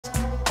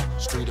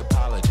Street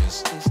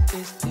apologist.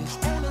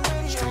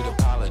 Street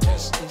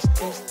apologist.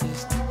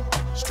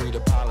 Street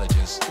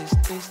apologist.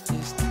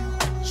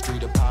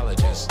 Street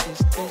apologist.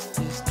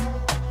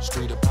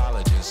 Street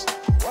apologist.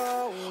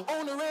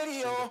 On the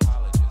radio.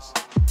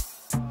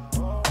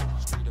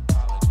 Street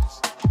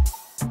apologist.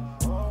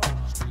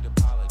 Street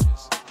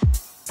apologist.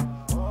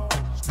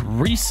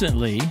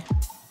 Recently,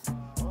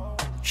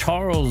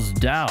 Charles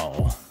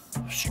Dowell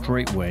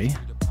Straitway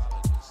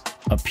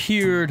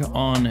appeared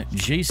on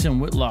Jason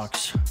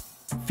Whitlock's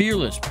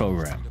Fearless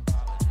program.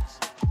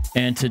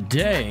 And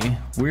today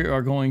we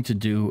are going to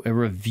do a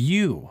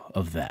review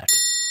of that.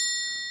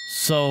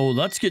 So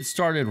let's get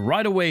started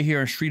right away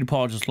here on Street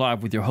Apologist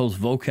Live with your host,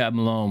 VOCAB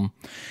Malone.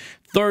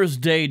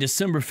 Thursday,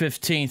 December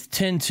 15th,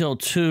 10 till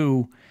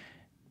 2.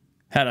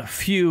 Had a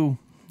few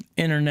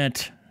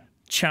internet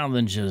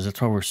challenges.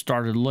 That's why we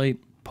started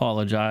late.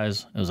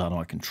 Apologize. It was out of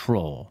my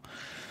control.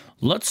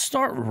 Let's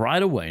start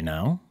right away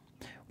now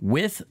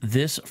with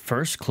this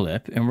first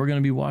clip, and we're going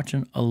to be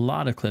watching a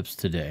lot of clips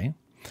today.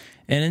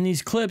 And in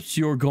these clips,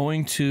 you're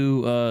going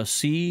to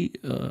see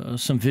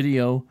some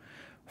video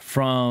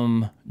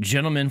from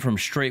gentlemen from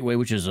Straitway,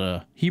 which is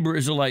a Hebrew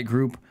Israelite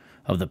group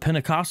of the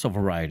Pentecostal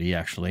variety,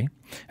 actually.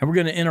 And we're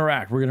going to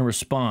interact. We're going to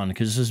respond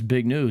because this is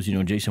big news. You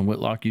know, Jason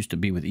Whitlock used to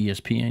be with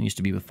ESPN, used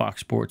to be with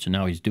Fox Sports, and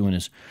now he's doing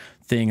his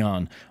thing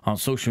on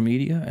social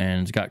media,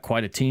 and he's got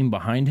quite a team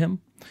behind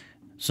him.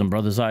 Some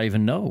brothers I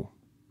even know.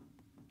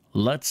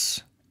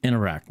 Let's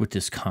interact with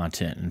this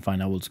content and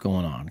find out what's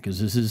going on,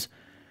 because this is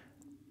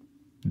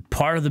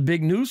part of the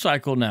big news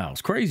cycle now.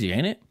 It's crazy,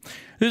 ain't it?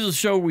 This is a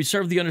show where we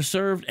serve the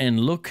underserved and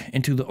look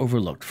into the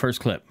overlooked.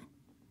 First clip.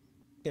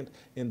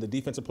 In the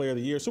Defensive Player of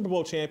the Year, Super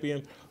Bowl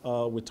champion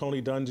with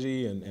Tony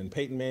Dungy and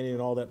Peyton Manning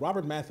and all that.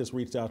 Robert Mathis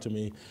reached out to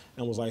me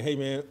and was like, hey,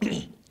 man,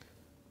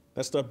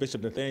 that stuff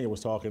Bishop Nathaniel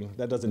was talking,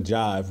 that doesn't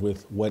jive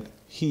with what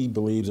he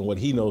believes and what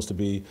he knows to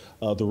be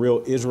the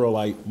real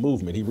Israelite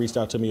movement. He reached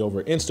out to me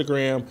over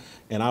Instagram,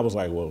 and I was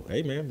like, well,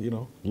 hey, man, you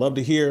know, love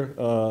to hear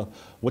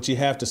what you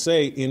have to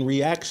say in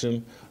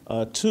reaction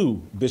to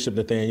Bishop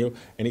Nathaniel.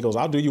 And he goes,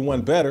 I'll do you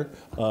one better.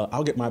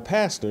 I'll get my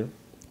pastor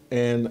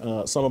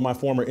and some of my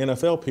former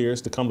NFL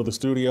peers to come to the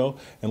studio,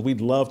 and we'd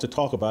love to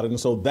talk about it. And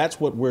so that's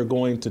what we're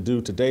going to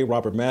do today.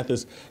 Robert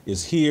Mathis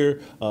is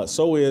here.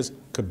 So is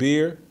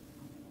Kabir.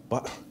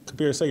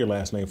 Kabir, say your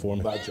last name for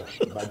me.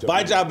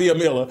 Bajah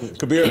Biamila.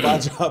 Kabir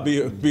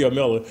Bajah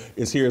Biamila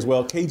is here as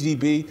well.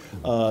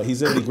 KGB,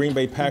 he's in the Green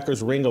Bay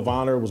Packers Ring of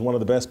Honor, was one of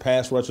the best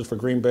pass rushers for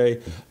Green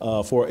Bay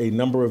for a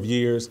number of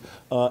years.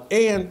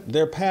 And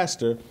their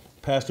pastor,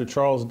 Pastor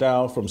Charles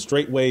Dowell from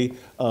Straitway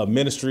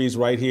Ministries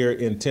right here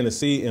in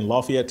Tennessee, in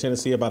Lafayette,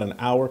 Tennessee, about an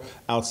hour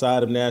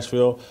outside of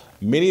Nashville.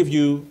 Many of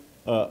you,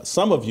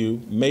 some of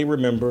you may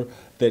remember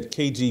that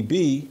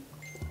KGB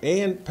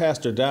and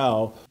Pastor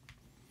Dowell.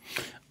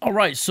 All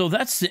right, so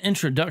that's the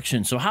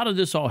introduction. So how did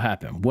this all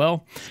happen?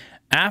 Well,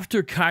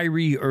 after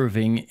Kyrie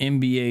Irving,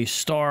 NBA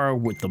star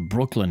with the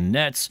Brooklyn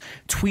Nets,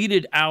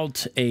 tweeted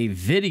out a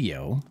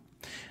video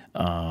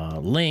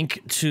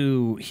link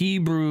to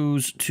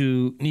Hebrews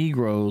to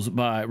Negroes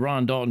by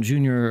Ron Dalton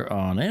Jr.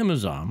 on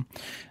Amazon,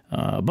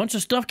 a bunch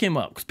of stuff came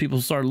up because people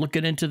started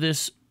looking into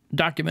this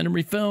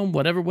documentary film,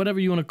 whatever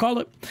you want to call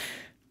it.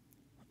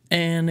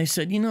 And they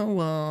said, you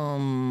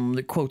know,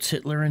 it quotes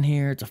Hitler in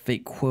here. It's a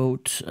fake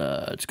quote.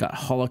 It's got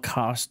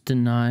Holocaust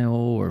denial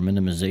or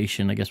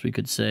minimization, I guess we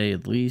could say,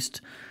 at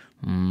least.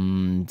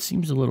 It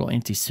seems a little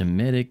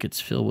anti-Semitic. It's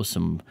filled with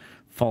some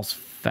false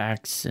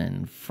facts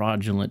and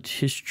fraudulent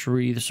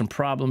history. There's some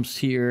problems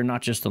here,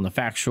 not just on the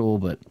factual,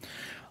 but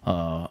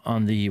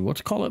on the,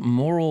 let's call it,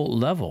 moral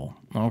level,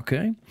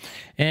 okay?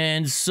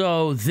 And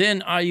so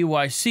then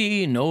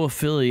IUIC, no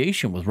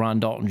affiliation with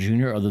Ron Dalton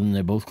Jr., other than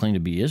they both claim to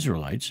be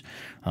Israelites,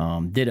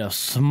 did a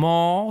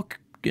small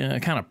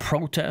kind of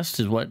protest,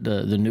 is what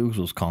the news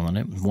was calling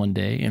it, one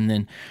day. And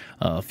then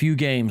a few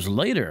games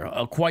later,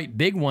 a quite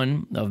big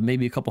one of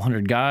maybe a couple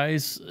hundred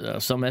guys.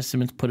 Some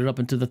estimates put it up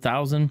into the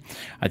 1,000.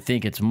 I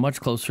think it's much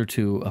closer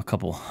to a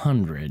couple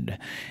hundred.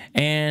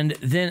 And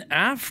then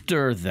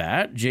after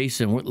that,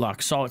 Jason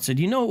Whitlock saw it, said,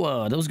 you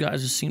know, those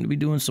guys just seem to be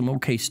doing some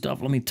okay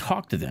stuff. Let me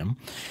talk to them.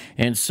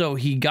 And so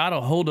he got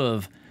a hold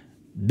of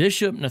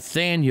Bishop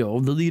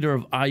Nathaniel, the leader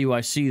of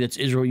IUIC, that's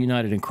Israel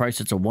United in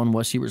Christ. It's a One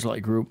West Hebrew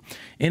Israelite group.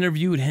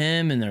 Interviewed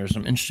him, and there's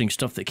some interesting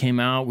stuff that came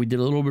out. We did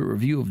a little bit of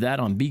review of that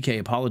on BK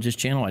Apologist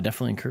channel. I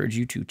definitely encourage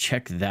you to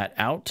check that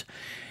out.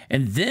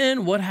 And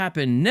then what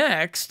happened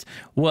next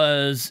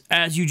was,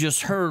 as you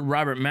just heard,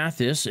 Robert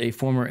Mathis, a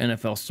former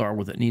NFL star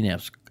with the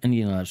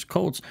Indianapolis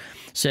Colts,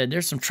 said,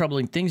 there's some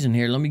troubling things in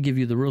here. Let me give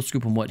you the real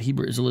scoop on what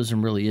Hebrew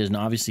Israelism really is.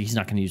 Now, obviously, he's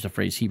not going to use the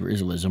phrase Hebrew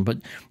Israelism, but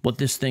what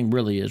this thing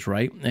really is,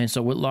 right? And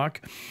so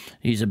Whitlock,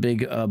 he's a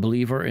big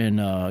believer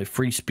in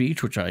free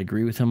speech, which I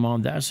agree with him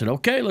on that. I said,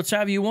 okay, let's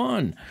have you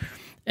on.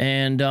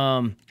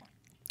 And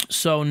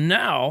so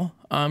now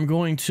I'm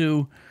going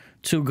to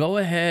go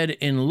ahead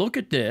and look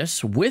at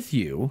this with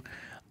you,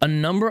 a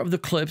number of the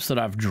clips that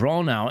I've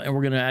drawn out, and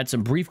we're going to add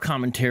some brief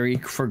commentary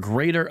for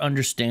greater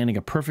understanding,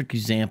 a perfect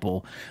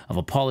example of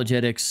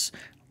apologetics,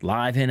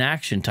 live in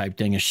action type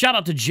thing. And shout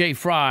out to Jay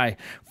Fry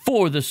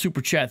for the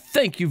super chat.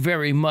 Thank you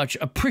very much.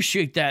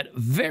 Appreciate that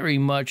very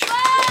much.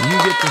 You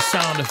get the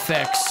sound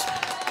effects.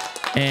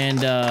 And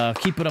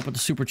keep it up with the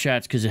super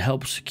chats because it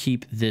helps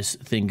keep this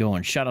thing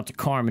going. Shout out to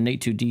Carmen,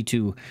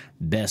 Nate2D2,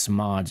 best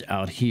mods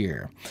out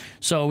here.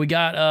 So we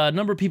got a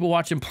number of people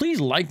watching.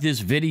 Please like this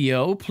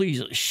video.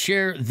 Please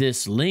share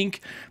this link.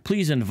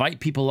 Please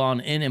invite people on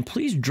in. And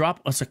please drop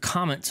us a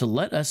comment to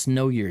let us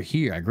know you're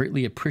here. I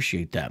greatly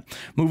appreciate that.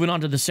 Moving on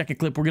to the second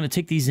clip. We're going to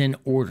take these in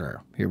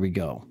order. Here we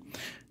go.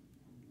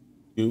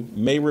 You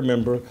may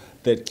remember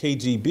that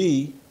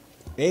KGB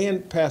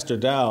and Pastor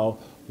Dowell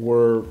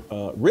were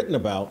written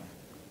about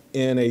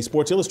in a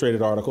Sports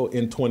Illustrated article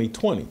in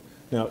 2020.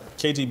 Now,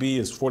 KGB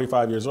is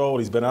 45 years old.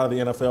 He's been out of the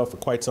NFL for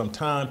quite some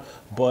time.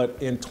 But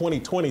in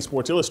 2020,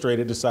 Sports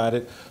Illustrated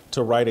decided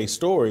to write a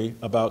story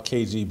about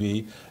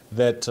KGB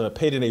that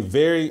painted a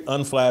very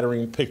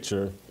unflattering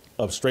picture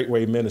of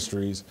Straitway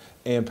Ministries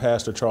and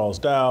Pastor Charles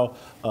Dowell.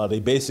 They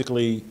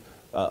basically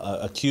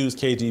accused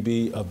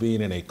KGB of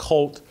being in a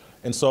cult.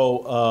 And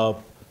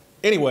so,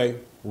 anyway,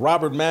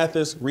 Robert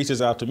Mathis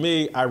reaches out to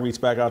me. I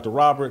reach back out to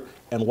Robert,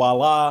 and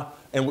voila.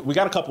 And we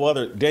got a couple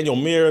other. Daniel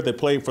Meir that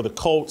played for the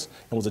Colts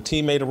and was a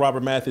teammate of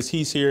Robert Mathis.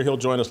 He's here. He'll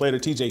join us later.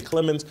 TJ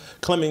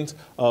Clemmings,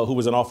 who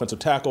was an offensive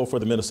tackle for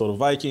the Minnesota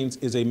Vikings,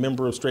 is a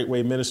member of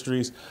Straitway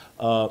Ministries.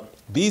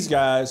 These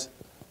guys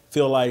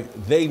feel like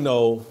they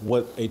know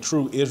what a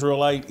true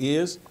Israelite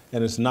is,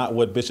 and it's not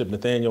what Bishop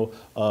Nathaniel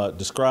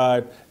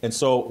described. And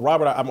so,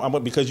 Robert,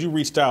 because you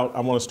reached out,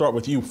 I want to start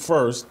with you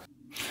first.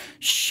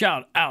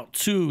 Shout out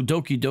to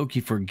Doki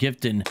Doki for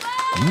gifting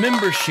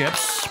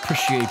memberships.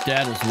 Appreciate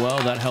that as well.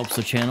 That helps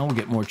the channel. We'll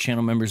get more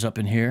channel members up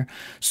in here.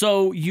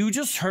 So you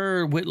just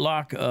heard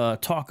Whitlock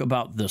talk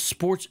about the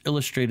Sports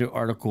Illustrated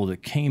article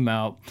that came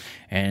out,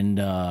 and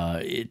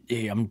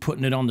I'm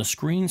putting it on the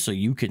screen so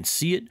you can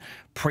see it.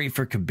 Pray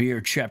for Kabir,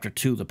 Chapter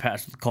 2, The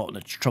Past of the Cult in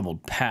its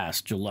Troubled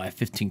Past, July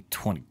 15,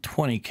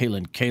 2020.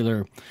 Kaylin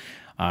Kaler.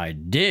 I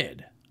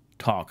did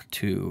talk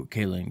to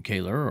Kaylin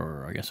Kaler,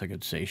 or I guess I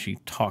could say she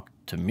talked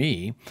to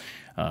me.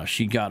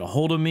 She got a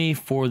hold of me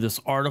for this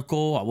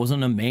article. I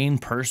wasn't a main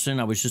person.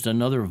 I was just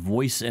another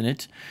voice in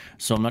it.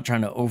 So I'm not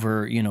trying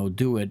to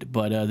do it.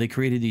 But they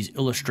created these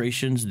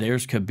illustrations.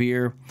 There's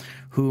Kabir,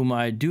 whom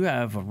I do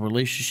have a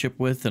relationship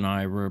with, and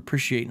I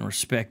appreciate and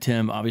respect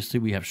him. Obviously,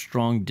 we have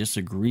strong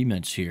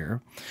disagreements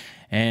here.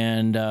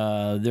 And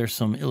there's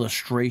some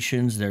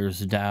illustrations. There's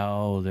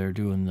Dow. They're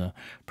doing the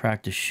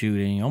practice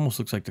shooting. Almost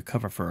looks like the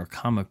cover for a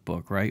comic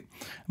book, right?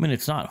 I mean,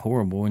 it's not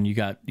horrible. And you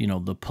got,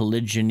 the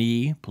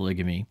polygamy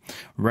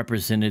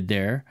represented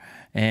there.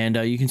 And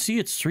you can see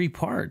it's 3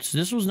 parts.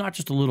 This was not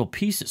just a little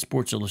piece that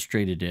Sports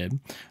Illustrated did.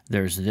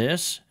 There's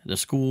this, the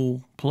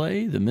school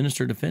play, the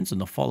minister defense, and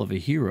the fall of a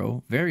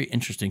hero. Very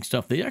interesting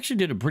stuff. They actually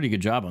did a pretty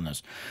good job on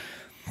this.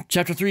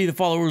 Chapter 3, the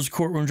followers,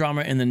 courtroom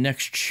drama, in the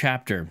next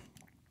chapter.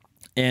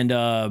 And,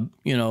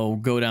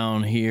 go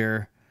down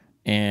here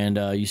and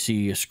you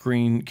see a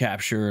screen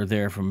capture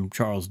there from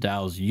Charles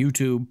Dowell's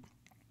YouTube.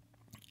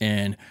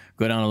 And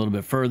go down a little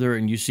bit further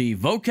and you see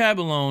VOCAB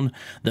MALONE,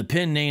 the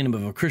pen name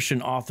of a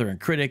Christian author and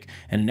critic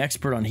and an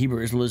expert on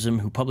Hebrew Islamism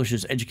who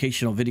publishes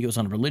educational videos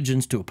on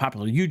religions to a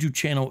popular YouTube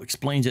channel,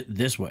 explains it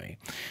this way.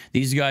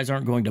 These guys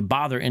aren't going to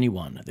bother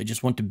anyone. They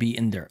just want to be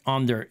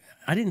on their,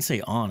 I didn't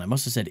say on, I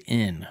must have said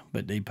in,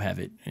 but they have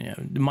it,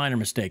 minor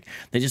mistake.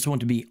 They just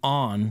want to be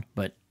on,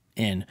 but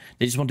in.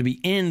 They just want to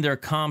be in their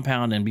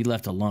compound and be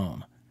left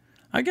alone.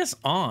 I guess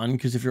on,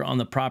 because if you're on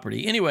the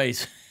property.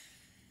 Anyways,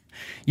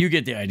 you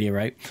get the idea,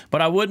 right?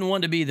 But I wouldn't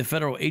want to be the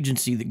federal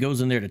agency that goes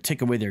in there to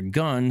take away their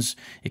guns.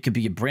 It could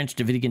be a Branch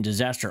Davidic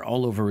disaster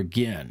all over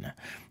again.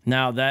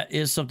 Now, that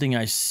is something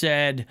I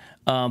said,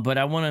 but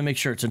I want to make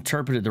sure it's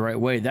interpreted the right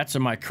way. That's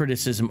my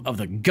criticism of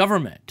the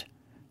government.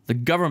 The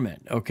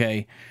government,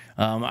 okay?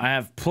 I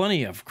have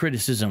plenty of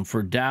criticism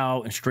for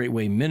Dowell and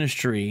Straitway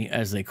Ministry,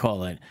 as they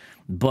call it.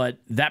 But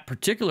that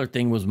particular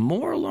thing was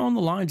more along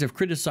the lines of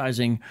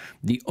criticizing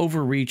the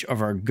overreach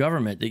of our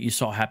government that you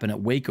saw happen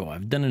at Waco.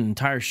 I've done an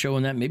entire show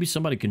on that. Maybe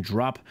somebody can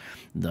drop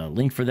the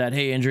link for that.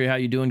 Hey, Andrea, how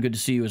you doing? Good to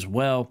see you as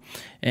well.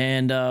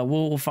 And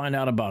we'll find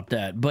out about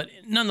that. But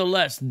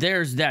nonetheless,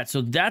 there's that.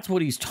 So that's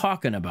what he's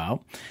talking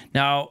about.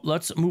 Now,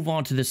 let's move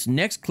on to this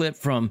next clip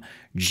from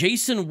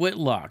Jason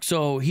Whitlock.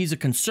 So he's a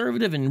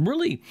conservative and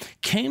really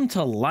came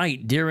to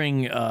light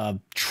during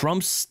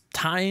Trump's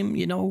time,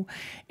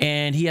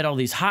 and he had all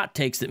these hot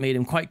takes that made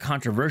him quite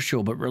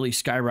controversial, but really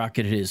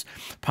skyrocketed his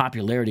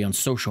popularity on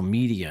social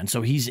media. And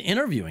so he's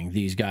interviewing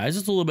these guys.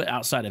 It's a little bit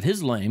outside of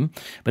his lane,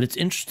 but it's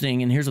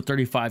interesting. And here's a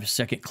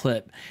 35-second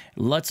clip.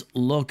 Let's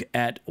look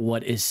at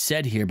what is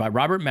said here by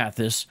Robert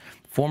Mathis,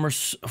 former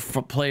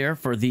player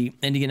for the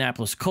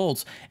Indianapolis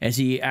Colts, as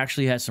he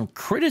actually has some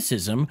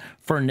criticism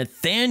for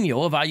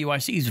Nathaniel of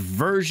IUIC's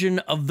version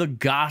of the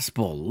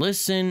gospel.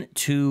 Listen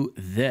to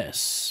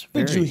this.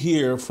 What did you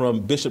hear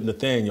from Bishop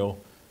Nathaniel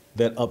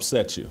that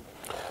upset you?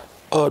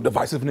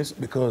 Divisiveness,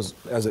 because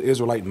as an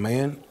Israelite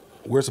man,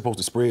 we're supposed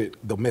to spread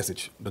the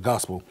message, the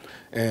gospel.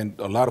 And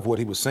a lot of what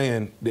he was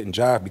saying didn't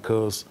jive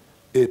because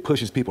it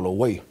pushes people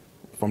away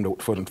from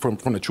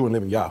the true and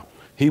living Yah.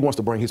 He wants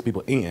to bring his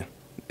people in,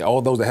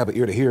 all those that have an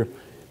ear to hear.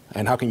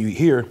 And how can you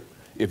hear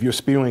if you're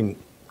spewing,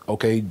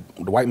 okay,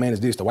 the white man is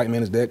this, the white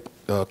man is that,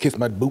 kiss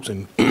my boots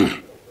and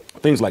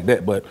things like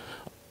that. But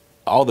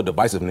all the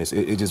divisiveness,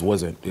 it just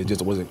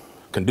wasn't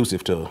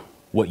conducive to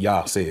what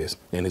Yah says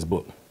in his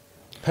book.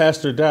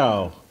 Pastor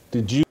Dowell,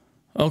 did you?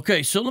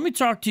 Okay, so let me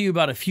talk to you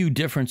about a few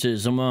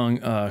differences among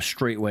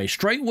Straitway.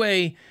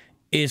 Straitway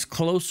is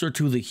closer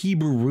to the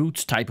Hebrew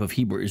roots type of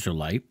Hebrew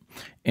Israelite,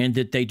 and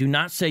that they do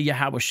not say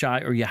Yahweh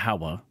Shai or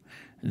Yahweh.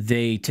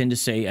 They tend to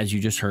say, as you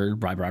just heard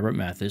by Robert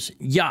Mathis,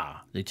 Yah.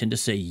 They tend to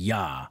say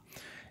Yah.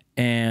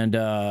 And,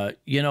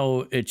 you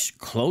know, it's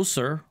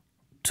closer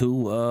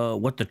to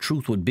what the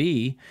truth would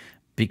be,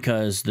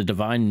 because the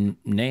divine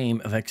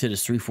name of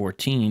Exodus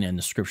 3:14 and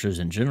the scriptures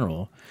in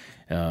general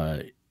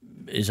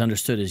is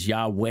understood as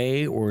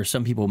Yahweh, or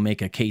some people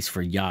make a case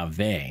for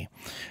Yahweh.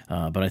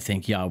 But I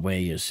think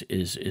Yahweh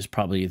is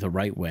probably the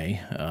right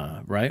way,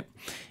 right?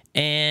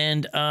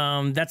 And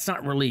that's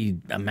not really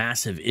a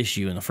massive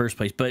issue in the first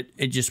place, but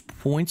it just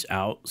points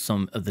out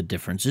some of the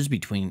differences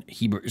between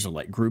Hebrew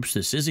Israelite groups.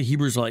 This is a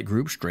Hebrew Israelite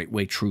group,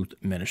 Straitway Truth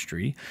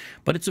Ministry,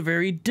 but it's a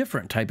very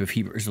different type of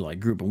Hebrew Israelite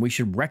group, and we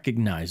should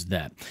recognize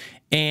that.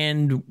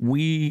 And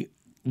we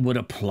would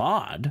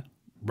applaud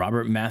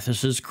Robert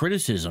Mathis's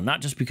criticism, not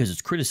just because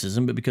it's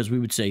criticism, but because we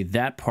would say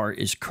that part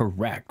is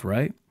correct,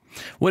 right?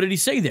 What did he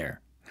say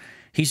there?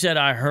 He said,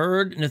 I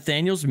heard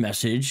Nathaniel's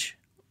message.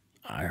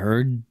 I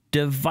heard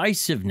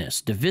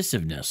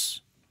divisiveness.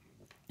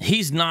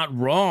 He's not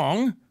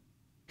wrong.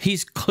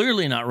 He's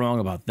clearly not wrong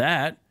about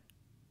that.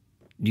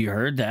 You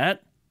heard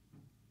that?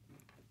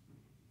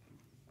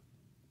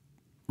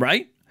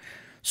 Right?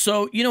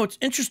 So, you know, it's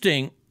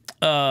interesting.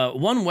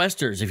 One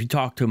Westers, if you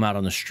talk to them out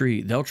on the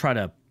street, they'll try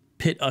to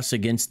pit us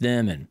against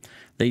them, and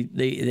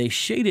they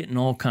shade it in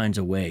all kinds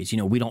of ways. You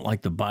know, we don't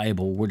like the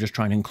Bible. We're just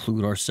trying to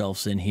include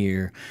ourselves in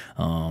here.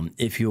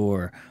 If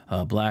you're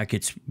black,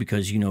 it's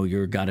because, you know,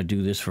 you're got to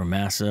do this for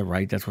massa,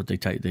 right? That's what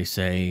they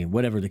say.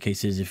 Whatever the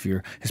case is, if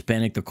you're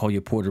Hispanic, they'll call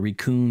you Puerto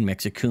Rican,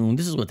 Mexican.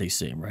 This is what they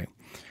say, right?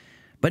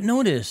 But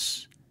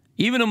notice,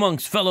 even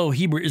amongst fellow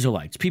Hebrew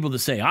Israelites, people that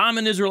say, I'm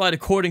an Israelite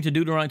according to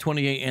Deuteronomy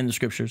 28 and the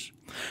scriptures.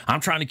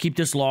 I'm trying to keep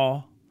this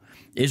law.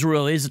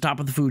 Israel is the top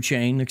of the food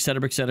chain, et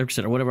cetera,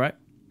 whatever, right?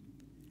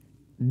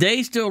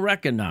 They still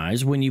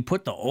recognize when you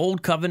put the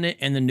old covenant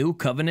and the new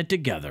covenant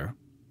together,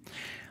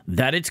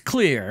 that it's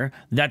clear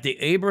that the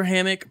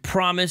Abrahamic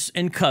promise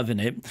and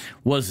covenant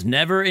was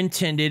never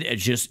intended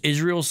as just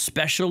Israel's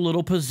special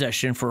little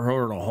possession for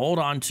her to hold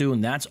on to,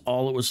 and that's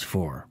all it was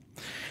for.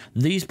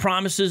 These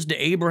promises to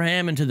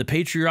Abraham and to the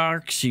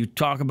patriarchs, you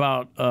talk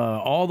about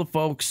all the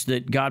folks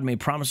that God made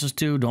promises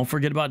to, don't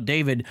forget about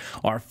David,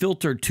 are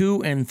filtered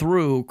to and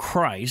through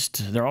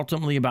Christ. They're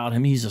ultimately about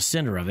him. He's a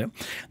center of it.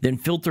 Then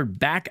filtered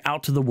back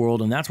out to the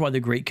world, and that's why the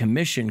Great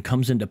Commission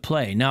comes into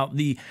play. Now,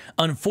 the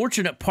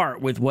unfortunate part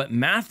with what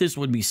Mathis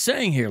would be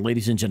saying here,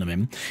 ladies and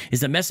gentlemen,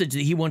 is the message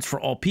that he wants for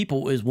all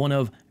people is one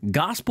of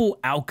gospel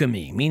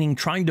alchemy, meaning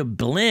trying to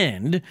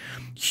blend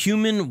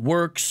human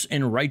works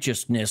and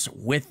righteousness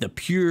with the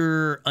pure,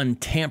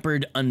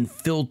 untampered,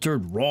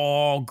 unfiltered,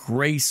 raw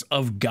grace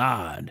of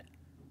God.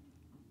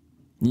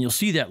 And you'll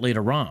see that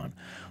later on.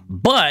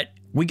 But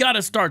we got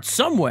to start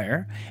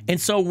somewhere, and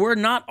so we're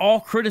not all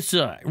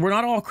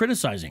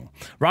criticizing.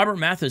 Robert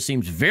Mathis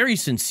seems very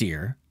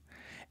sincere,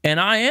 and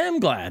I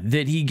am glad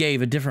that he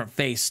gave a different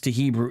face to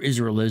Hebrew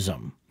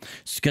Israelism,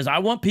 because I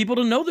want people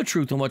to know the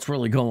truth and what's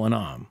really going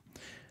on.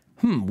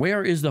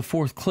 Where is the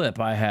fourth clip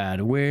I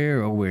had?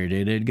 Where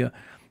did it go?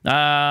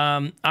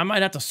 I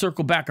might have to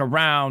circle back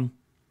around.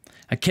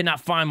 I cannot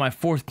find my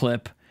fourth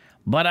clip,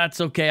 but that's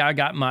okay. I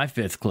got my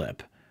fifth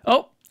clip.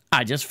 Oh,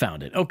 I just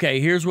found it. Okay,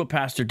 here's what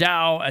Pastor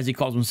Dowell, as he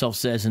calls himself,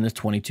 says in this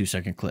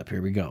 22-second clip.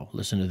 Here we go.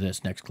 Listen to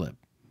this next clip.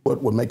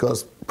 What would make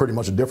us pretty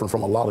much different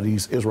from a lot of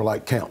these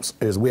Israelite camps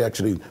is we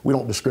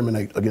don't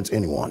discriminate against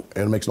anyone.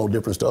 And it makes no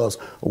difference to us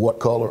what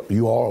color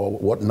you are or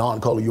what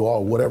non-color you are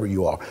or whatever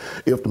you are.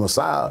 If the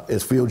Messiah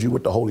has filled you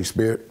with the Holy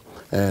Spirit,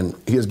 and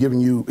he has given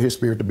you his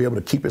spirit to be able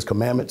to keep his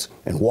commandments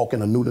and walk in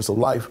the newness of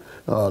life,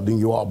 then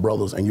you are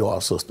brothers and you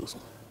are sisters.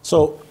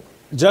 So,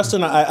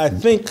 Justin, I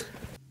think...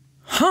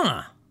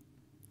 I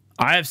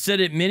have said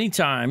it many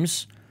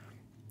times,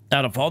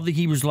 out of all the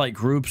Hebrew Israelite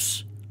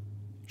groups,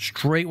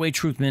 Straitway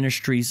Truth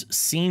Ministries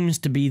seems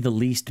to be the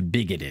least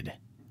bigoted.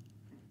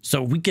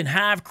 So we can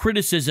have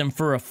criticism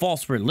for a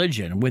false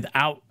religion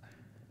without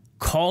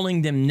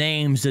calling them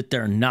names that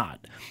they're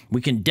not.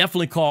 We can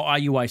definitely call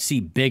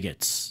IUIC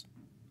bigots.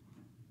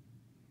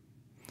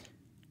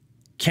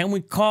 Can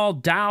we call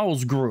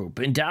Dowell's group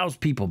and Dowell's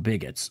people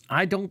bigots?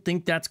 I don't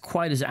think that's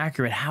quite as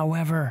accurate.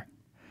 However,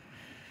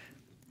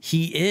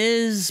 he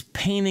is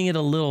painting it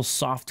a little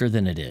softer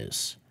than it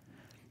is.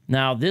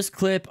 Now, this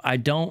clip,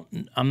 I'm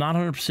not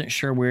 100%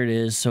 sure where it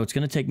is, so it's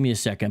going to take me a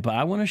second, but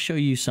I want to show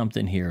you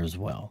something here as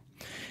well.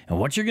 And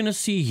what you're going to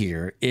see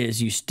here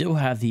is you still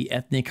have the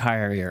ethnic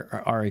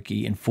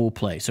hierarchy in full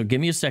play. So give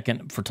me a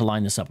second to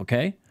line this up,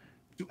 okay?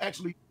 To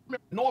actually,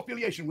 no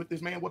affiliation with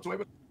this man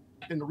whatsoever.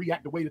 and to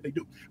react the way that they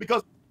do.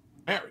 Because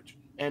marriage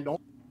and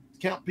don't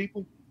count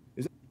people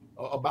is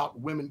about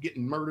women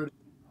getting murdered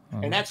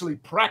and actually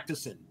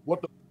practicing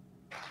what the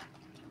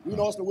we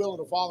know it's the will of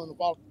the Father and the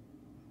Father.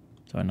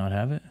 Do I not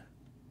have it?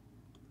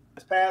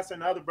 Pastor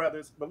and other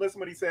brothers, but listen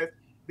what he says.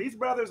 These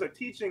brothers are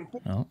teaching.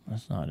 No,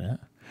 that's not it.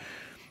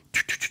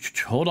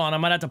 Hold on, I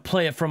might have to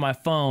play it from my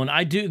phone.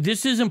 I do.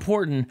 This is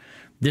important.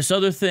 This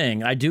other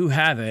thing, I do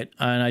have it,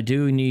 and I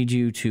do need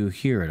you to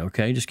hear it.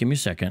 Okay, just give me a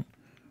second.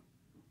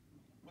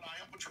 But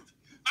I am for truth.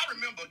 I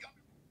remember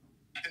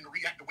and to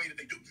react the way that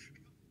they do.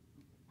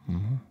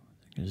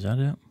 Is that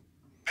it?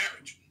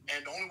 Marriage,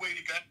 and the only way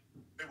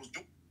they was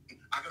doing,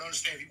 I can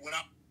understand he went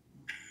out.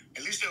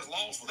 At least there's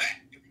laws for that.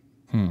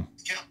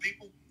 Count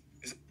people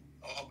is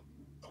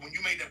when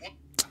you made that one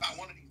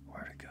of these.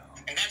 Where'd it go?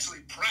 And actually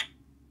practicing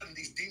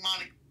these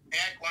demonic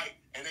act like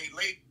and they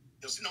lay.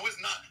 No,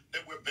 it's not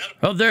that we're better.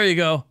 Oh, there you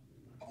go.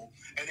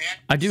 And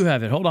I do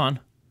have it. Hold on.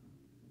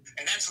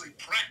 And actually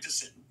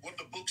practicing what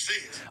the book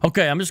says.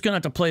 Okay, I'm just going to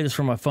have to play this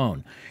from my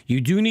phone.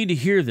 You do need to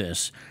hear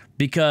this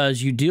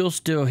because you do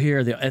still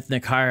hear the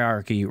ethnic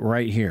hierarchy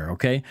right here,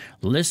 okay?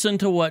 Listen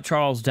to what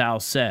Charles Dowell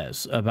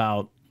says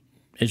about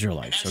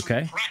Israelites,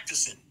 okay?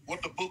 Practicing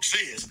what the book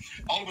says.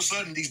 All of a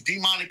sudden, these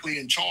demonically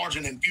in charge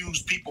and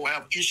infused people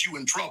have issue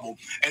and trouble,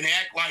 and they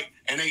act like,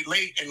 and they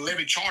lay and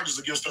levy charges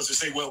against us and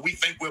say, well, we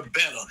think we're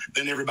better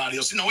than everybody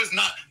else. No, it's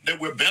not that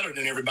we're better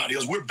than everybody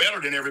else. We're better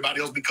than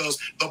everybody else because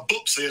the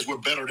book says we're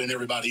better than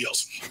everybody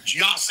else.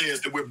 Yah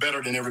says that we're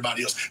better than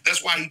everybody else.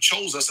 That's why he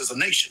chose us as a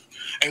nation.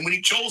 And when he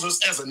chose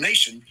us as a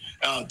nation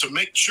to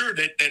make sure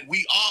that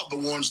we are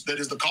the ones that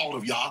is the call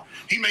of Yah,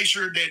 he made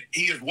sure that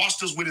he has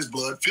washed us with his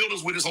blood, filled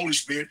us with his Holy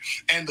Spirit,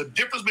 and the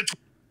difference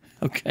between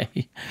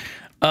Okay.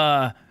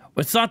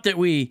 It's not that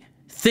we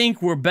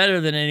think we're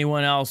better than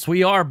anyone else.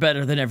 We are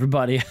better than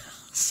everybody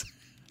else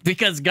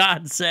because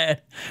God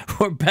said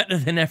we're better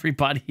than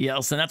everybody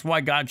else, and that's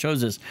why God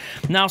chose us.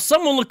 Now,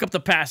 someone look up the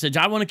passage.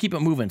 I want to keep it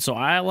moving, so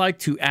I like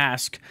to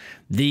ask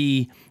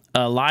the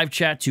live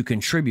chat to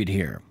contribute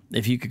here.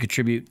 If you could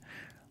contribute,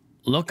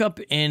 look up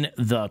in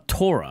the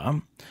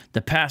Torah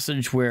the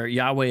passage where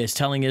Yahweh is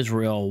telling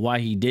Israel why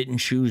he didn't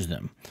choose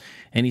them.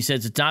 And he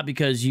says, it's not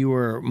because you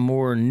were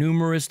more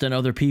numerous than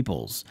other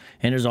peoples.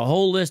 And there's a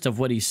whole list of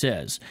what he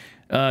says.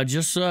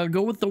 Just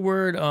go with the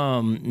word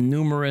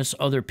numerous,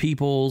 other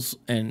peoples,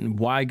 and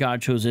why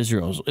God chose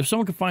Israel. If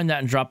someone could find that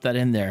and drop that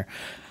in there,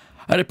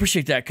 I'd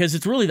appreciate that, because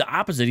it's really the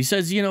opposite. He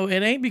says, you know,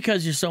 it ain't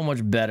because you're so much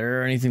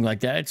better or anything like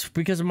that. It's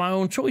because of my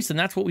own choice. And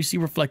that's what we see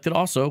reflected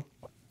also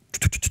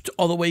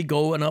all the way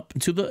going up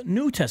into the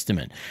New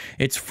Testament.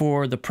 It's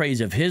for the praise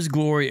of his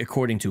glory,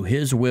 according to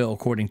his will,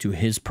 according to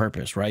his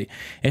purpose, right?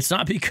 It's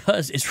not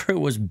because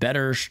Israel was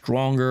better,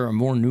 stronger, or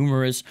more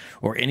numerous,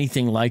 or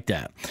anything like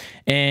that.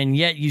 And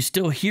yet you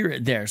still hear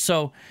it there.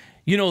 So,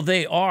 you know,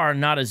 they are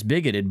not as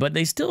bigoted, but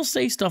they still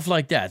say stuff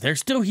like that. They're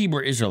still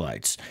Hebrew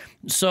Israelites.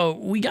 So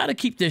we got to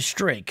keep this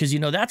straight, because, you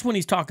know, that's when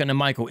he's talking to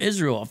Michael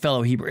Israel, a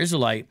fellow Hebrew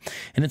Israelite,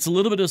 and it's a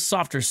little bit of a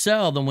softer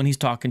sell than when he's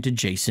talking to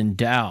Jason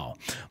Dowell.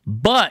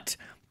 But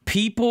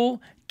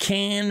people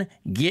can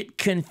get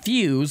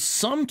confused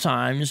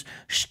sometimes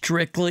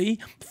strictly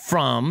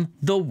from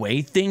the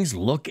way things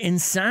look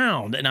and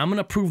sound. And I'm going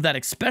to prove that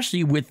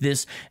especially with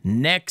this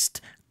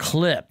next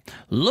clip.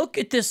 Look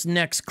at this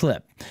next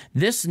clip.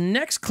 This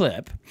next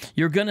clip,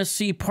 you're going to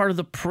see part of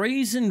the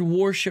praise and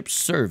worship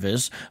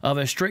service of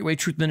a Straitway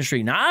Truth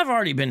Ministry. Now, I've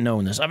already been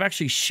knowing this. I've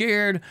actually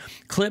shared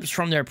clips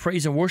from their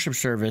praise and worship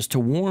service to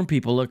warn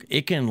people, look,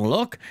 it can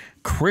look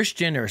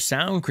Christian or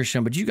sound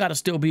Christian, but you got to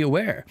still be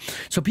aware.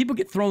 So people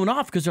get thrown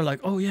off because they're like,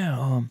 oh,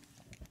 yeah,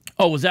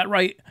 oh, was that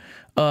right?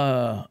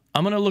 I'm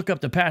going to look up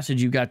the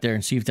passage you got there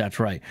and see if that's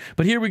right.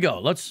 But here we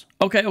go. Let's,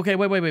 okay,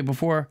 wait,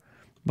 before,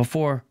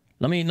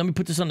 let me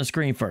put this on the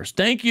screen first.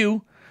 Thank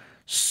you,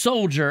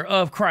 Soldier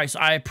of Christ.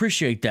 I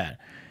appreciate that.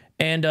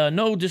 And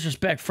no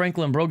disrespect,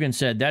 Franklin Brogan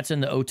said that's in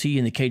the OT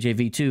and the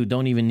KJV too.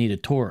 Don't even need a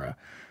Torah.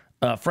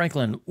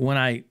 Franklin, when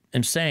I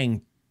am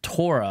saying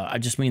Torah, I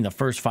just mean the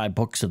first 5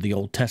 books of the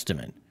Old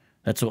Testament.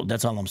 That's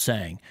all I'm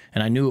saying.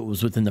 And I knew it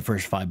was within the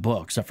first 5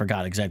 books. I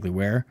forgot exactly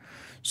where.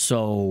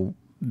 So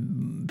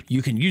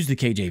you can use the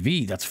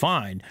KJV, that's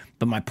fine.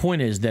 But my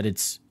point is that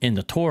it's in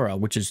the Torah,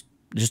 which is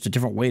just a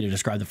different way to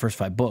describe the first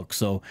 5 books.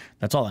 So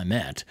that's all I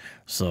meant.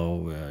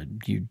 So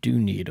you do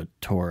need a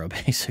Torah,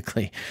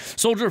 basically.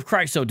 Soldier of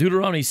Christ, so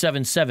Deuteronomy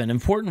 7:7,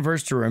 important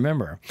verse to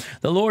remember.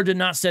 The Lord did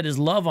not set his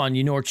love on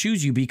you, nor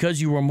choose you, because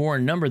you were more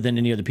in number than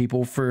any other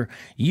people, for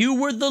you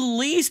were the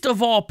least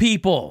of all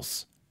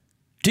peoples.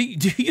 Do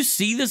you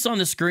see this on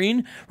the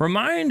screen?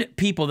 Remind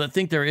people that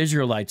think they're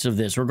Israelites of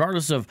this,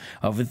 regardless of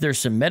if they're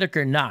Semitic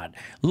or not.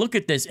 Look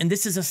at this, and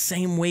this is the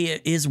same way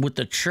it is with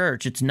the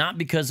church. It's not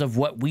because of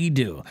what we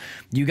do.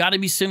 You got to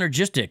be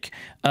synergistic.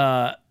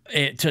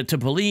 to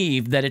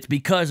believe that it's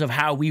because of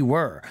how we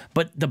were.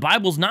 But the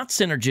Bible's not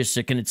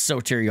synergistic in its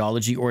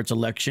soteriology or its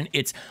election.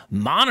 It's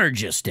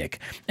monergistic.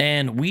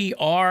 And we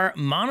are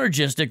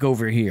monergistic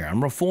over here.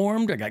 I'm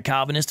Reformed. I got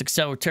Calvinistic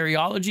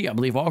soteriology. I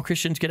believe all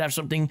Christians should have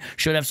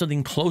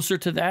something closer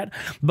to that.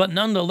 But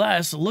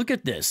nonetheless, look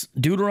at this.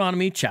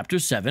 Deuteronomy chapter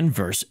 7,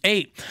 verse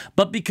 8.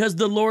 But because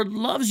the Lord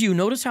loves you,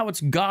 notice how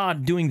it's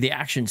God doing the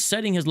action,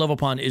 setting his love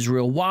upon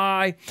Israel.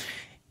 Why?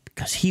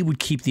 Because he would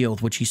keep the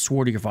oath which he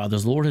swore to your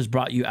fathers. The Lord has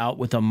brought you out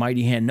with a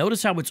mighty hand.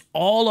 Notice how it's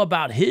all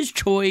about his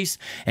choice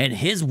and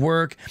his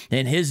work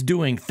and his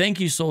doing. Thank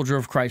you, soldier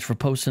of Christ, for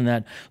posting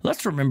that.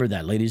 Let's remember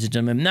that, ladies and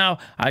gentlemen. Now,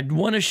 I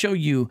want to show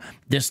you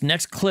this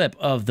next clip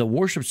of the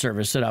worship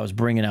service that I was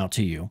bringing out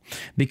to you,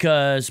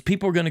 because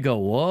people are going to go,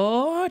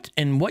 what?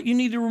 And what you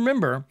need to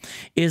remember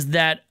is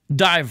that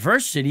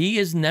diversity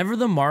is never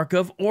the mark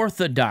of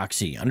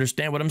orthodoxy.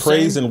 Understand what I'm saying?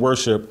 Praise and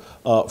worship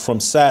from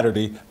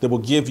Saturday that will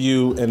give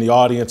you and the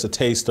audience a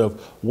taste of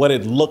what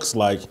it looks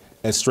like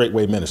at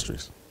Straitway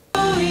Ministries.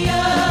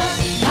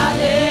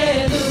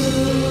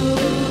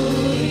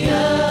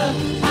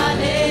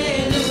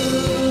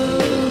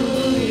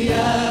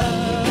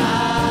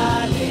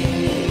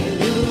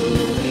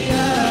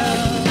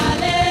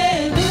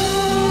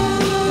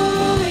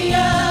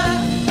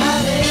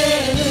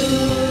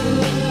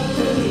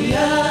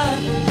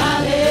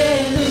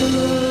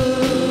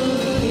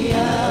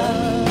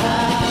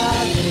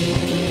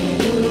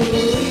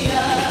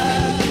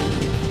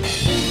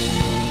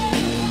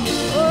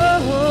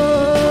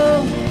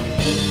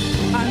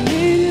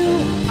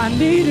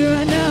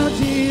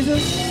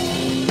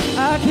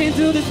 Can't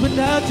do this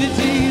without you,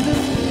 Jesus.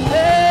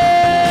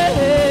 Hey,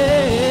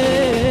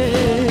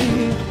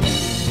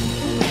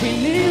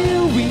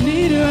 we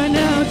need you right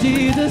now,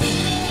 Jesus.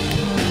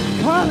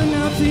 Calling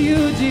out to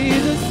you,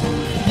 Jesus.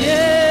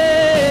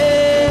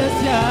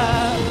 Yes,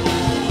 yeah.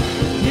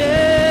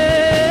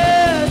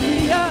 Yes,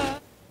 yeah.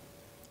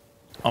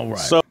 All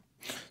right.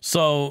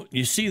 So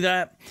you see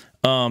that?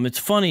 It's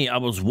funny. I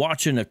was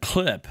watching a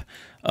clip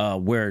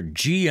where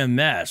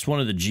GMS,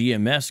 one of the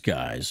GMS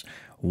guys,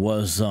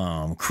 was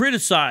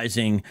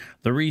criticizing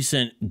the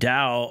recent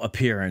Dowell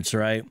appearance,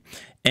 right?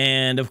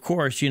 And of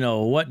course, you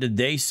know, what did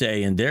they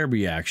say in their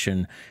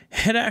reaction?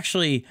 It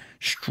actually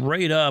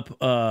straight up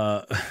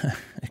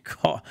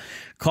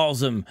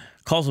calls him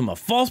a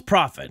false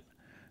prophet.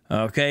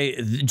 Okay,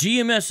 the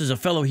GMS is a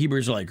fellow Hebrew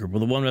Israelite group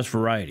with a One West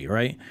variety,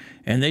 right?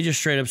 And they just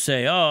straight up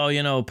say, oh,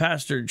 you know,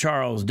 Pastor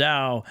Charles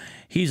Dowell,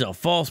 he's a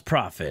false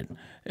prophet.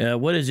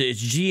 What is it?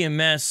 It's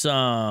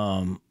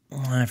GMS.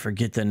 I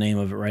forget the name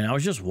of it right now. I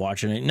was just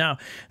watching it. Now,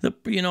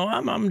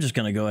 I'm just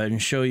going to go ahead and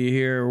show you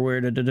here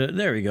where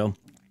there we go.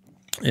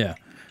 Yeah.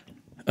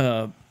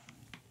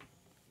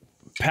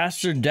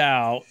 Pastor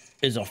Dowell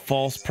is a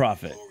false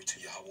prophet.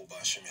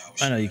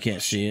 I know you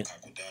can't see it.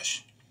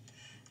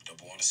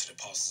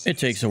 It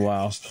takes a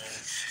while.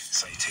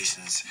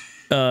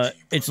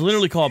 It's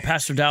literally called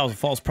Pastor Dowell is a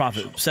false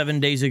prophet. 7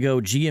 days ago,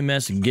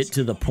 GMS get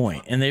to the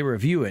point, and they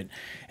review it.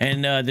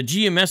 And the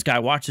GMS guy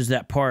watches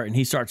that part, and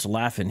he starts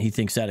laughing. He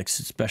thinks that it's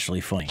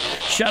especially funny.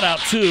 Shout out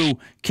to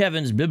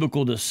Kevin's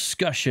Biblical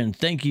Discussion.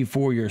 Thank you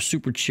for your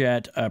super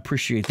chat. I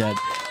appreciate that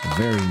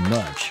very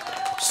much.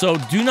 So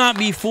do not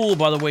be fooled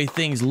by the way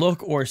things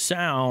look or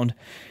sound.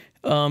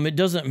 It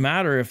doesn't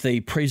matter if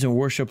they praise and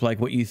worship like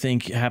what you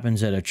think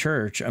happens at a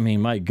church. I mean,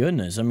 my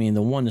goodness. I mean,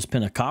 the Oneness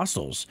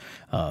Pentecostals,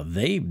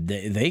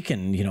 they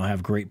can,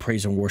 have great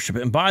praise and worship.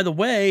 And by the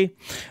way,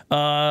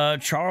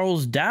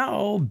 Charles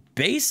Dowell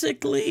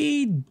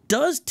basically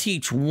does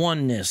teach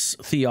oneness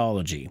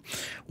theology.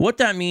 What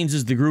that means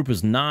is the group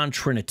is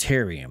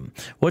non-Trinitarian.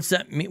 What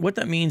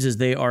that means is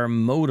they are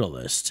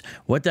modalist.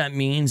 What that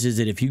means is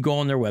that if you go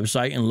on their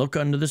website and look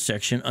under the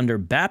section under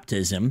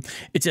baptism,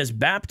 it says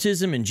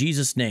baptism in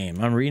Jesus' name.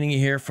 I'm reading it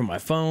here from my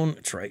phone.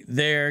 It's right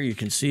there. You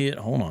can see it.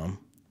 Hold on.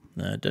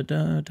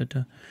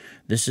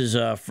 This is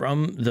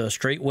from the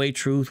Straitway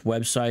Truth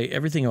website.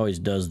 Everything always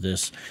does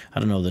this. I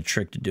don't know the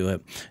trick to do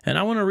it. And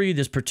I want to read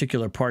this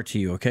particular part to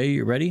you, okay?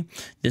 You ready?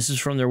 This is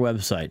from their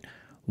website.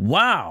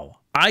 Wow.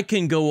 I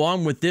can go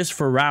on with this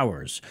for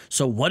hours.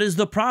 So what is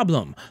the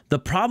problem? The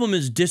problem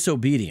is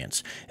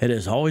disobedience. It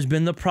has always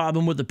been the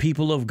problem with the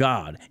people of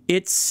God.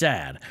 It's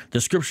sad.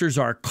 The scriptures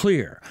are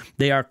clear.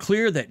 They are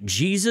clear that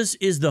Jesus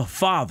is the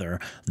Father,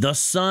 the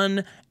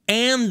Son,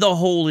 and the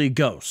Holy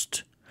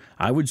Ghost.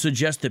 I would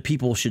suggest that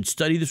people should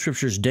study the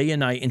scriptures day and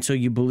night until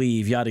you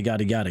believe, yada,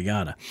 yada, yada,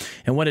 yada.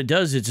 And what it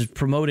does is it's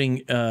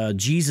promoting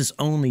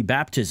Jesus-only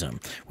baptism,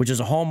 which is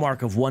a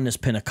hallmark of oneness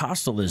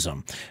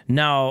Pentecostalism.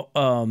 Now,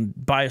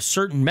 by a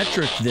certain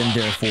metric, then,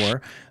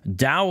 therefore,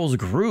 Dowell's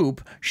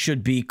group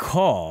should be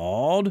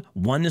called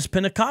Oneness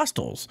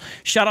Pentecostals.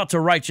 Shout out to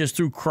Righteous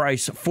Through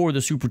Christ for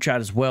the super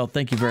chat as well.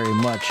 Thank you very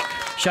much.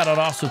 Shout out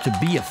also to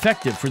Be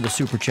Effective for the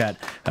super chat.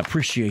 I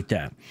appreciate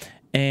that.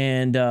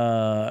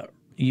 And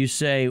you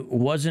say,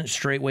 wasn't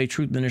Straitway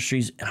Truth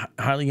Ministries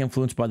highly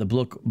influenced by the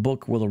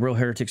book Will the Real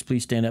Heretics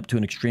Please Stand Up to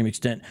an extreme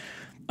extent?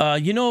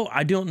 You know,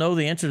 I don't know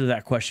the answer to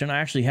that question. I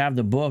actually have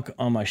the book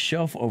on my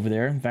shelf over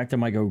there. In fact, I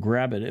might go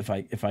grab it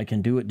if I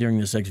can do it during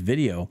this next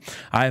video.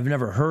 I have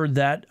never heard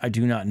that. I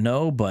do not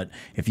know, but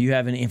if you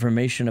have any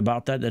information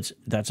about that,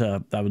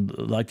 I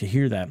would like to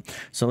hear that.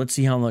 So let's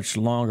see how much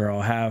longer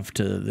I'll have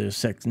to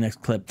this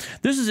next clip.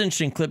 This is an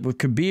interesting clip with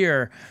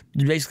Kabir.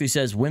 It basically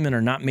says women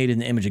are not made in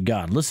the image of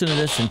God. Listen to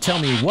this and tell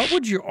me, what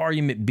would your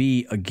argument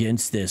be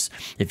against this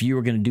if you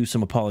were going to do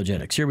some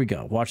apologetics? Here we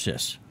go. Watch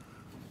this.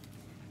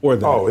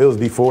 Oh, it was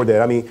before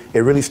that. I mean, it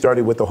really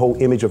started with the whole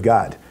image of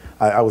God.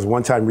 I was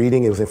one time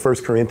reading, it was in 1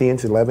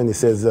 Corinthians 11, it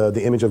says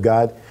the image of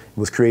God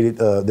was created,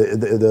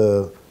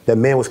 that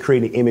man was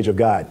created in the image of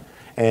God.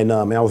 And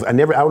I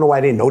don't know why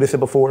I didn't notice it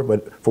before,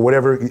 but for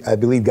whatever, I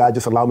believe God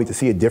just allowed me to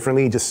see it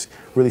differently, just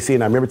really see it.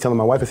 And I remember telling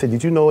my wife, I said,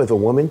 did you know as a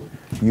woman,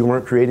 you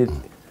weren't created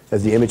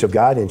as the image of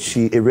God? And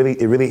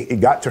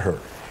it got to her.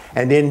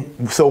 And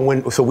then, so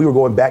we were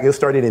going back, it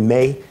started in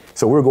May.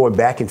 So we were going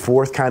back and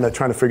forth, kind of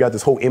trying to figure out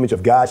this whole image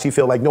of God. She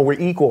felt like, no, we're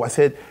equal. I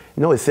said,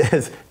 no, it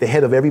says the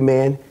head of every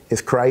man is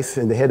Christ,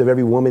 and the head of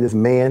every woman is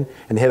man,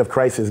 and the head of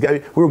Christ is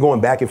God. We were going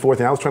back and forth,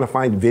 and I was trying to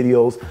find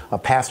videos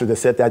of pastors that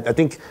said that. I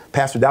think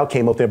Pastor Dowell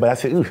came up there, but I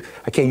said, ooh,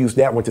 I can't use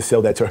that one to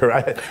sell that to her.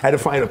 I had to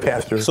find a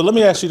pastor. So let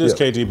me ask you this,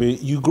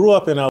 KGB. You grew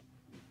up in a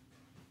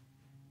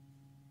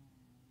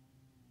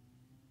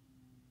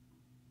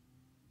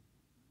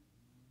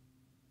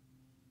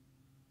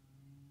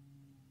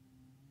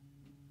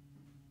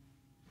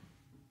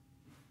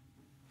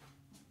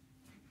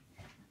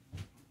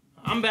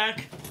I'm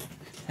back.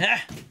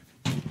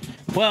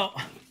 Well,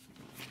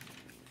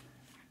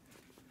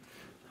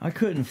 I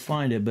couldn't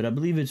find it, but I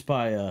believe it's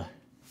by,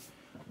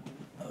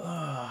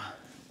 I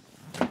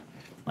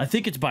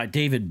think it's by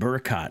David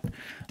Burkott,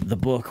 the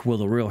book, Will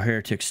the Real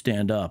Heretics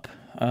Stand Up?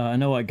 I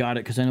know I got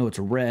it because I know it's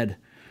a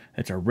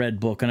red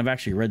book, and I've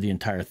actually read the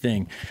entire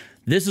thing.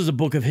 This is a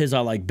book of his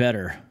I like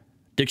better,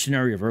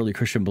 Dictionary of Early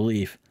Christian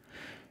Belief.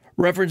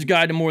 Reference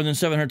guide to more than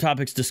 700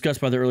 topics discussed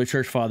by the early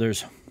church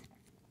fathers.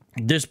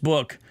 This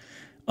book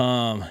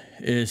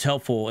is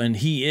helpful, and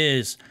he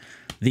is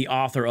the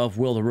author of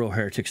Will the Real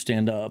Heretics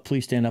Stand Up?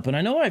 Please stand up. And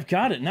I know I've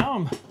got it.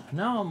 Now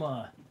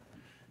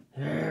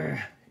I'm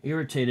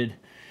irritated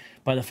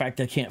by the fact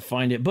that I can't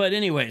find it. But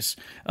anyways,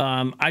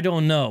 I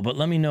don't know, but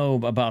let me know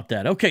about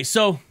that. Okay,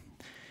 so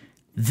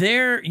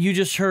there you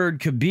just heard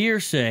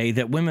Kabir say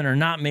that women are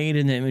not made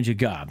in the image of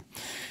God.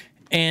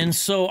 And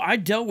so I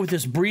dealt with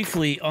this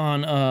briefly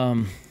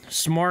on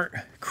Smart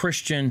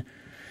Christian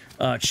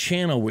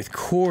channel with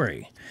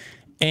Corey.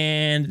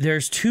 And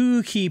there's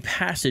two key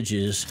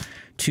passages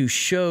to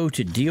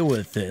deal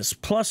with this,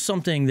 plus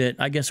something that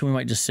I guess we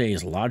might just say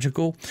is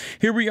logical.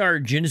 Here we are,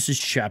 Genesis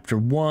chapter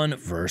 1,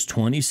 verse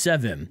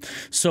 27.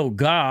 So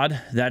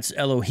God, that's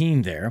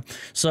Elohim there.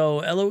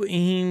 So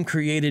Elohim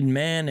created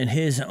man in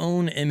his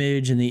own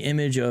image. In the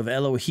image of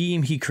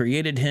Elohim, he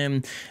created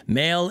him.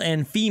 Male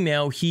and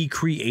female, he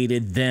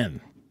created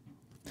them.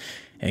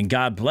 And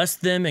God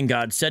blessed them, and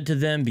God said to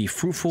them, be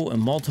fruitful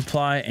and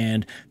multiply,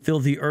 and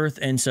fill the earth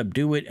and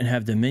subdue it, and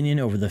have dominion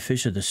over the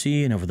fish of the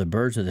sea, and over the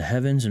birds of the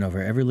heavens, and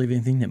over every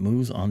living thing that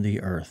moves on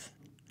the earth.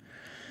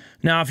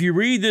 Now, if you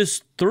read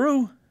this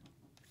through,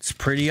 it's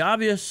pretty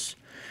obvious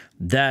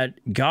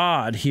that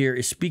God here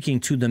is speaking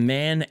to the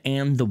man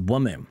and the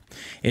woman.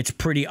 It's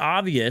pretty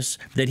obvious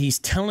that he's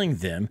telling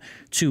them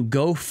to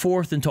go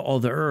forth into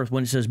all the earth.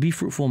 When it says, be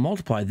fruitful and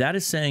multiply, that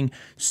is saying,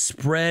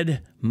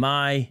 spread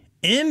my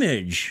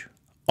image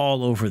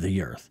all over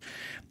the earth.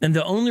 And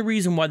the only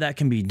reason why that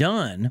can be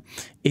done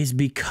is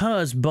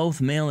because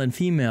both male and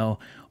female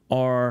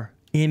are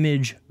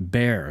image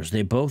bearers.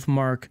 They both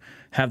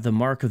have the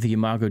mark of the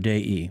Imago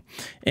Dei.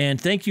 And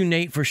thank you,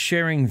 Nate, for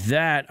sharing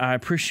that. I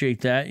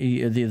appreciate that.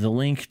 The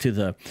link to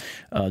the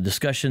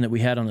discussion that we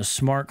had on the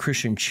Smart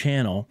Christian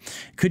channel.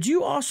 Could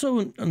you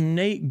also,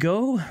 Nate,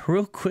 go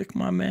real quick,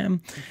 my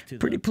man,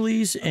 pretty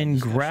please,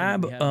 and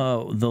grab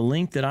the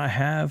link that I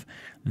have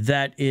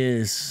that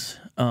is...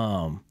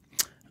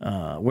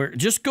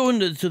 just go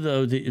into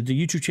the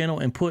YouTube channel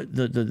and put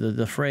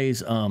the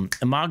phrase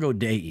Imago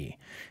Dei.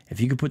 If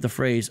you could put the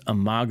phrase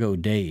Imago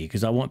Dei,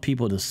 because I want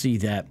people to see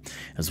that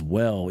as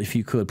well. If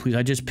you could, please.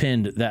 I just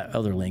pinned that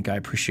other link. I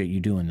appreciate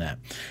you doing that.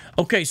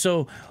 Okay,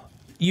 so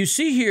you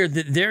see here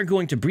that they're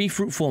going to be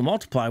fruitful and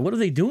multiply. What are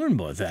they doing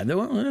with that?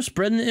 They're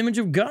spreading the image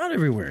of God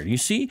everywhere. You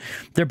see,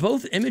 they're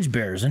both image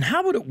bearers. And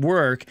how would it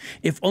work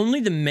if only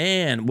the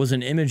man was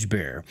an image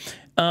bearer?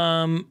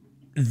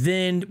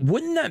 Then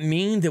wouldn't that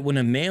mean that when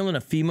a male and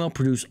a female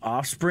produce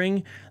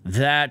offspring,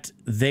 that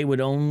they would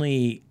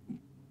only,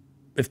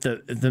 if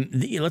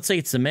let's say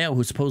it's the male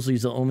who supposedly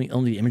is the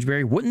only image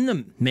bearer, wouldn't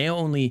the male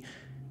only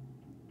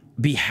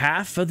be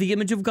half of the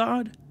image of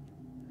God?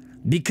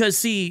 Because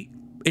see,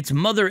 it's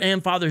mother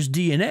and father's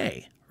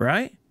DNA,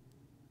 right?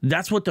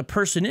 That's what the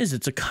person is.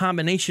 It's a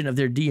combination of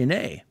their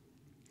DNA.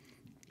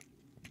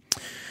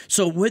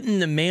 So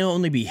wouldn't the male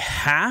only be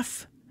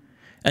half?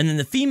 And then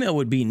the female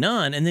would be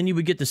none, and then you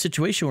would get the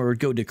situation where it would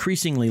go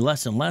decreasingly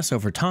less and less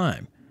over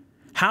time.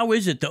 How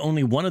is it that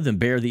only one of them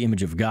bear the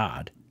image of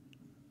God?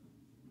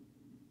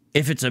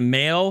 If it's a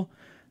male,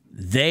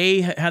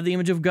 they have the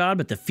image of God,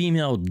 but the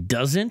female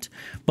doesn't.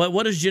 But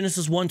what does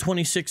Genesis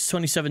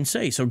 1:26-27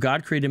 say? So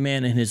God created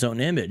man in his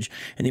own image.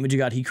 In the image of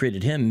God, he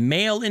created him.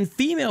 Male and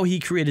female, he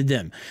created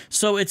them.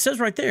 So it says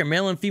right there,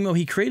 male and female,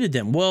 he created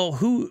them. Well,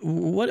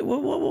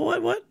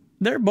 what?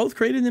 They're both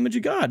created in the image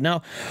of God.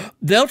 Now,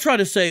 they'll try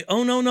to say,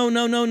 oh,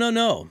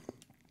 no.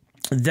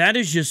 That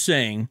is just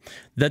saying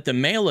that the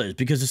male is,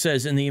 because it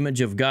says in the image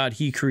of God,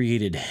 he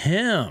created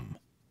him.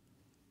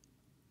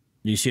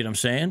 Do you see what I'm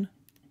saying?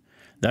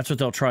 That's what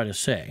they'll try to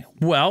say.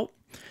 Well,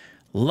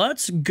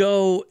 let's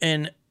go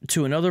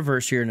to another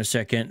verse here in a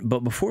second. But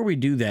before we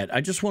do that, I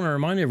just want to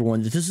remind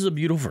everyone that this is a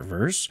beautiful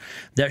verse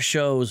that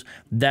shows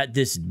that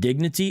this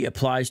dignity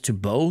applies to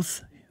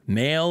both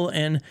male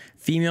and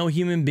female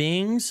human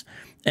beings,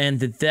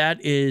 and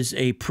that is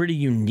a pretty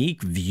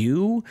unique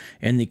view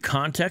in the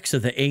context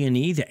of the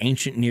A&E, the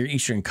ancient Near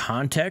Eastern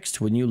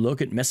context. When you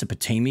look at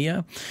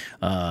Mesopotamia,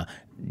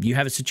 you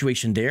have a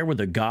situation there where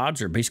the gods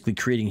are basically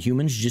creating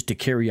humans just to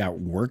carry out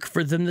work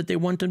for them that they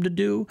want them to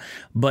do.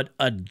 But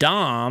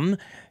Adam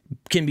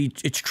can be,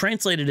 it's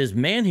translated as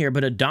man here,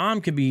 but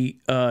Adam can be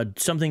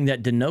something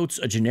that denotes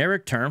a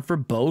generic term for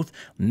both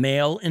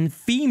male and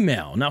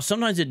female. Now,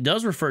 sometimes it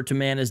does refer to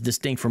man as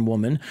distinct from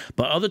woman,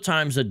 but other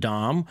times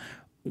Adam,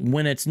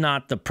 when it's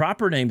not the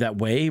proper name that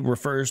way,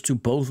 refers to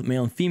both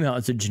male and female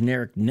as a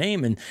generic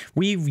name. And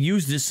we've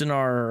used this in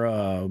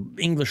our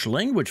English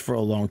language for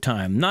a long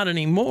time. Not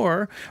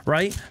anymore,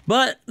 right?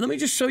 But let me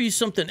just show you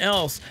something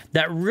else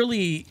that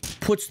really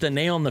puts the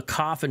nail in the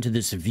coffin to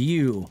this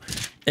view,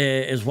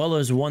 as well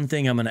as one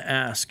thing I'm going to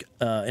ask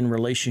in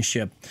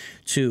relationship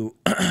to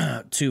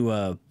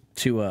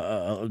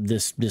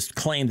this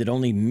claim that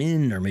only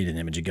men are made in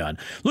the image of God.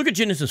 Look at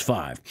Genesis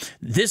 5.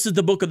 This is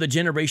the book of the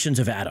generations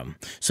of Adam.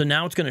 So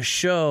now it's going to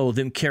show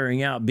them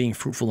carrying out being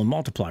fruitful and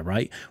multiply,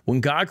 right?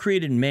 When God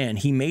created man,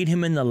 he made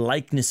him in the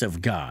likeness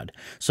of God.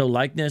 So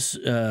likeness,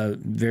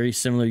 very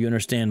similar, you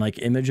understand, like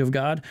image of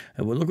God.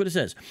 Well, look what it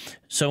says.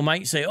 So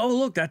might say, oh,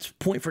 look, that's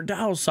point for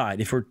Dowell's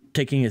side if we're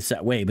taking it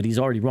that way. But he's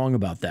already wrong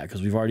about that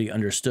because we've already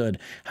understood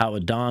how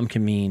Adam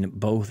can mean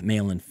both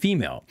male and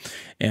female.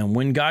 And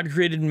when God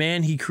created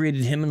man, he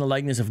created him in the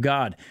likeness of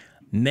God.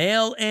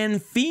 Male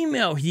and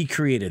female, he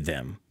created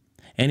them.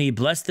 And he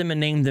blessed them and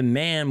named them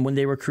man when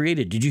they were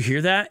created. Did you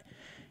hear that?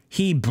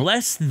 He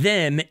blessed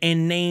them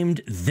and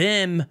named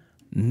them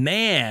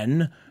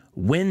man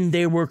when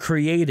they were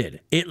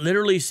created. It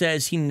literally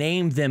says he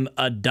named them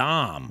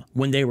Adam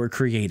when they were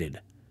created.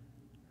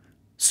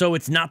 So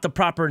it's not the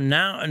proper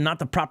noun, not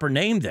the proper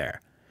name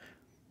there.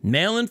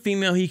 Male and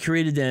female, he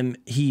created them.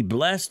 He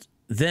blessed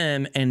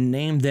them and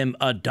named them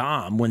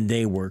Adam when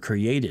they were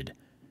created.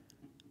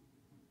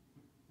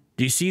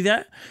 Do you see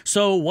that?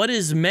 So what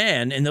is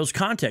man in those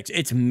contexts?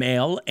 It's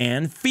male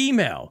and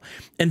female.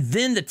 And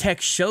then the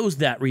text shows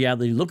that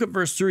reality. Look at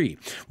verse 3.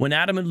 When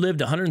Adam had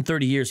lived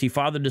 130 years, he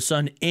fathered a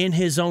son in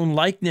his own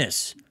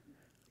likeness.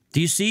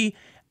 Do you see?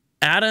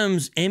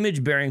 Adam's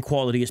image-bearing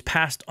quality is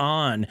passed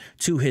on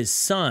to his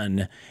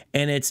son,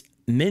 and it's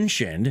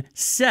mentioned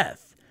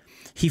Seth.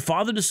 He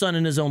fathered a son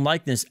in his own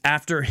likeness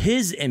after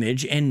his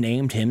image and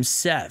named him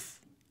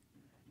Seth.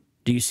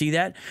 Do you see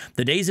that?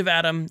 The days of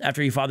Adam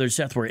after he fathered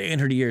Seth were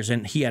 800 years,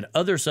 and he had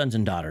other sons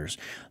and daughters.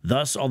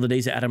 Thus, all the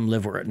days that Adam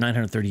lived were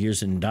 930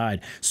 years and died.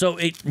 So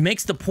it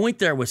makes the point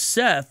there with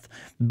Seth,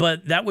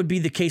 but that would be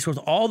the case with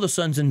all the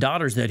sons and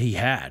daughters that he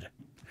had.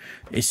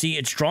 You see,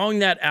 it's drawing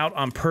that out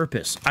on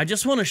purpose. I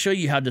just want to show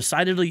you how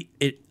decidedly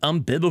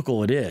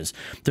unbiblical it is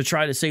to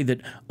try to say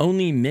that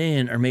only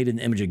men are made in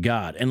the image of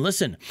God. And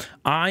listen,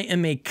 I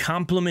am a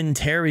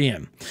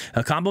complementarian.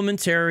 A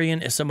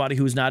complementarian is somebody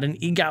who is not an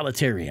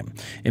egalitarian.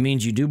 It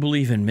means you do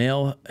believe in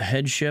male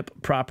headship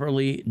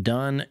properly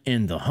done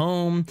in the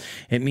home.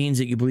 It means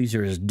that you believe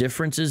there is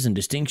differences and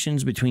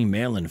distinctions between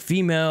male and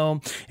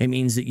female. It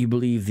means that you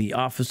believe the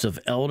office of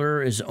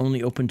elder is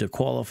only open to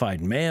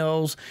qualified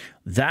males.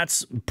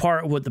 That's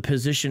part of what the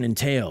position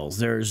entails.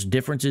 There's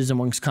differences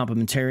amongst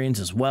complementarians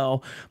as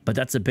well, but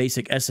that's the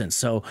basic essence.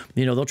 So,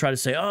 you know, they'll try to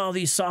say, oh,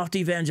 these soft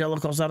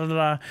evangelicals, da, da, da,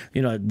 da,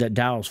 you know, that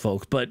Dowell's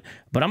folks. But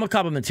I'm a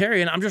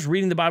complementarian. I'm just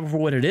reading the Bible for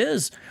what it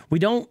is. We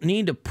don't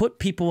need to put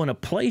people in a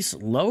place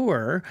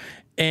lower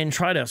and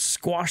try to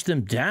squash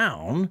them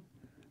down,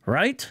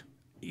 right?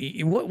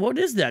 What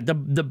is that?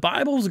 The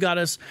Bible's got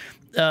us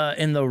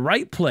in the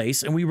right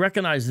place, and we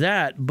recognize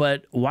that,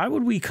 but why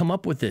would we come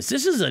up with this?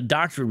 This is a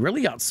doctrine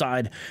really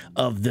outside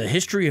of the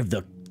history of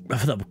the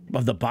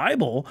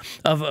Bible,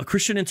 of a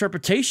Christian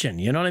interpretation,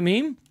 you know what I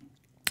mean?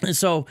 And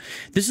so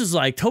this is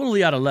like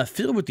totally out of left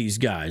field with these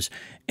guys.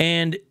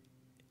 And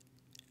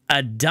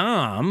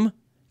Adam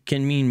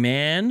can mean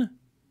man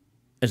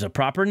as a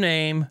proper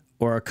name,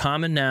 or a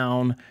common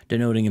noun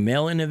denoting a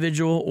male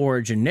individual, or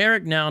a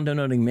generic noun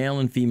denoting male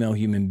and female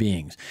human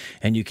beings.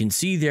 And you can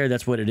see there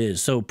that's what it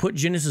is. So put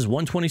Genesis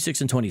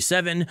 1:26 and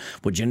 27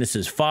 with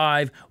Genesis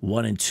 5,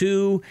 1 and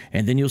 2,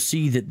 and then you'll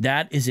see that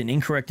that is an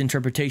incorrect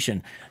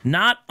interpretation.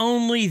 Not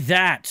only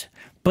that,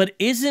 but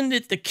isn't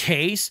it the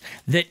case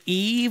that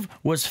Eve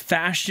was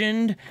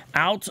fashioned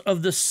out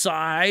of the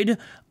side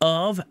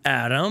of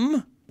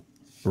Adam?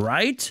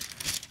 right?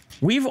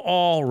 We've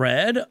all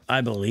read,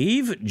 I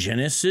believe,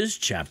 Genesis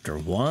chapter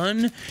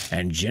 1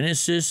 and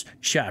Genesis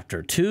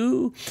chapter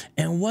 2.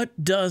 And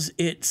what does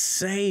it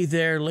say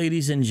there,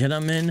 ladies and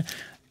gentlemen?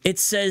 It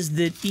says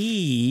that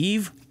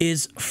Eve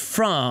is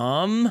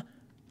from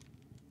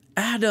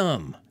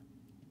Adam,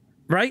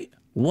 right?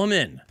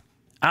 Woman,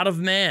 out of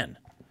man.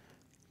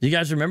 Do you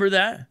guys remember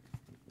that?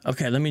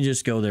 Okay, let me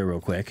just go there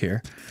real quick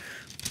here.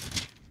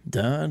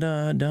 Da,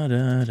 da, da,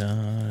 da,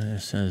 da.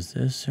 It says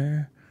this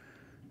here.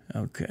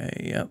 Okay,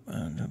 yep.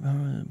 I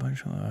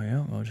just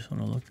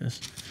want to look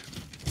this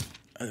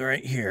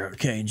right here.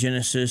 Okay,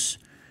 Genesis.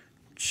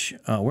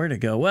 Where'd it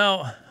go?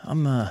 Well,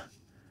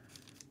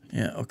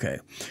 yeah, okay.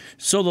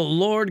 So the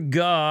Lord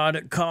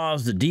God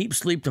caused a deep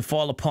sleep to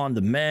fall upon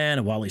the man,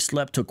 and while he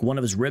slept, took one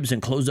of his ribs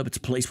and closed up its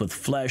place with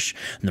flesh.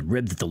 And the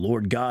rib that the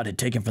Lord God had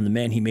taken from the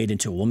man, he made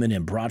into a woman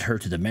and brought her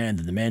to the man.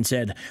 Then the man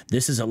said,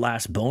 "This is the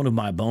last bone of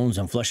my bones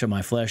and flesh of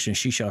my flesh, and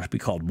she shall be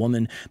called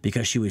woman,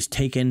 because she was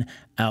taken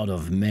out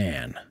of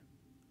man."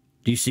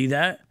 Do you see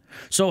that?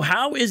 So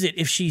how is it,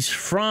 if she's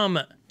from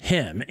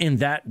him in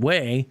that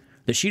way,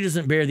 that she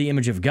doesn't bear the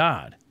image of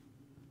God?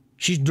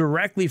 She's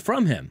directly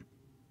from him.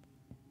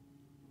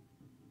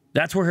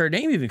 That's where her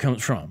name even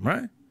comes from,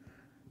 right?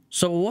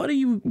 So what are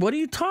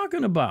you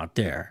talking about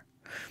there?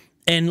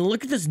 And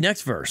look at this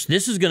next verse.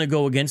 This is going to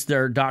go against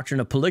their doctrine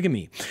of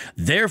polygamy.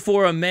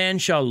 Therefore, a man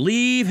shall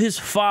leave his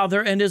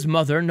father and his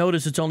mother.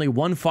 Notice it's only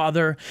one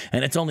father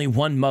and it's only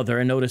one mother.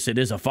 And notice it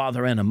is a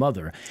father and a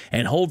mother.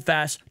 And hold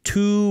fast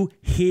to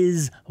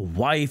his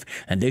wife,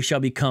 and they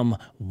shall become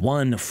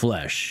one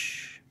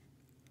flesh.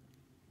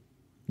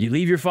 You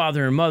leave your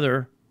father and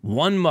mother,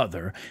 one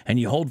mother, and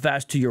you hold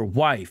fast to your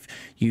wife.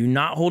 You're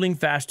not holding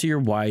fast to your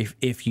wife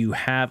if you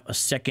have a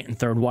second and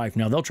third wife.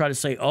 Now, they'll try to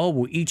say, oh,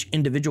 well, each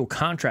individual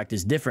contract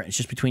is different. It's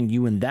just between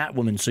you and that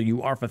woman, so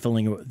you are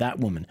fulfilling that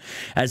woman.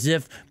 As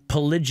if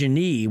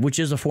polygyny, which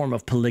is a form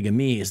of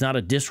polygamy, is not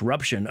a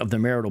disruption of the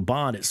marital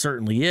bond. It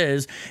certainly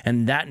is.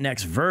 And that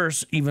next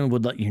verse even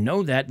would let you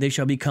know that they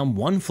shall become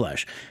one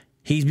flesh.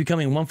 He's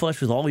becoming one flesh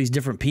with all these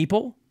different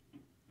people.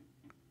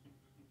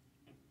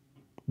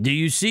 Do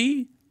you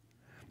see?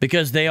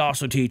 Because they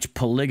also teach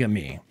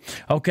polygamy.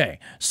 Okay,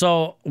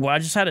 so I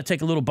just had to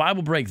take a little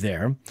Bible break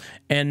there.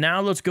 And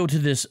now let's go to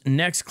this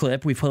next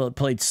clip. We've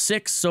played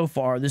 6 so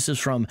far. This is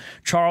from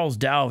Charles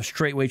Dowell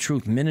Straitway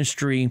Truth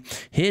Ministry,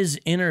 his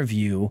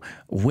interview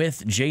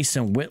with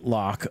Jason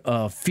Whitlock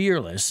of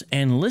Fearless.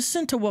 And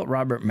listen to what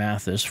Robert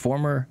Mathis,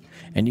 former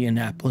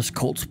Indianapolis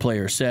Colts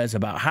player, says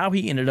about how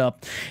he ended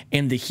up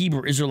in the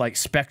Hebrew Israelite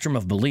spectrum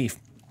of belief.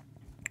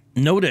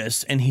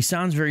 Notice, and he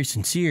sounds very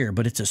sincere,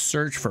 but it's a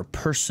search for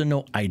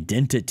personal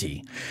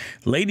identity.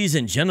 Ladies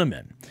and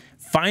gentlemen,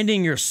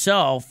 finding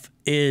yourself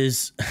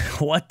is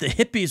what the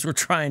hippies were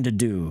trying to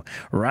do,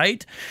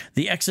 right?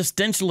 The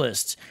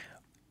existentialists.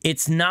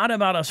 It's not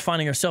about us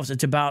finding ourselves.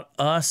 It's about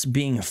us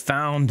being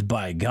found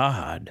by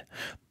God.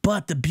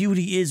 But the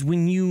beauty is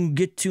when you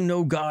get to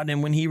know God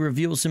and when he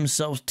reveals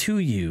himself to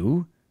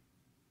you,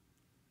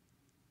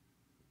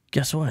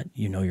 guess what?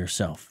 You know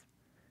yourself.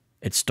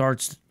 It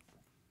starts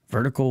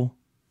vertical,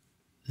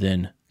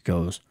 then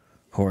goes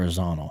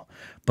horizontal.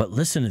 But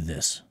listen to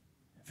this.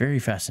 Very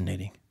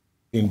fascinating.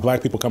 In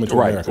black people coming to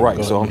America.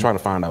 Right. So I'm trying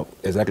to find out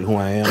exactly who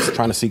I am,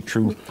 trying to seek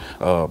truth,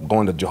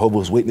 going to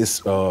Jehovah's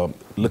Witness,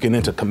 looking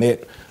into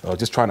Kemet,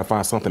 just trying to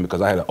find something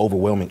because I had an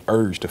overwhelming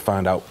urge to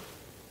find out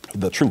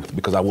the truth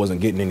because I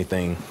wasn't getting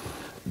anything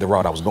the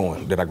route I was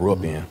going that I grew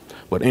up in.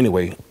 But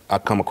anyway, I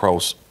come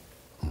across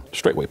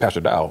Straitway,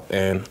 Pastor Dowell.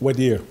 And what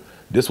year?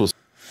 This was.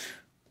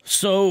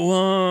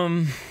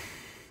 So,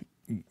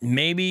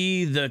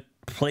 maybe the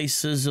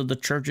places of the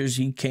churches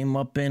he came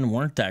up in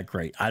weren't that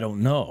great. I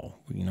don't know.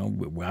 You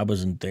know, I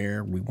wasn't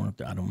there. We weren't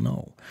there. I don't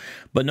know.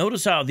 But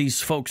notice how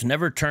these folks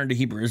never turn to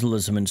Hebrew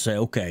Israelism and say,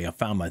 okay, I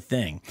found my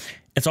thing.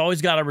 It's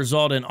always got to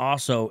result in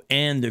also,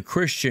 and the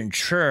Christian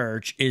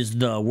church is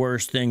the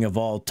worst thing of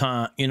all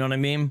time. You know what I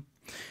mean?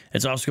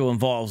 It also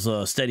involves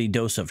a steady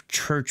dose of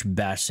church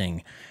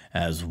bashing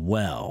as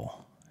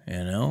well,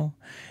 you know?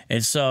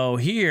 And so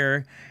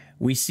here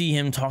we see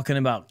him talking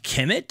about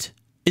Kemet.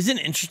 Isn't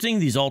it interesting,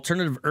 these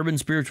alternative urban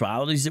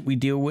spiritualities that we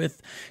deal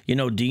with? You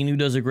know, Dean, who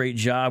does a great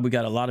job. We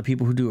got a lot of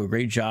people who do a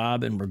great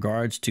job in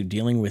regards to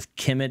dealing with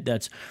Kemet.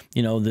 That's,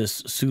 you know,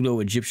 this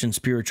pseudo-Egyptian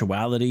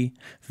spirituality.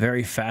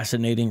 Very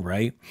fascinating,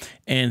 right?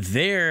 And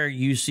there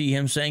you see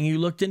him saying you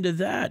looked into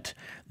that.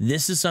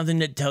 This is something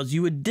that tells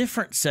you a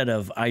different set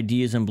of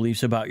ideas and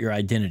beliefs about your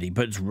identity,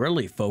 but it's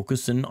really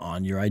focusing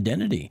on your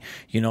identity.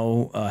 You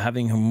know,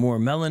 having more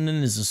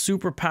melanin is a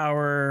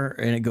superpower,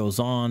 and it goes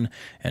on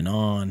and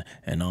on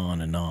and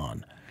on and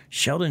on.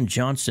 Sheldon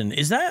Johnson,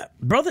 is that,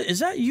 brother, is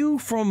that you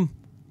from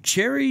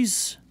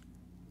Cherry's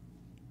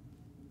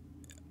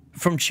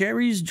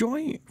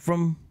joint?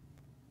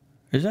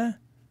 Is that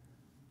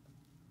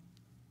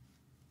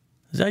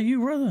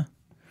you, brother?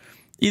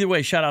 Either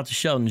way, shout out to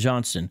Sheldon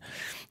Johnson.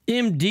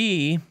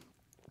 MD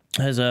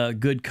has a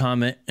good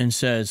comment and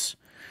says,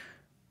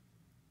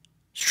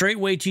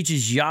 Straitway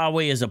teaches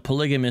Yahweh as a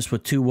polygamist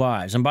with 2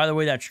 wives. And by the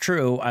way, that's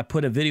true. I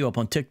put a video up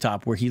on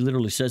TikTok where he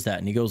literally says that,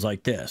 and he goes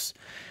like this.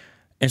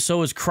 And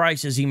so is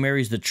Christ as he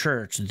marries the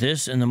church.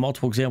 This and the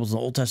multiple examples in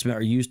the Old Testament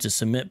are used to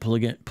submit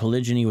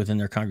polygyny within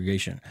their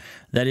congregation.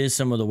 That is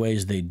some of the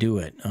ways they do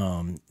it.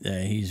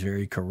 He's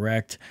very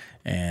correct,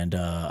 and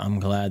I'm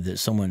glad that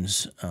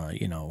someone's,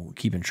 you know,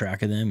 keeping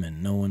track of them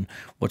and knowing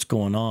what's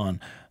going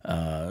on.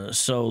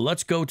 So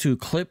let's go to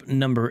clip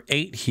number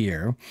 8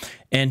 here.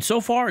 And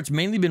so far, it's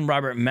mainly been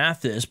Robert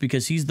Mathis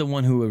because he's the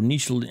one who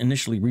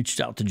initially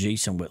reached out to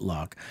Jason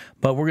Whitlock.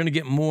 But we're going to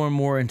get more and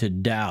more into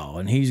Dowell,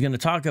 and he's going to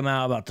talk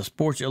about the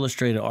Sports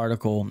Illustrated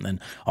article and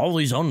all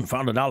these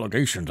unfounded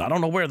allegations. I don't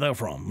know where they're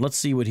from. Let's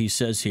see what he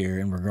says here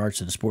in regards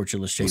to the Sports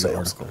Illustrated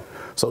article.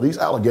 So these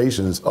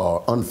allegations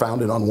are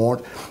unfounded,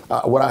 unwarranted.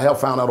 What I have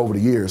found out over the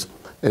years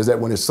is that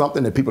when it's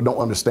something that people don't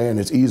understand,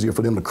 it's easier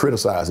for them to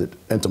criticize it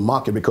and to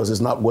mock it because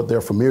it's not what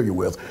they're familiar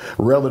with,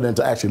 rather than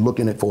to actually look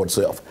in it for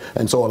itself.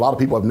 And so a lot of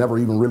people have never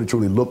even really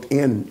truly looked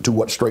into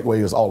what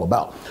Straitway is all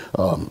about.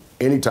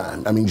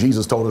 Anytime, I mean,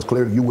 Jesus told us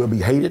clearly, you will be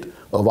hated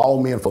of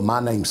all men for my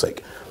name's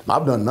sake.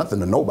 I've done nothing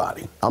to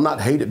nobody. I'm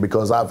not hated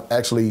because I've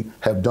actually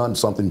have done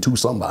something to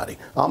somebody.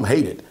 I'm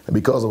hated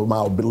because of my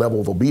level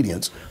of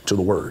obedience to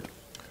the word.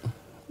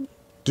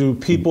 Do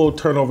people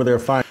turn over their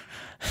finances?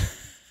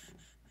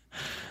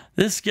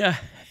 This guy,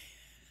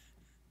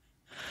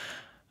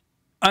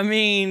 I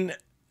mean,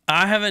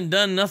 I haven't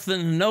done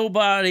nothing to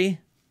nobody.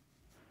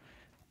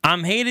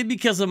 I'm hated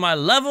because of my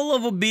level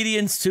of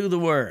obedience to the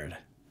word.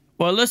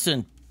 Well,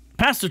 listen,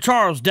 Pastor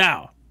Charles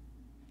Dowell,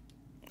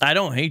 I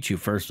don't hate you,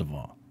 first of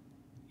all.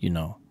 You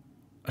know,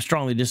 I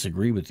strongly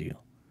disagree with you.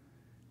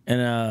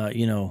 And,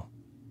 you know,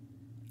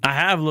 I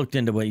have looked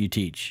into what you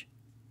teach.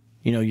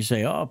 You know, you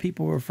say, oh,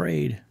 people are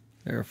afraid.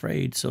 They're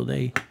afraid, so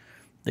they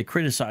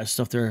criticize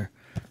stuff.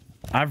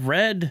 I've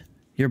read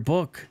your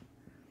book.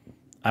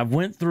 I've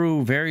went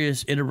through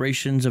various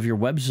iterations of your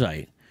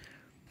website.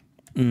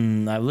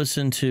 I've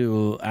listened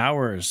to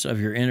hours of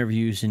your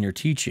interviews and your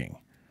teaching.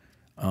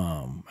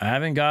 I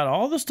haven't got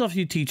all the stuff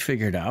you teach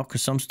figured out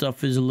because some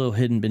stuff is a little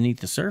hidden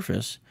beneath the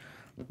surface.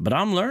 But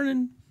I'm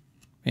learning,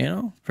 you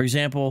know. For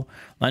example,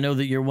 I know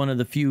that you're one of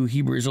the few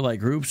Hebrew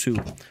Israelite groups who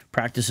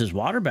practices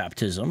water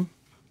baptism,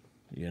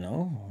 you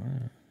know.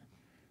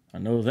 I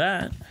know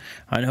that.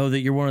 I know that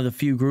you're one of the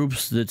few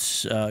groups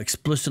that's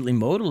explicitly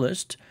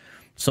modalist.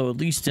 So at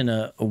least in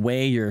a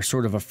way, you're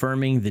sort of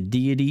affirming the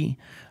deity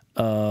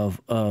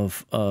of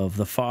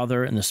the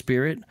Father and the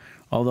Spirit,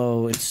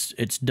 although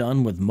it's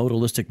done with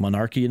modalistic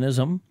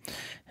monarchianism.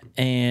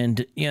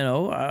 And, you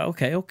know,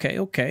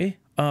 okay.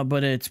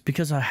 But it's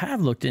because I have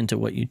looked into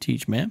what you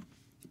teach, man.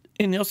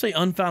 And they'll say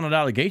unfounded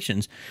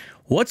allegations.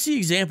 What's the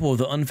example of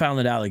the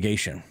unfounded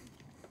allegation?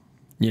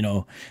 You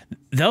know,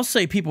 they'll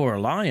say people are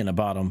lying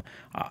about them.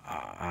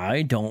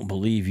 I don't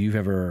believe you've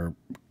ever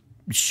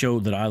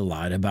showed that I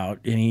lied about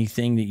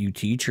anything that you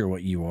teach or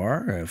what you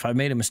are. If I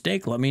made a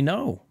mistake, let me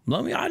know.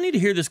 I need to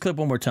hear this clip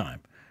one more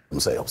time.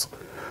 Themselves.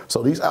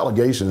 So these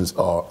allegations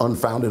are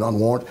unfounded,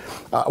 unwarranted.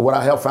 What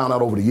I have found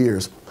out over the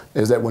years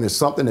is that when it's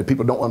something that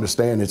people don't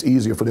understand, it's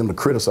easier for them to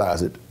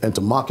criticize it and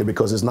to mock it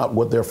because it's not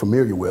what they're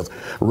familiar with,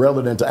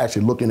 rather than to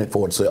actually look in it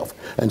for itself.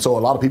 And so a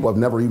lot of people have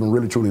never even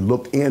really truly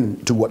looked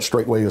into what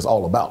Straitway is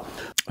all about.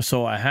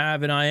 So I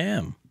have and I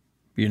am,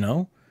 you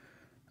know,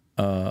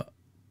 and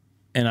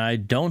I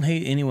don't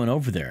hate anyone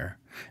over there.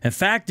 In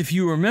fact, if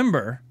you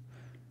remember,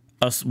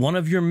 one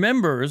of your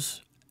members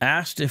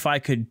asked if I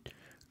could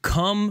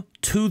come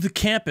to the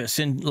campus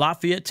in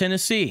Lafayette,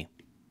 Tennessee.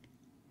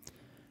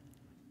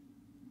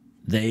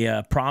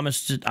 They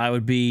promised that I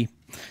would be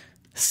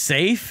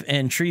safe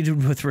and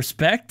treated with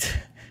respect.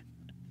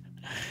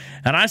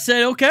 And I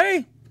said,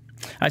 okay.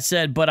 I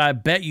said, but I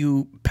bet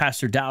you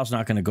Pastor Dowell's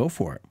not going to go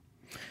for it.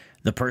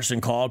 The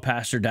person called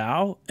Pastor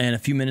Dowell, and a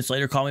few minutes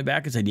later called me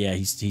back and said, yeah,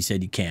 he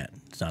said you can't.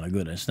 It's not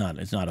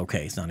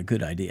okay. It's not a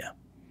good idea.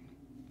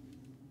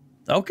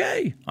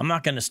 Okay, I'm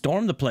not going to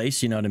storm the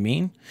place, you know what I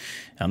mean?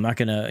 I'm not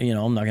going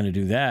to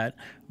do that.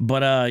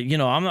 But you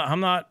know, I'm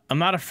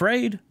not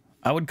afraid.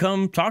 I would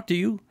come talk to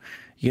you,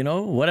 you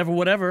know,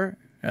 whatever.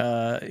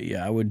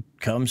 Yeah, I would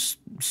come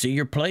see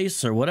your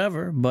place or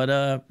whatever. But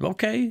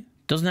okay,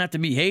 doesn't have to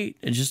be hate.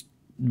 It's just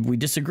we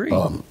disagree.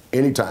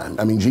 Anytime.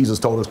 I mean, Jesus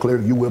told us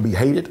clearly, you will be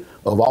hated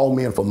of all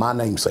men for my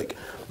name's sake.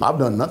 I've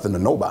done nothing to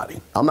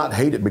nobody. I'm not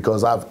hated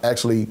because I've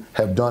actually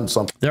have done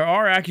something. There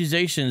are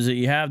accusations that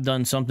you have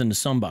done something to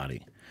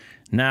somebody.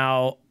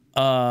 Now,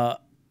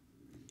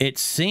 it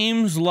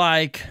seems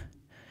like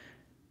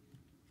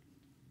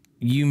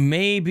you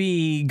may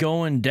be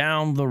going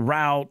down the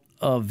route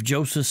of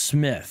Joseph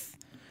Smith.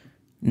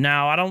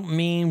 Now, I don't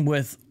mean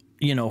with,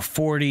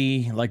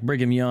 40 like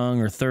Brigham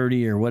Young or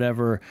 30 or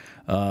whatever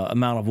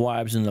amount of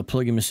wives in the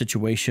polygamous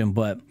situation,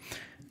 but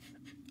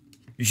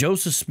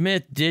Joseph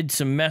Smith did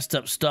some messed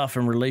up stuff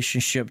in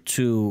relationship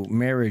to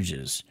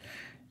marriages.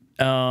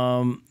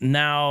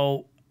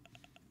 Now,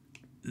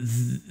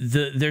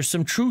 there's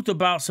some truth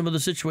about some of the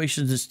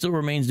situations that still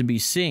remains to be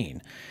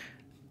seen.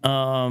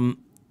 I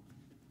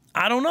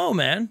don't know,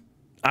 man.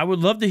 I would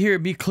love to hear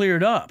it be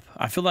cleared up.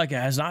 I feel like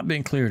it has not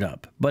been cleared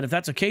up. But if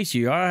that's the case,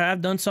 you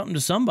have done something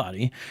to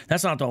somebody.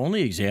 That's not the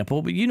only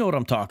example, but you know what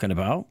I'm talking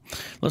about.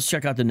 Let's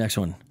check out the next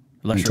one.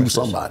 To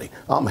somebody.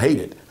 I'm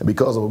hated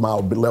because of my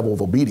level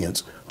of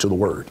obedience to the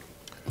word.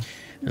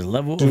 The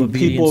level Do of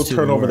obedience people to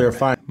turn the over their word.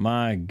 finances?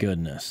 My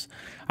goodness.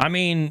 I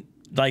mean,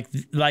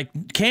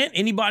 like, can't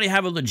anybody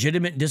have a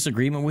legitimate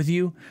disagreement with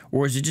you?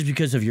 Or is it just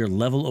because of your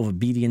level of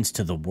obedience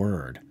to the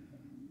word?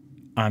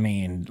 I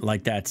mean,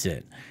 like, that's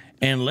it.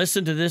 And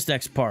listen to this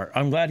next part.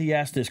 I'm glad he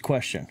asked this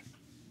question.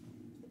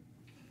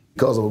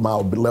 Because of my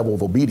level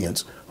of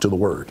obedience to the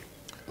word.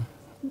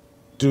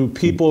 Do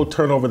people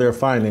turn over their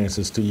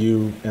finances to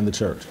you and the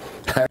church?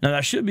 Now,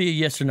 that should be a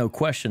yes or no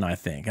question, I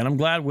think. And I'm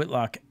glad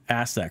Whitlock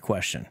asked that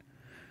question,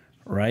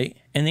 right?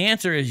 And the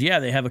answer is, yeah,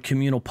 they have a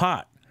communal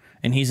pot,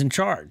 and he's in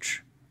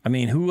charge. I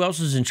mean, who else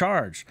is in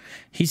charge?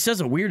 He says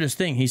the weirdest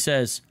thing. He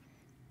says,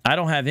 I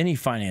don't have any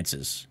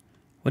finances.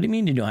 What do you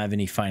mean you don't have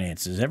any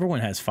finances?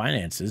 Everyone has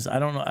finances. I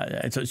don't know.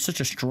 It's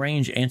such a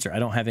strange answer. I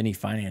don't have any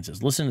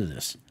finances. Listen to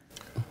this.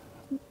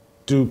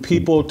 Do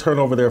people turn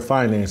over their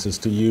finances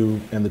to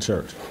you and the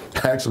church?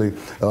 Actually,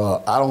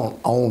 I don't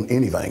own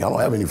anything. I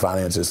don't have any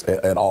finances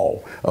at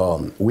all.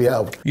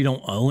 You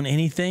don't own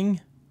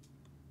anything?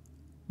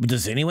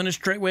 Does anyone at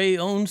Straitway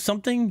own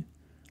something?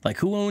 Like,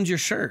 who owns your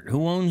shirt?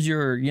 Who owns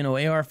your,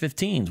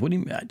 AR-15s? What do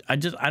you? I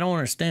don't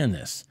understand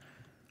this.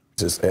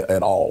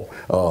 At all.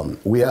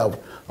 We have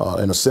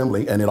an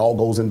assembly, and it all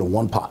goes into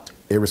one pot,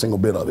 every single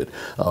bit of it.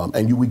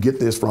 And we get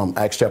this from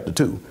Acts chapter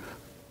 2.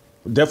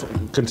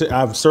 Definitely,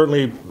 I've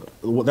certainly.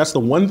 That's the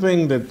one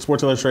thing that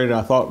Sports Illustrated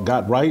I thought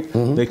got right.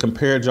 Mm-hmm. They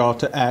compared y'all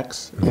to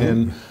Acts, mm-hmm.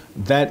 and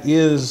that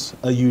is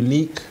a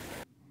unique.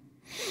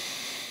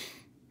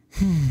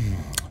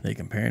 They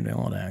compared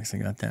y'all to Acts. I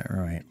got that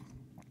right.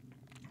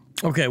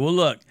 Okay, well,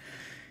 look,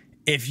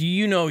 if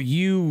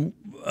you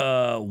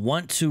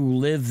want to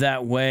live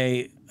that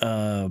way,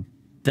 then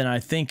I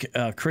think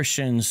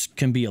Christians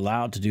can be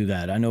allowed to do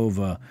that. I know of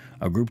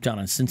a group down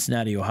in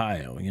Cincinnati,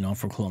 Ohio. I'm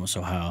from Columbus,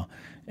 Ohio.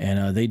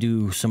 And they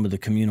do some of the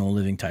communal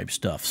living type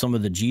stuff. Some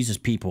of the Jesus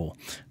people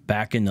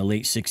back in the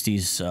late 60s,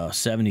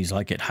 70s,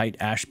 like at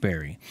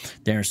Haight-Ashbury,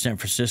 there in San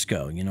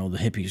Francisco, the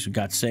hippies who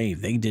got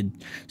saved, they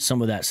did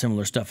some of that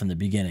similar stuff in the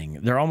beginning.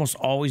 There almost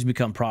always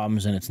become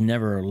problems, and it's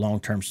never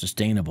long-term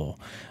sustainable.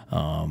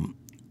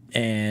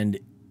 And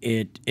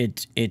it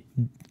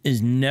is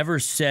never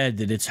said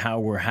that it's how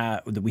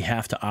that we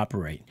have to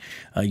operate.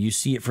 You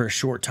see it for a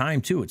short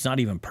time too. It's not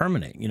even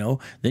permanent.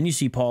 Then you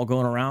see Paul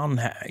going around.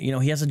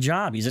 He has a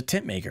job. He's a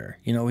tent maker.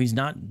 He's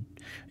not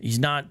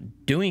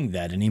doing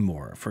that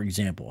anymore. For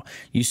example,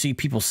 you see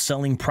people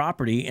selling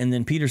property, and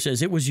then Peter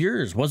says, "It was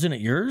yours, wasn't it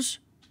yours?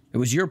 It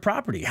was your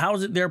property. How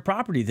is it their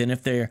property then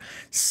if they're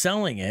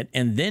selling it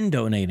and then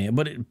donating it?"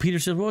 But Peter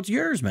says, "Well, it's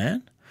yours,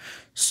 man."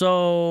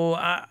 So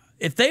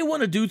if they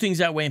want to do things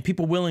that way and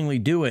people willingly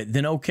do it,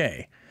 then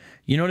okay.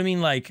 You know what I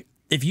mean? Like,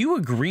 if you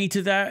agree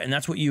to that and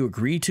that's what you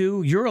agree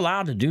to, you're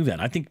allowed to do that.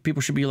 I think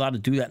people should be allowed to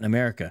do that in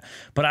America.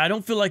 But I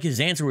don't feel like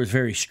his answer was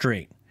very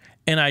straight.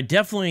 And I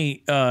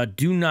definitely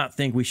do not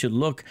think we should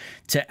look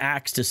to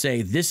Acts to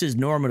say this is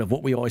normative,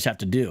 what we always have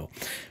to do.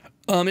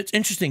 It's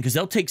interesting because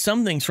they'll take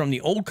some things from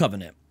the Old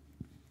Covenant,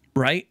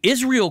 right?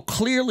 Israel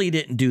clearly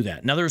didn't do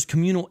that. Now, there's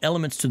communal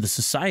elements to the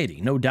society,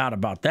 no doubt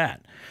about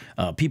that.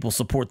 People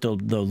support the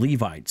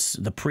Levites,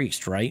 the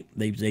priests, right?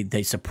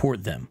 They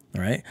support them,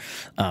 right?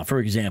 For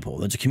example,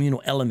 there's a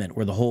communal element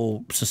where the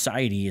whole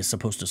society is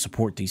supposed to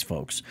support these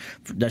folks.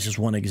 That's just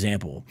one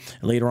example.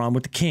 Later on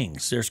with the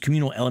kings, there's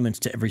communal elements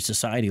to every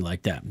society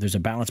like that. There's a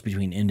balance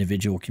between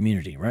individual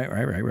community, right?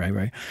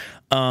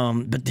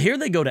 But here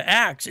they go to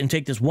Acts and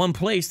take this one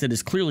place that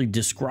is clearly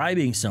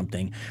describing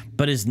something,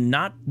 but is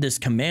not this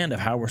command of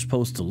how we're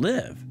supposed to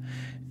live.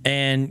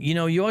 And, you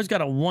always got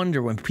to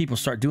wonder when people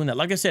start doing that.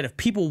 Like I said, if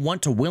people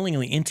want to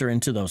willingly enter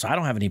into those, I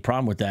don't have any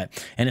problem with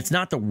that. And it's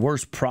not the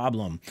worst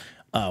problem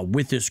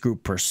with this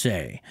group per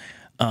se.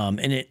 I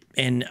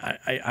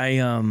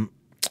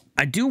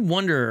do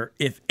wonder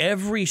if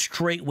every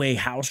Straitway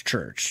house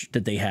church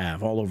that they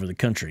have all over the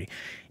country,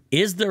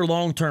 is their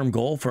long-term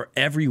goal for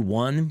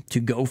everyone to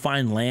go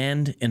find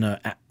land in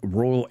a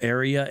rural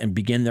area and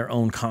begin their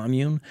own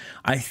commune?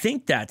 I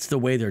think that's the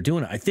way they're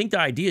doing it. I think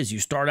the idea is you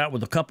start out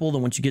with a couple,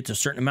 then once you get to a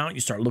certain amount,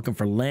 you start looking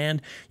for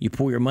land, you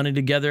pull your money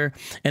together.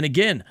 And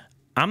again,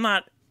 I'm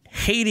not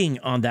hating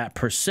on that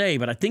per se,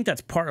 but I think that's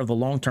part of the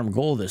long-term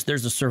goal of this.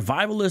 There's a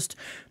survivalist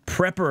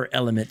prepper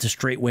element to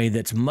Straitway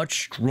that's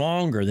much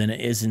stronger than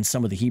it is in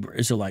some of the Hebrew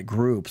Israelite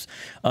groups.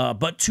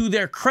 But to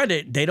their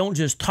credit, they don't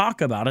just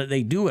talk about it,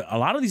 they do it. A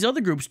lot of these other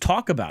groups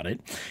talk about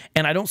it,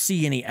 and I don't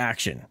see any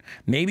action.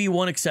 Maybe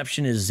one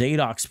exception is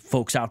Zadok's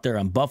folks out there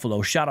in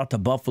Buffalo. Shout out to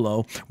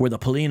Buffalo, where the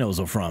Polinos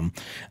are from.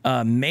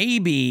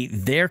 Maybe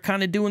they're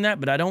kind of doing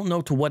that, but I don't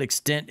know to what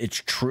extent it's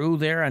true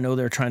there. I know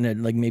they're trying to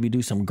maybe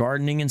do some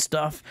gardening and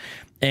stuff.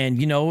 And,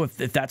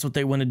 if that's what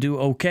they want to do,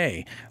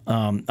 okay.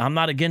 I'm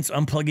not against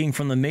unplugging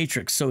from the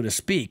matrix, so to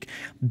speak.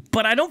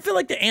 But I don't feel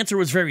like the answer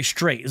was very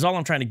straight, is all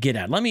I'm trying to get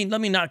at. Let me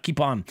not keep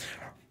on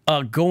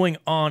going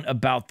on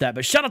about that.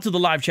 But shout out to the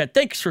live chat.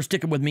 Thanks for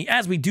sticking with me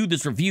as we do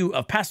this review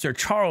of Pastor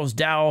Charles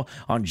Dowell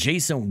on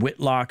Jason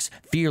Whitlock's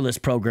Fearless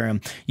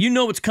program. You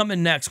know what's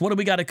coming next. What do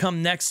we got to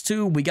come next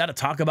to? We got to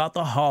talk about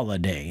the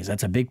holidays.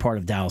 That's a big part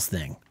of Dowell's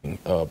thing.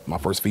 My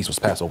first feast was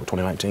Passover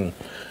 2019.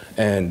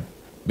 And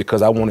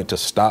because I wanted to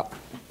stop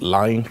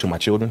lying to my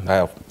children, I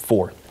have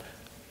 4.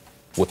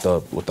 With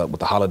the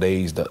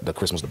holidays, the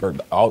Christmas, the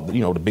birthday, all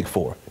the big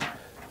 4.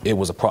 It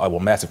was a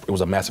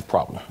massive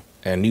problem.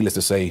 And needless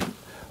to say,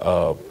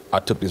 I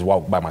took this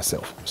walk by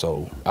myself.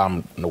 So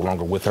I'm no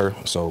longer with her.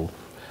 So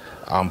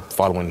I'm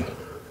following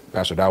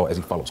Pastor Dowell as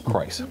he follows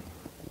Christ.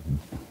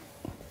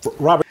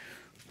 Robert.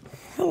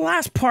 The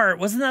last part,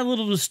 wasn't that a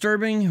little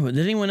disturbing? Did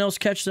anyone else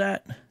catch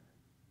that?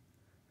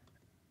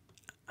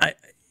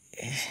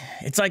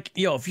 It's like,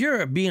 if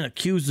you're being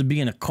accused of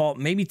being a cult,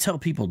 maybe tell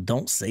people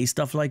don't say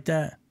stuff like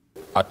that.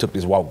 I took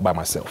this walk by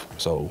myself.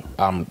 So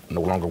I'm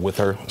no longer with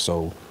her.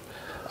 So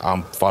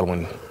I'm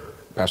following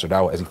Pastor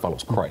Dowell as he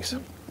follows Christ.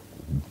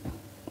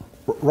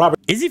 Robert.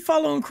 Is he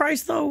following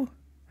Christ, though?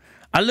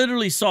 I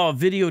literally saw a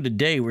video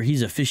today where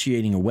he's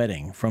officiating a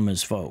wedding from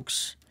his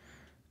folks.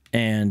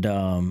 And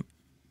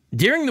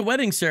during the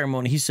wedding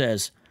ceremony, he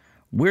says,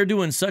 we're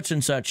doing such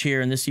and such here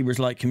in this Hebrews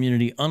Light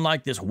community,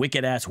 unlike this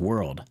wicked-ass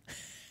world.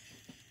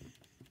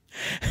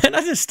 And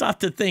I just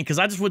stopped to think, because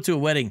I just went to a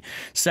wedding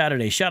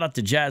Saturday. Shout out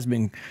to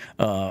Jasmine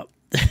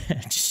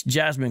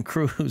Jasmine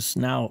Cruz,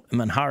 now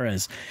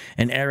Manjarres,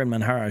 and Aaron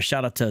Manjarres.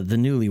 Shout out to the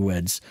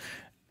newlyweds.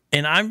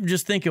 And I'm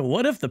just thinking,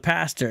 what if the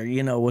pastor,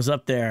 was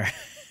up there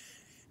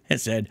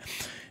and said,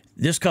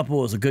 this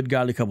couple is a good,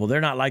 godly couple. They're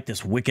not like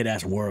this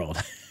wicked-ass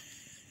world.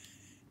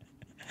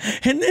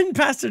 And then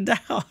Pastor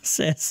Dowell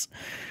says,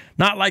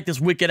 not like this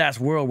wicked-ass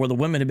world where the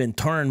women have been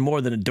turned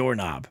more than a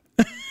doorknob.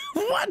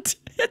 What?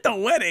 At the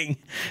wedding?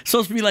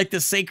 Supposed to be like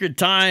this sacred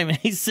time, and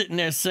he's sitting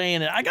there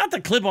saying it. I got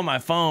the clip on my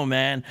phone,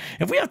 man.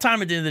 If we have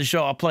time at the end of the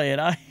show, I'll play it.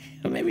 Now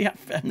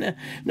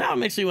it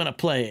makes me want to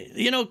play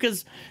it.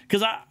 Because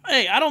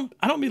I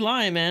don't be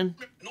lying, man.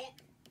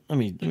 Let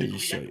me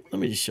just show you. Let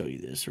me just show you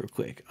this real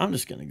quick. I'm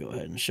just gonna go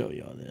ahead and show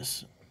you all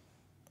this.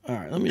 All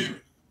right, let me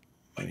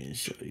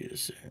just show you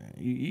this.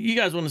 You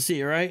guys want to see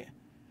it, right?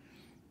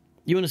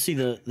 You want to see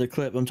the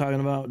clip I'm talking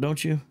about,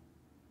 don't you?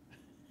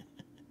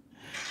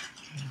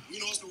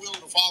 It's the will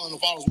of the Father and the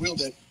Father's will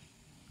that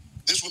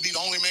this would be the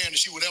only man that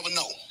she would ever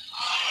know.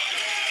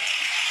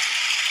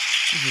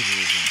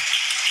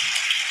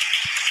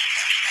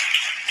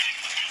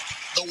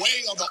 The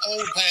way of the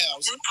old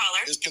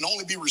paths can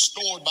only be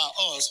restored by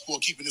us who are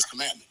keeping his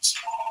commandments.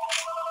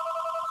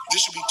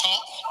 This should be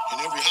taught in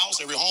every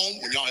house, every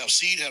home. When y'all have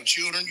seed, have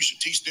children, you should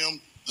teach them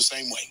the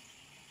same way.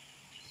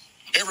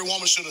 Every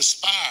woman should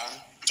aspire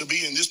to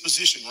be in this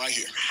position right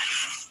here,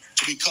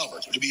 to be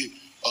covered, to be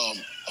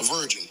a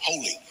virgin,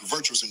 holy,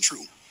 virtuous, and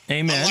true.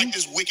 Amen. Unlike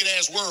this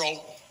wicked-ass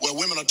world where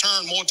women are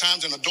turned more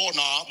times than a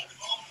doorknob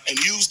and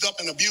used up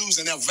and abused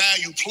and their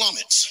value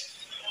plummets.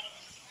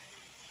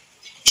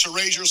 You should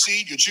raise your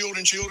seed, your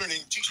children,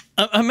 and teach.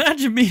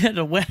 Imagine being at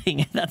a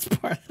wedding, and that's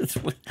part of this.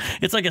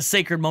 It's like a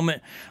sacred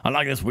moment. I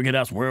like this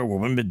wicked-ass world where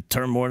women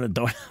turn more than a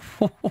door.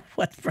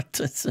 What?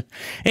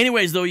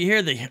 Anyways, though, you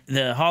hear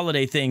the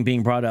holiday thing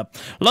being brought up.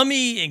 Let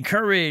me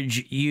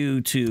encourage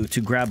you to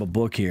grab a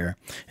book here.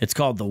 It's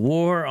called The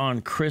War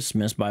on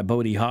Christmas by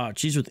Bodhi Hodge.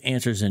 She's with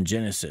Answers in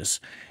Genesis.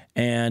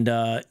 And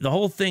the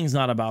whole thing's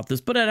not about this,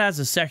 but it has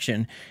a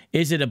section.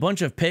 Is it a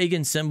bunch of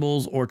pagan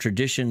symbols or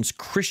traditions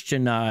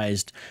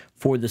Christianized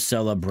for the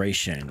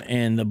celebration?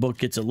 And the book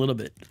gets a little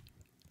bit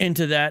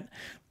into that.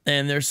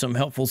 And there's some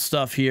helpful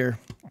stuff here.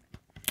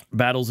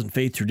 Battles in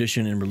Faith,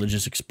 Tradition, and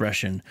Religious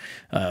Expression.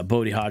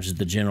 Bodhi Hodge is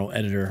the general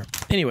editor.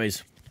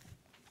 Anyways,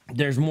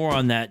 there's more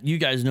on that. You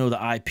guys know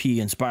the IP,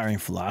 Inspiring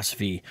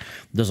Philosophy,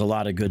 does a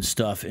lot of good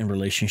stuff in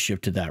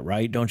relationship to that,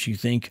 right? Don't you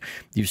think?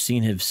 You've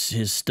seen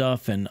his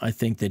stuff, and I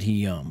think that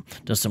he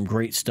does some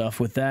great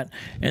stuff with that.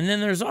 And then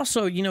there's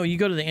also, you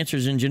go to the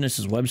Answers in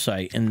Genesis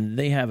website, and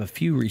they have a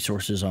few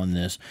resources on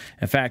this.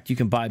 In fact, you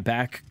can buy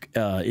back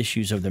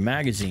issues of their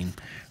magazine,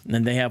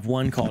 and they have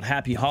one called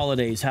Happy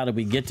Holidays, How Did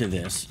We Get to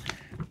This?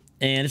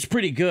 And it's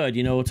pretty good.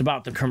 It's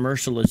about the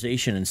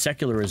commercialization and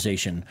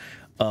secularization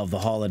of the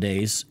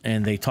holidays,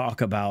 and they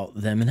talk about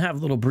them and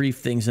have little brief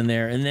things in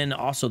there. And then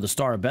also the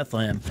Star of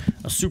Bethlehem,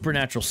 a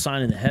supernatural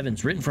sign in the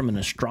heavens, written from an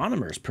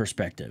astronomer's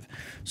perspective.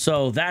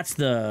 So that's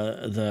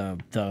the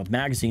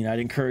magazine I'd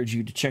encourage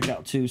you to check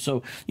out too.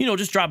 So,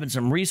 just dropping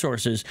some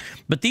resources.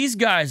 But these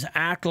guys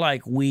act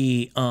like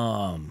we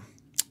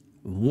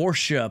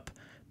worship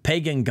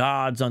pagan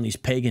gods on these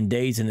pagan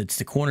days, and it's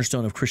the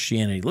cornerstone of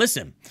Christianity.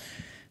 Listen,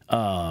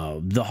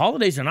 the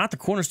holidays are not the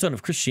cornerstone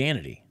of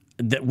Christianity.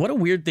 What a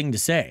weird thing to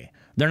say.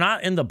 They're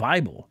not in the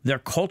Bible. They're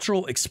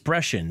cultural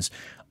expressions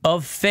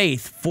of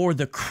faith for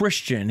the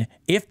Christian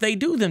if they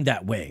do them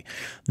that way.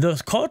 The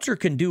culture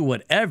can do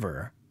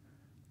whatever,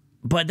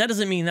 but that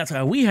doesn't mean that's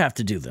how we have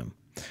to do them.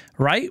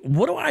 right?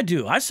 What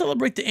do? I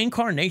celebrate the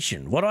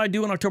incarnation. What do I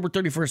do on October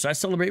 31st? I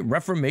celebrate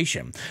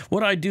Reformation.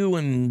 What do I do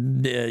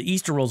when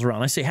Easter rolls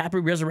around? I say Happy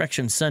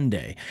Resurrection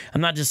Sunday.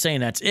 I'm not just saying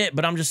that's it,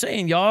 but I'm just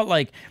saying, y'all,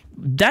 like,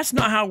 that's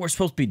not how we're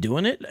supposed to be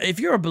doing it. If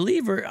you're a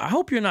believer, I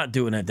hope you're not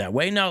doing it that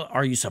way. Now,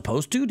 are you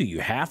supposed to? Do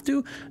you have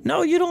to?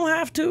 No, you don't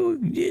have to.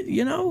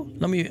 You know,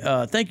 let me,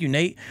 thank you,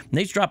 Nate.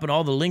 Nate's dropping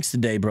all the links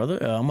today, brother.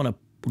 I'm going to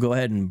go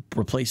ahead and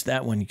replace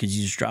that one because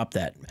you just dropped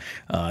that.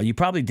 You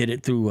probably did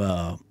it through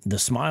the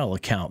Smile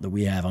account that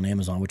we have on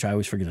Amazon, which I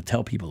always forget to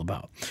tell people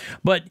about.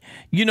 But,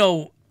 you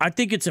know, I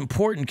think it's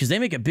important because they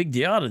make a big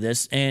deal out of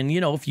this. And,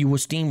 you know, if you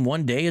esteem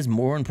one day as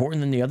more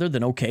important than the other,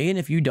 then okay. And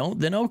if you don't,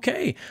 then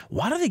okay.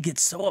 Why do they get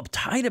so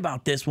uptight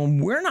about this when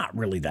we're not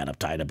really that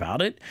uptight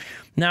about it?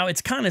 Now,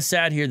 it's kind of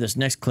sad here, this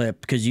next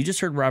clip, because you just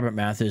heard Robert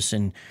Mathis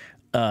and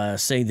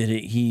say that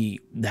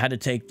he had to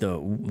take the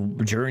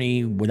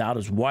journey without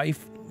his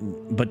wife.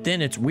 But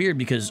then it's weird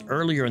because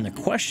earlier in the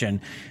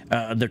question,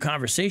 the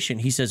conversation,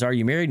 he says, are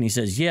you married? And he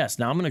says, yes.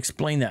 Now, I'm going to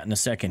explain that in a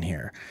second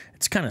here.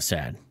 It's kind of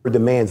sad.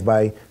 Demands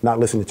by not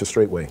listening to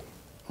Straitway.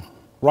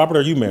 Robert,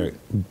 are you married?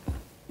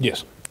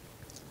 Yes.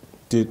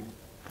 Did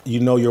you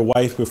know your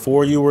wife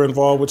before you were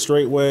involved with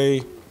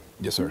Straitway?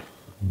 Yes, sir.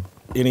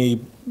 Any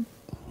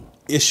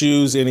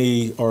issues,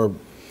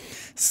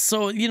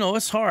 So, you know,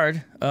 it's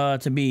hard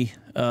to be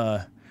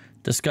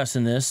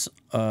discussing this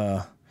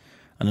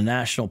on a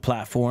national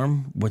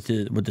platform with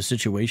the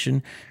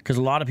situation, because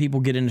a lot of people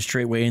get into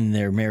Straitway and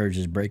their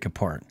marriages break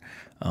apart.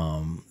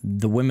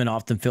 The women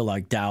often feel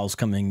like Dowell's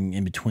coming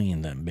in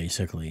between them,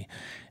 basically.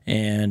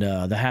 And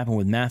that happened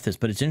with Mathis.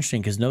 But it's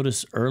interesting because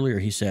notice earlier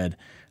he said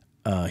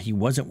he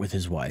wasn't with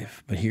his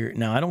wife. But here,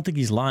 now I don't think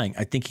he's lying.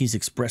 I think he's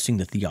expressing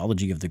the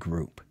theology of the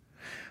group.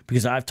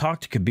 Because I've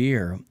talked to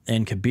Kabir,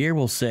 and Kabir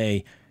will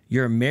say,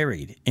 you're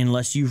married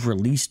unless you've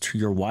released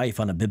your wife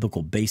on a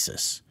biblical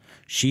basis.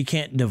 She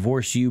can't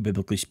divorce you,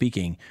 biblically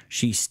speaking.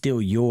 She's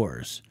still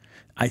yours.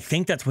 I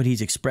think that's what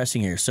he's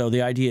expressing here. So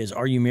the idea is,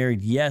 are you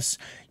married? Yes,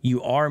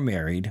 you are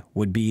married,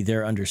 would be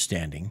their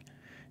understanding.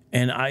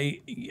 And I'm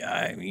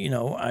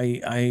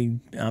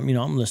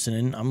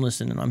listening.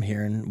 I'm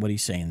hearing what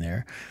he's saying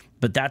there.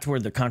 But that's where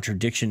the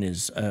contradiction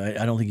is.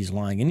 I don't think he's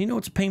lying. And you know,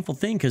 it's a painful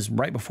thing because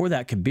right before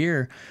that,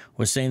 Kabir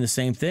was saying the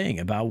same thing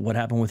about what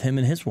happened with him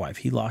and his wife.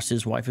 He lost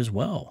his wife as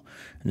well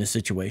in this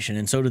situation.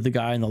 And so did the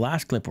guy in the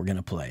last clip we're going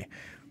to play.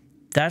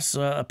 That's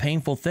a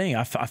painful thing.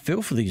 I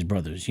feel for these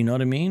brothers. You know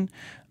what I mean?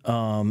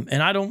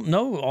 And I don't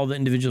know all the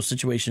individual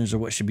situations or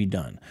what should be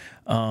done.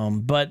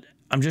 But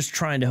I'm just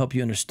trying to help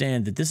you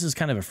understand that this is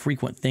kind of a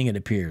frequent thing, it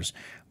appears,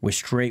 with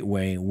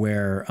Straitway,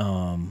 where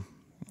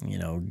you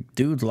know,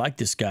 dudes like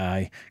this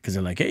guy because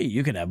they're like, hey,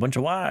 you could have a bunch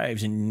of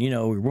wives and, you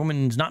know, your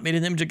woman's not made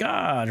in the image of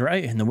God,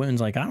 right? And the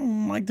woman's like, I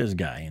don't like this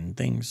guy, and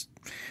things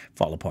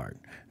fall apart.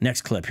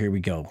 Next clip, here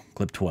we go,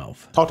 clip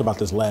 12. Talked about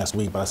this last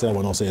week, but I said I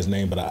won't say his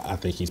name, but I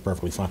think he's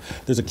perfectly fine.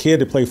 There's a kid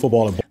that played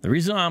football. The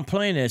reason I'm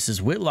playing this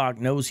is Whitlock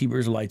knows Hebrew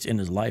Israelites in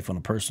his life on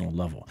a personal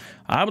level.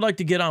 I would like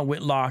to get on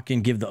Whitlock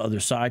and give the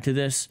other side to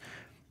this.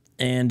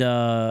 And,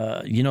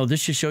 you know,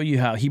 this should show you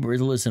how Hebrew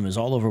Israelism is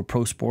all over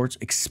pro sports,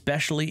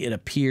 especially it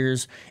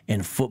appears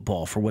in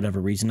football for whatever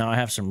reason. Now, I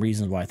have some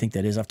reasons why I think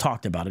that is. I've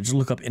talked about it. Just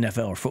look up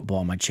NFL or football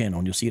on my channel,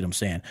 and you'll see what I'm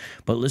saying.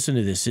 But listen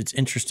to this. It's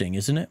interesting,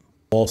 isn't it?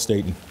 Ball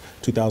State in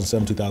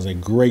 2007,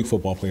 2008, great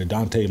football player,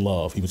 Dante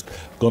Love. He was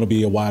going to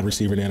be a wide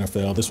receiver in the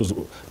NFL. This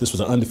was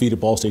an undefeated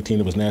Ball State team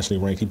that was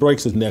nationally ranked. He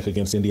breaks his neck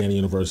against Indiana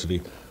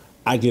University.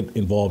 I get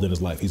involved in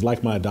his life. He's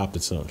like my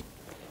adopted son.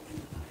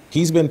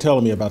 He's been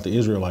telling me about the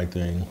Israelite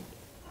thing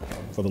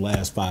for the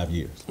last 5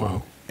 years.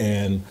 Wow.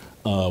 And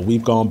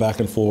we've gone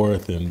back and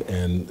forth,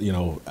 and you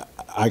know,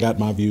 I got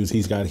my views,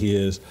 he's got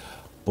his,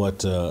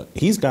 but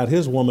he's got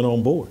his woman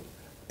on board.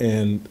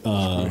 And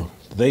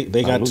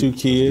they got 2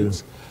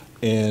 kids,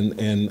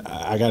 and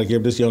I got to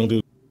give this young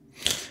dude.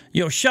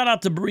 Yo, shout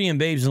out to Berean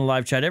Babes in the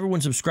live chat.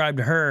 Everyone subscribe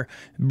to her.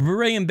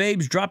 Berean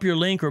Babes, drop your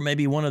link, or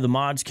maybe one of the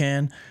mods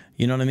can.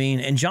 You know what I mean?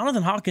 And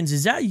Jonathan Hawkins,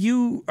 is that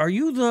you? Are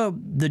you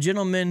the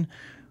gentleman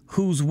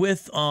who's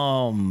with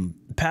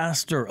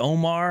Pastor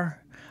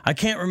Omar? I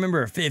can't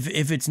remember.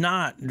 If it's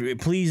not,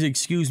 please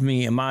excuse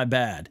me and my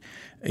bad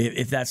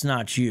if that's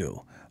not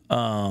you.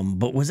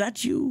 But was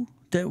that you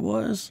that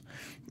was?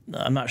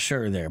 I'm not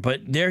sure there.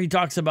 But there he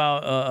talks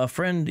about a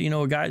friend, you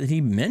know, a guy that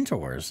he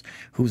mentors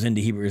who's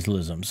into Hebrew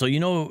Israelism. So, you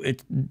know,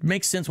 it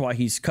makes sense why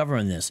he's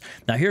covering this.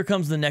 Now, here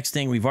comes the next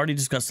thing. We've already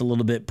discussed a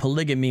little bit.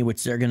 Polygamy,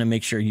 which they're going to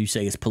make sure you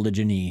say is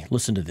polygyny.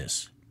 Listen to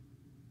this.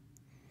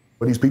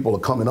 But these people are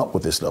coming up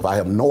with this stuff. I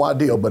have no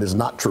idea, but it's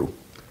not true.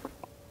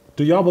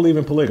 Do y'all believe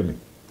in polygamy?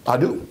 I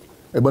do,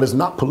 but it's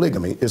not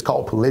polygamy. It's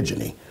called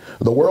polygyny.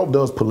 The world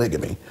does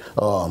polygamy.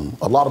 A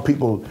lot of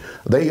people,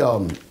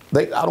 the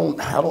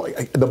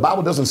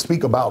Bible doesn't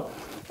speak about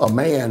a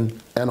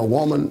man and a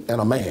woman and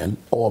a man,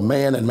 or a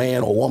man and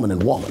man, or woman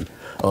and woman.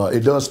 It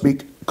does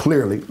speak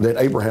clearly that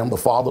Abraham, the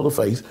father of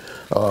the faith,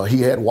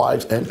 he had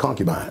wives and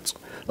concubines.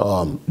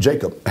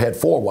 Jacob had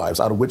 4 wives,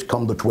 out of which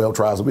come the 12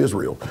 tribes of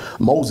Israel.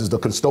 Moses, the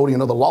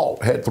custodian of the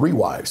law, had 3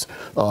 wives.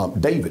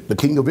 David, the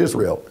king of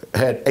Israel,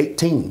 had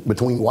 18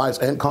 between wives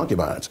and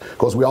concubines,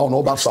 because we all know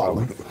about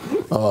Solomon.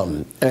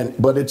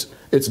 But it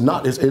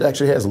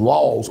actually has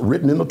laws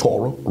written in the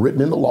Torah,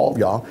 written in the law of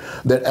Yah,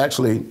 that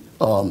actually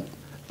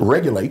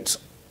regulates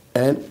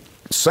and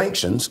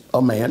sanctions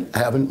a man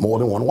having more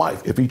than 1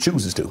 wife if he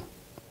chooses to.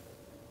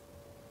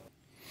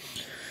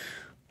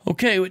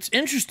 Okay, it's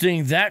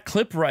interesting, that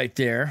clip right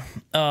there,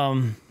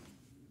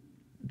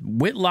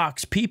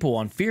 Whitlock's people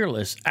on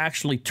Fearless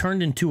actually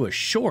turned into a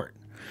short.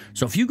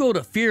 So if you go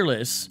to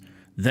Fearless,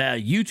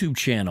 the YouTube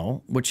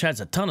channel, which has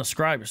a ton of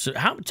subscribers, so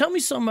tell me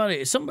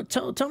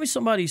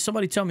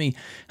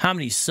how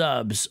many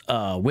subs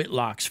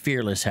Whitlock's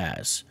Fearless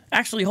has.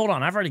 Actually, hold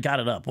on, I've already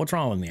got it up. What's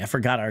wrong with me? I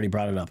forgot I already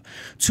brought it up.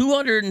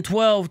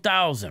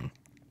 212,000.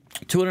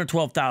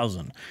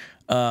 212,000.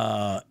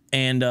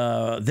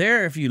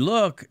 There, if you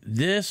look,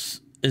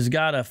 this has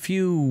got a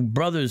few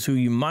brothers who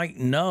you might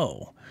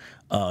know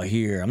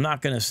here. I'm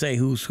not going to say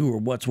who's who or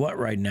what's what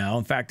right now.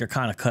 In fact, they're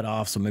kind of cut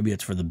off, so maybe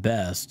it's for the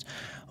best.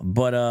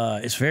 But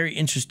it's very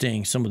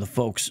interesting, some of the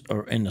folks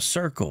are in the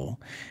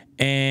circle.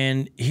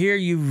 And here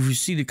you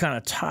see the kind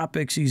of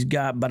topics he's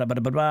got,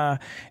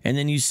 and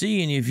then you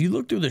see, and if you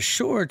look through the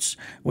shorts,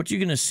 what you're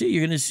going to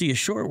see a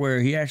short where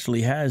he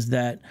actually has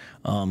that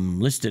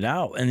listed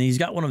out, and he's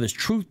got one of his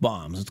truth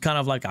bombs. It's kind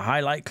of like a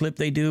highlight clip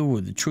they do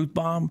with the truth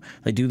bomb.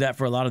 They do that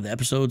for a lot of the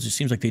episodes. It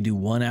seems like they do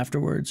one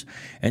afterwards.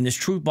 And this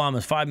truth bomb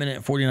is 5 minutes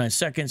and 49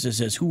 seconds. It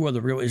says, "Who are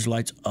the real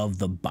Israelites of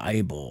the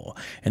Bible?"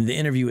 And the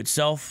interview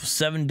itself,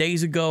 7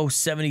 days ago,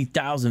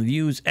 70,000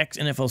 views.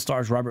 Ex-NFL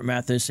stars Robert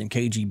Mathis and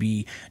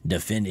KGB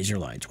defend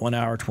Israelites. 1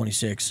 hour,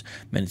 26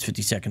 minutes,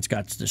 50 seconds.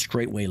 Got the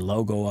Straitway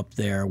logo up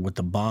there with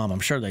the bomb. I'm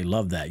sure they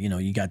love that. You know,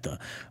 you got the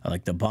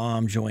like the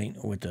bomb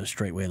joint with the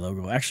Straitway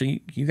logo. Actually,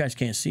 you guys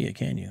can't see it,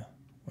 can you?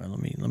 Well, let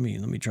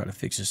me try to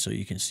fix this so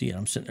you can see it.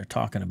 I'm sitting there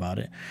talking about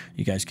it.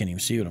 You guys can't even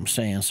see what I'm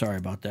saying. Sorry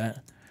about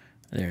that.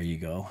 There you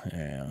go.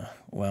 Yeah.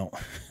 Well,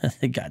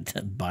 they got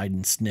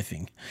Biden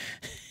sniffing.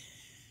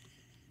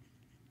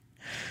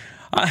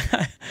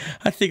 I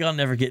think I'll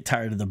never get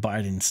tired of the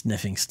Biden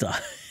sniffing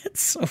stuff.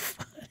 It's so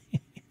funny.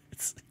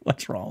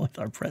 What's wrong with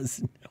our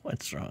president?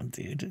 What's wrong,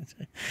 dude?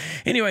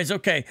 Anyways,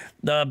 okay,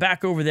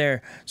 back over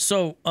there.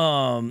 So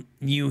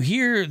you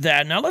hear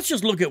that. Now let's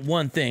just look at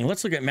one thing.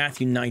 Let's look at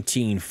Matthew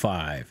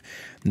 19:5.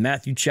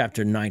 Matthew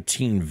chapter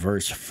 19,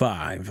 verse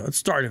 5. Let's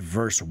start at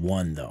verse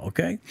 1, though,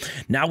 okay?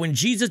 Now, when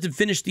Jesus had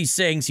finished these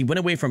sayings, he went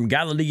away from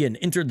Galilee and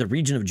entered the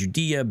region of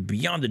Judea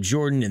beyond the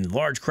Jordan, and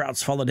large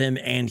crowds followed him,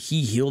 and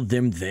he healed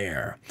them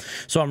there.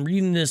 So I'm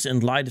reading this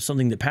in light of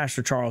something that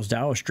Pastor Charles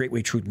Dowell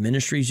Straitway Truth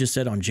Ministries just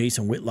said on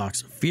Jason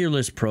Whitlock's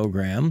Fearless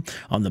program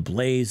on the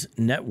Blaze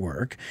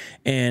Network.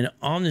 And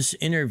on this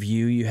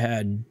interview, you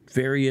had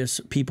various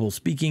people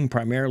speaking,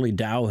 primarily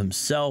Dowell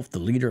himself, the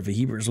leader of a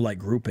Hebrew Israelite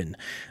group in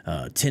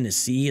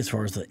Tennessee, as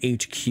far as the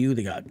HQ.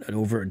 They got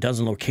over a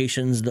dozen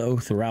locations, though,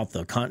 throughout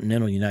the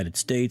continental United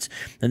States.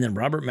 And then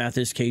Robert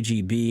Mathis,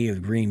 KGB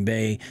of Green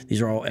Bay.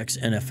 These are all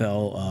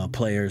ex-NFL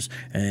players.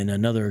 And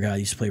another guy who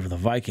used to play for the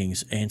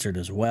Vikings answered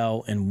as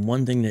well. And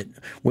one thing that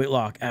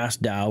Whitlock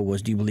asked Dowell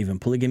was, do you believe in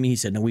polygamy? He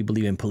said, no, we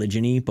believe in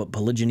polygyny, but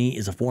polygyny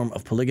is a form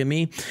of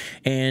polygamy.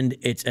 And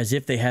it's as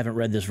if they haven't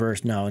read this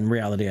verse. Now, in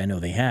reality, I know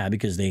they have,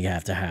 because they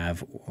have to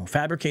have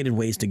fabricated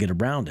ways to get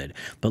around it.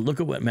 But look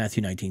at what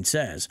Matthew 19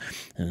 says.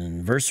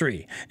 In verse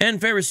 3, and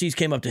Pharisees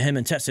came up to him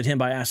and tested him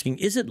by asking,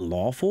 is it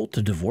lawful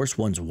to divorce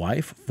one's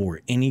wife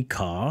for any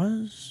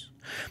cause?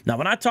 Now,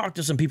 when I talked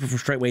to some people from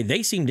Straitway,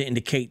 they seemed to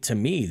indicate to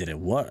me that it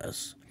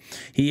was.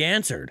 He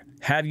answered,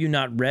 have you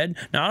not read?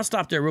 Now, I'll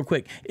stop there real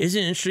quick.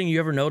 Isn't it interesting, you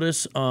ever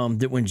notice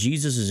that when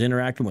Jesus is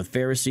interacting with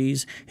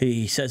Pharisees,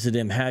 he says to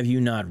them, have you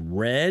not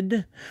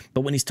read?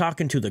 But when he's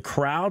talking to the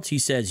crowds, he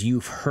says,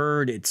 you've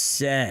heard it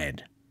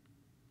said.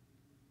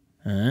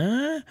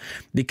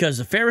 Because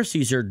the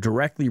Pharisees are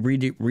directly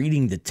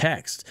reading the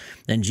text,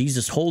 and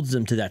Jesus holds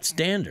them to that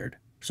standard.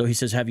 So he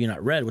says, have you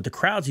not read? With the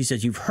crowds, he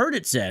says, you've heard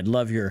it said,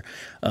 love your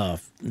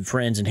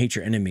friends and hate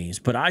your enemies.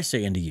 But I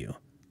say unto you,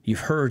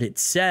 you've heard it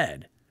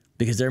said,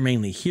 because they're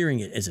mainly hearing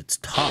it as it's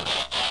taught.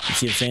 You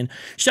see what I'm saying?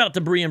 Shout out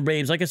to Brian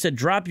Babes. Like I said,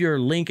 drop your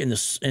link in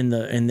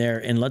there,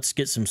 and let's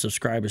get some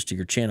subscribers to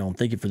your channel. And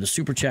thank you for the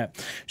super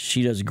chat.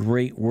 She does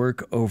great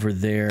work over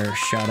there.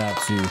 Shout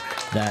out to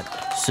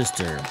that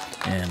sister,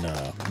 and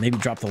maybe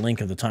drop the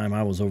link of the time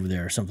I was over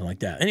there or something like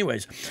that.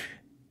 Anyways,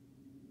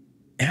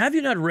 have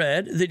you not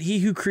read that he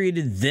who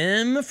created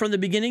them from the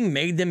beginning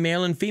made them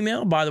male and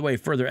female? By the way,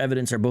 further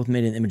evidence are both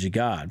made in the image of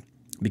God,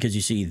 because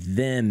you see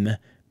them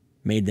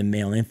made them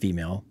male and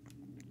female,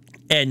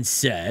 and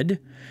said,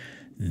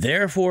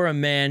 therefore a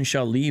man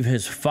shall leave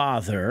his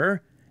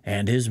father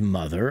and his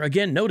mother.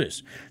 Again,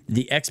 notice,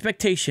 the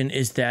expectation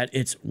is that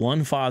it's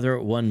one father,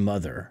 one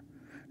mother.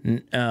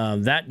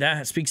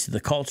 That speaks to the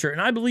culture, and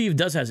I believe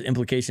does has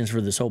implications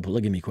for this whole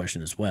polygamy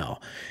question as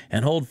well.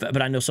 And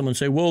but I know someone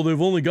say, well,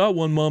 they've only got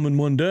one mom and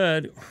one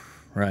dad.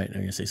 right? I'm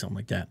going to say something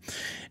like that.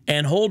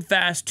 And hold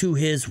fast to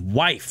his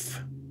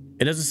wife.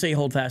 It doesn't say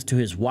hold fast to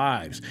his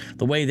wives.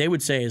 The way they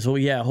would say is, oh,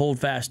 yeah, hold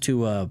fast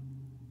to,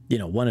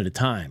 one at a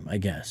time, I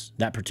guess,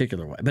 that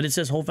particular wife. But it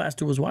says hold fast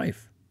to his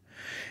wife.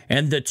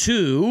 And the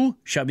two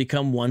shall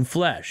become one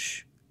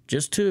flesh.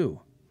 Just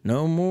two.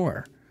 No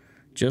more.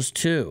 Just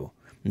two.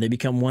 And they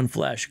become one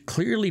flesh.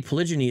 Clearly,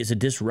 polygyny is a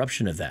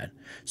disruption of that.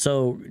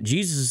 So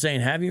Jesus is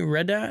saying, have you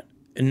read that?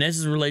 And this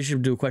is in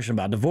relationship to a question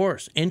about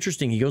divorce.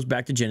 Interesting. He goes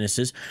back to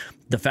Genesis,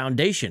 the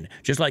foundation.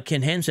 Just like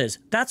Ken Ham says,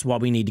 that's why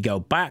we need to go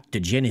back to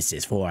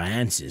Genesis for our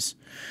answers.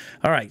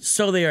 All right.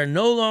 So they are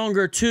no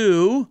longer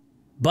two,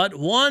 but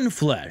one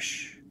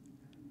flesh.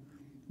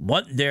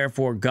 What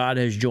therefore God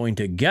has joined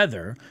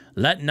together,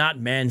 let not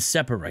man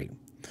separate.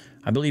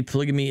 I believe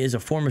polygamy is a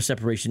form of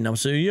separation. Now,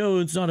 so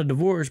it's not a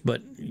divorce,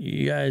 but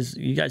you guys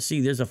see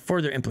there's a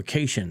further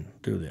implication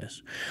through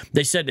this.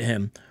 They said to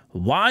him,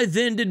 why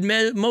then did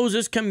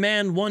Moses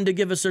command one to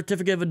give a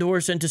certificate of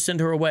divorce and to send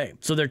her away?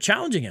 So they're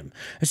challenging him.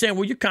 They're saying,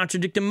 well, you're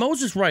contradicting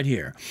Moses right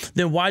here.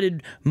 Then why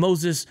did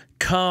Moses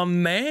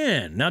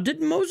command? Now,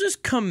 did Moses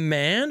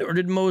command or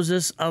did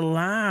Moses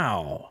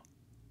allow?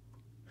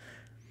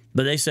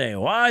 But they say,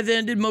 why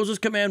then did Moses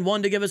command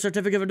one to give a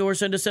certificate of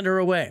divorce and to send her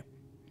away?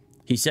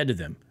 He said to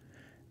them,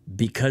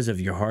 because of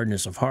your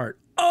hardness of heart.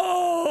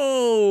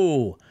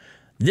 Oh,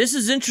 this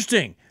is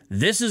interesting.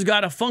 This has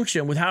got a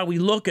function with how we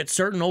look at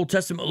certain Old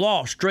Testament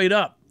law straight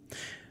up.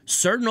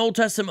 Certain Old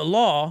Testament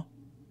law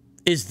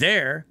is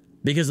there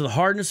because of the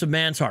hardness of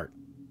man's heart.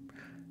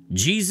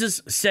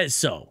 Jesus says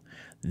so.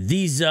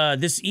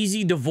 This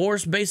easy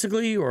divorce,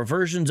 basically, or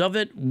versions of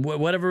it,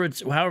 however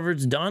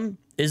it's done,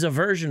 is a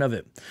version of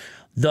it.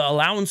 The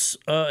allowance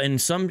in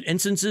some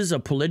instances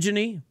of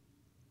polygyny,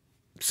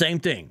 same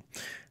thing.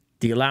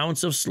 The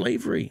allowance of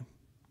slavery.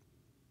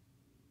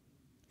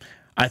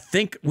 I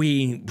think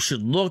we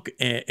should look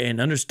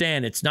and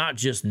understand it's not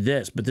just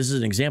this, but this is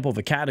an example of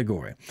a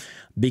category.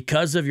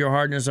 Because of your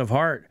hardness of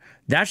heart,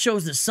 that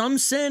shows that some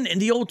sin in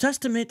the Old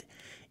Testament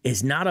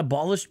is not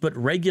abolished but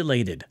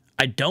regulated.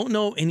 I don't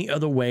know any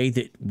other way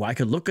that I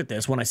could look at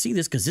this when I see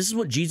this, because this is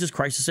what Jesus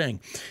Christ is saying.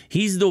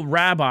 He's the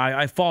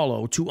rabbi I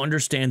follow to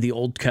understand the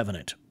Old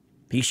Covenant.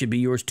 He should be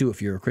yours too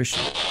if you're a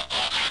Christian.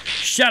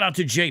 Shout out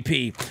to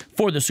JP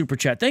for the super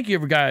chat. Thank you,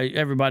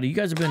 everybody. You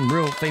guys have been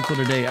real faithful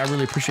today. I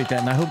really appreciate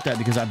that, and I hope that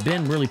because I've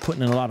been really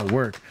putting in a lot of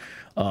work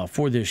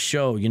for this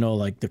show,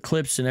 like the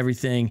clips and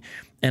everything.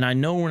 And I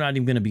know we're not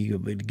even going to be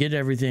able to get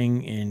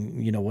everything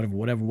and,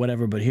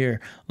 whatever. But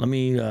here, let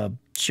me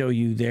show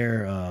you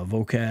their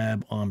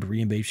vocab on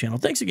Berean Babe channel.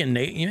 Thanks again,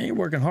 Nate. You're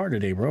working hard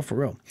today, bro, for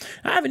real.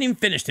 I haven't even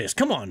finished this.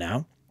 Come on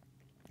now.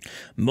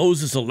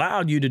 Moses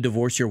allowed you to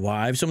divorce your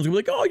wives. Someone's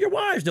going to be like, oh, your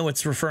wives. No,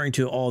 it's referring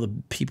to all the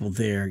people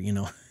there,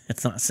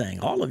 It's not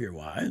saying all of your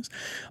wives.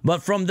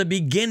 But from the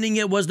beginning,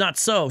 it was not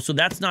so. So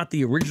that's not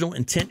the original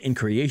intent in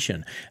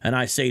creation. And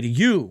I say to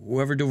you,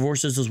 whoever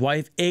divorces his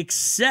wife,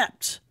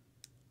 except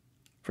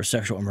for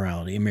sexual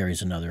immorality and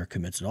marries another,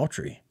 commits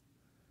adultery.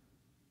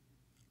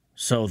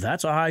 So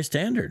that's a high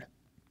standard.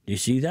 Do you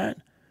see that?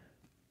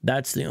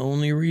 That's the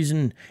only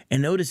reason.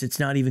 And notice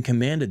it's not even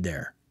commanded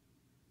there.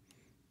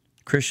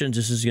 Christians,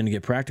 this is going to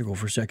get practical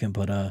for a second,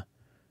 but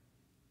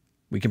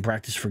we can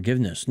practice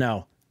forgiveness.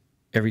 Now,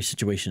 every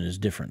situation is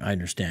different, I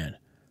understand.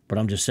 But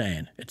I'm just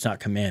saying, it's not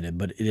commanded,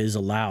 but it is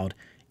allowed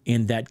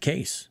in that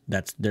case.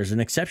 There's an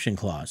exception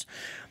clause.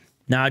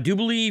 Now, I do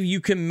believe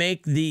you can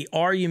make the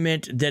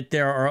argument that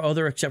there are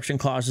other exception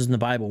clauses in the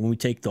Bible when we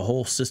take the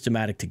whole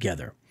systematic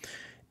together.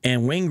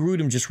 And Wayne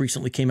Grudem just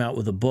recently came out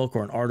with a book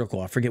or an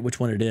article, I forget which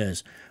one it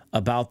is,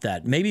 about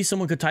that. Maybe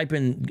someone could type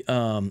in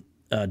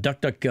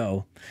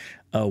DuckDuckGo,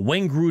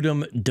 Wayne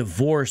Grudem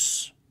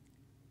divorce,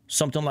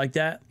 something like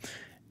that.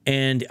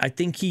 And I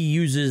think he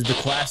uses the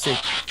classic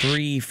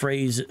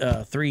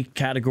three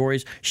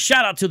categories.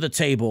 Shout out to the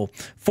table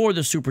for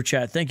the super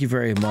chat. Thank you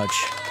very much.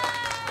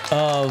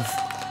 Of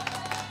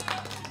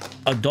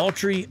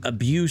adultery,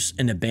 abuse,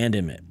 and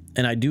abandonment.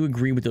 And I do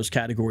agree with those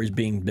categories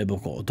being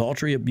biblical.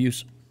 Adultery,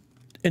 abuse,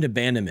 and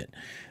abandonment.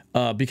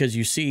 Because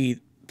you see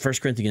 1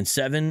 Corinthians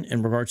 7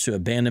 in regards to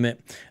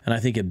abandonment, and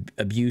I think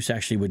abuse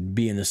actually would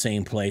be in the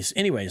same place.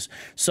 Anyways,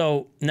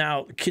 so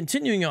now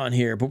continuing on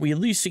here, but we at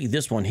least see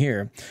this one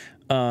here,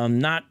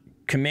 not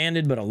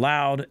commanded but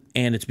allowed,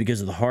 and it's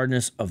because of the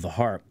hardness of the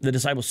heart. The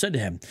disciples said to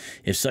him,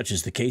 if such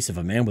is the case of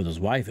a man with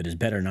his wife, it is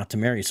better not to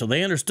marry. So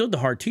they understood the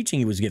hard teaching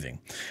he was giving.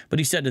 But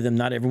he said to them,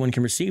 not everyone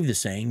can receive the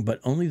saying, but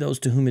only those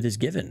to whom it is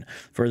given.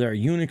 For there are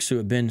eunuchs who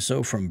have been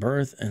so from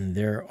birth, and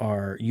there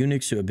are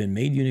eunuchs who have been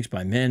made eunuchs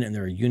by men, and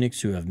there are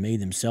eunuchs who have made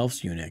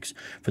themselves eunuchs.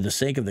 For the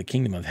sake of the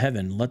kingdom of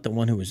heaven, let the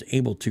one who is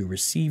able to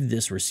receive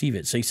this receive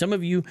it. So some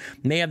of you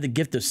may have the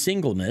gift of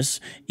singleness,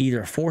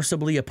 either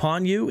forcibly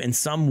upon you in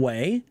some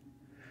way.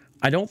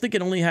 I don't think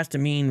it only has to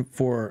mean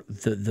for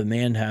the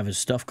man to have his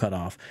stuff cut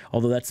off,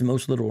 although that's the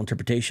most literal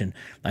interpretation.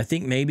 I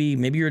think maybe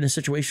you're in a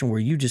situation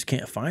where you just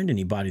can't find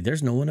anybody.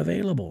 There's no one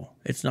available.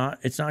 It's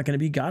not going to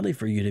be godly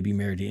for you to be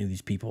married to any of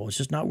these people. It's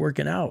just not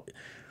working out.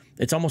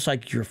 It's almost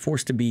like you're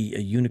forced to be a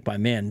eunuch by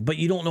man, but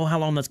you don't know how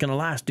long that's going to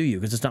last, do you?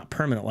 Because it's not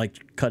permanent,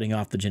 like cutting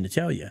off the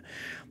genitalia.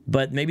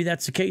 But maybe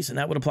that's the case, and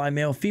that would apply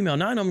male, female.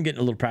 Now I know I'm getting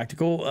a little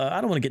practical. I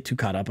don't want to get too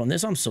caught up on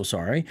this. I'm so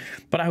sorry,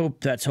 but I hope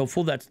that's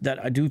helpful. That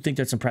I do think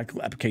there's some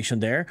practical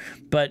application there.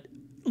 But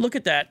look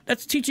at that.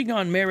 That's teaching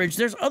on marriage.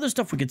 There's other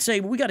stuff we could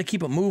say, but we got to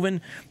keep it moving.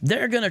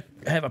 They're going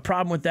to have a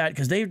problem with that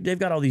because they've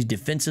got all these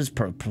defenses,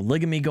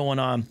 polygamy going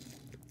on.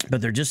 But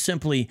they're just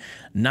simply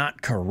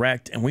not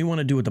correct. And we want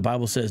to do what the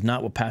Bible says,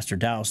 not what Pastor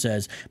Dowell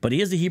says. But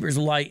he is the Hebrew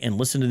Israelite, and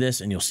listen to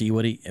this, and you'll see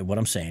what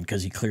I'm saying,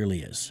 because he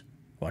clearly is.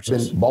 Watch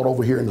this. Been bought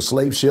over here in the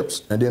slave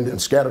ships and then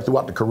scattered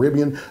throughout the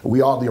Caribbean.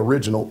 We are the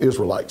original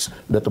Israelites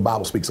that the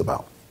Bible speaks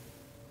about.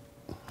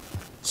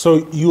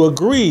 So you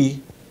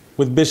agree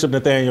with Bishop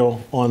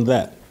Nathaniel on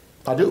that?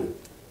 I do.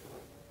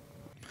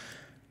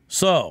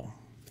 So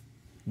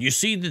you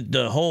see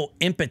the whole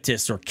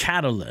impetus or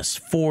catalyst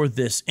for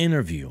this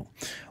interview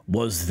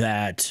was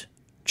that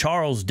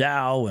Charles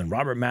Dowell and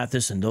Robert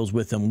Mathis and those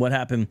with him, what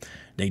happened?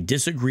 They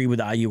disagree with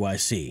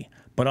IUIC.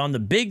 But on the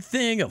big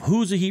thing of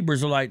who's a Hebrew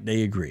Israelite,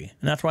 they agree.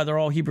 And that's why they're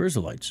all Hebrew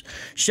Israelites.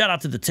 Shout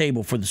out to the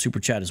table for the super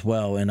chat as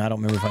well. And I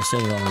don't remember if I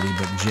said it already,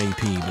 but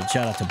JP. But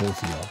shout out to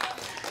both of y'all.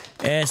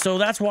 And so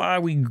that's why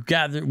we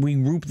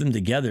group them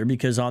together,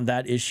 because on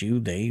that issue,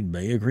 they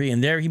agree.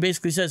 And there he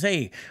basically says,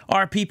 hey,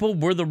 our people,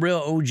 we're the real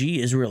OG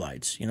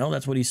Israelites. You know,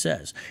 that's what he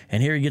says.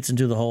 And here he gets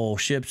into the whole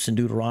ships and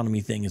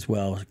Deuteronomy thing as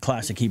well.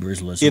 Classic Hebrew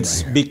Israelism.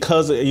 It's right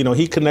because, you know,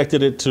 he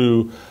connected it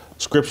to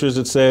scriptures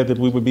that said that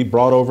we would be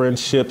brought over in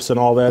ships and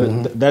all that.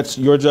 Mm-hmm. That's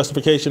your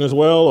justification as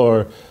well,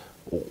 or?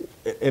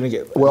 And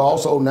again, well,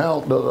 also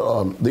now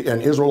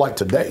an Israelite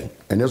today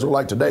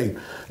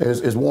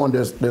is one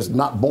that's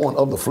not born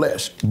of the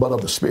flesh but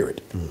of the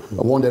Spirit,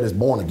 one that is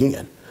born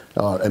again.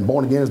 And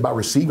born again is by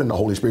receiving the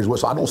Holy Spirit as well.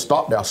 So I don't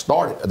stop there. I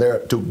started there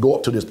to go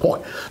up to this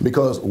point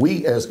because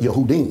we as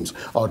Yehudims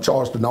are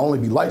charged to not only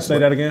be lights. Say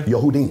that again?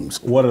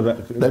 Yehudims. What are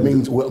that? That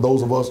means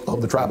those of us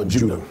of the tribe of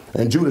Judah.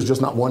 And Judah is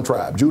just not one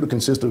tribe. Judah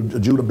consists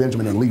of Judah,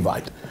 Benjamin, and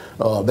Levite.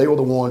 They were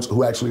the ones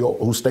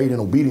who stayed in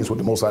obedience with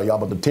the Most High Yahweh.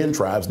 But the 10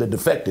 tribes that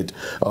defected,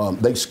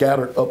 they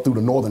scattered up through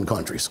the northern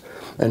countries.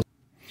 And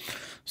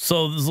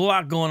so there's a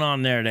lot going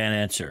on there to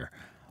answer.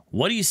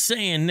 What he's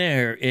saying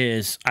there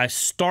is I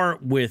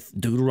start with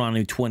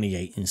Deuteronomy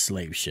 28 in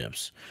slave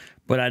ships,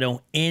 but I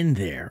don't end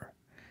there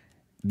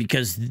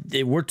because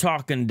we're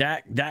talking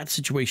that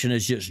situation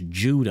is just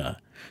Judah.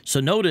 So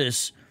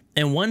notice,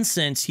 in one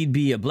sense, he'd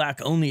be a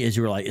black-only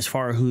Israelite as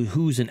far as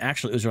who's an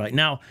actual Israelite.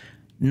 Now,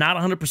 not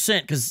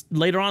 100%, because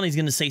later on he's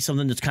going to say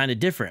something that's kind of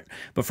different.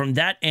 But from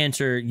that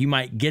answer, you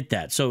might get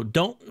that. So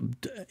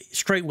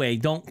straightway,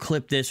 don't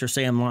clip this or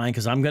say I'm lying,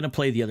 because I'm going to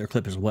play the other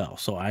clip as well.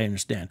 So I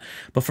understand.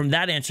 But from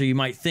that answer, you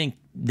might think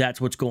that's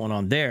what's going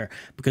on there,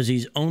 because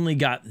he's only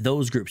got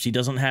those groups. He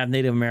doesn't have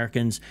Native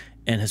Americans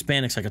and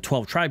Hispanics like a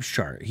 12 tribes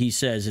chart. He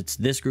says it's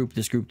this group,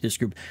 this group, this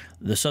group,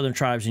 the southern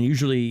tribes, and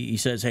usually he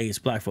says, hey, it's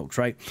black folks,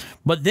 right?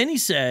 But then he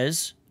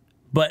says,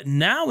 but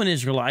now an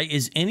Israelite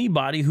is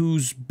anybody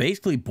who's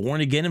basically born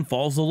again and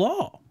follows the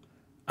law.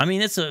 I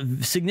mean, it's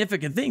a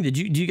significant thing.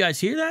 Do you guys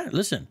hear that?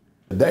 Listen.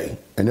 Today,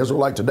 an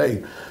Israelite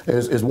today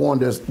is one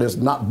that's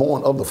not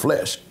born of the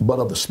flesh, but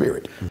of the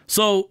Spirit.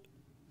 So,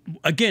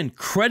 again,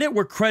 credit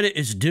where credit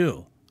is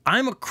due.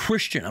 I'm a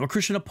Christian. I'm a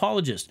Christian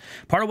apologist.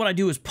 Part of what I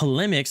do is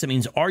polemics. That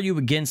means argue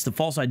against the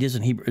false ideas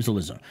in Hebrew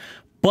Israelism.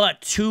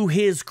 But to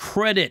his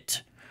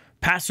credit,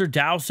 Pastor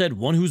Dowell said,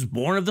 one who's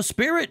born of the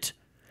Spirit.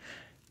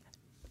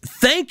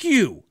 Thank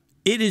you.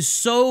 It is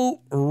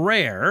so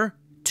rare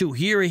to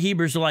hear a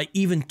Hebrew Israelite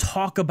even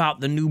talk about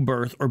the new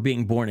birth or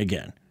being born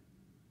again.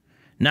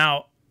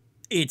 Now,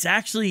 it's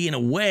actually, in a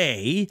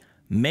way,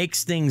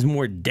 makes things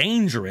more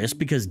dangerous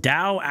because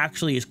Dowell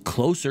actually is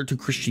closer to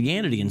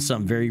Christianity in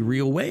some very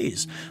real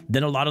ways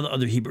than a lot of the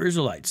other Hebrew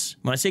Israelites.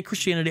 When I say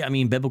Christianity, I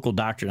mean biblical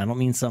doctrine. I don't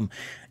mean some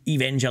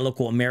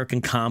evangelical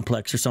American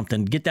complex or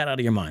something. Get that out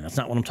of your mind. That's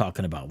not what I'm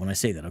talking about when I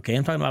say that, okay?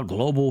 I'm talking about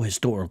global,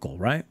 historical,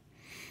 right?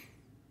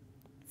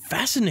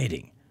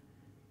 Fascinating.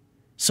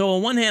 So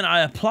on one hand,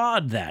 I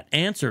applaud that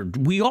answer.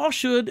 We all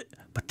should,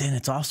 but then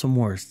it's also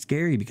more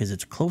scary because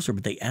it's closer,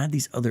 but they add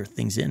these other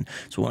things in.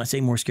 So when I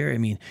say more scary, I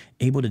mean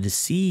able to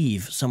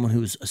deceive someone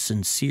who's a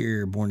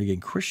sincere born-again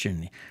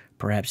Christian,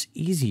 perhaps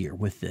easier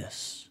with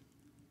this.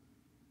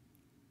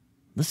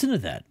 Listen to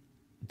that.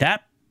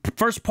 That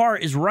first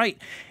part is right,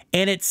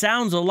 and it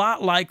sounds a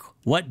lot like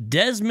what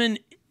Desmond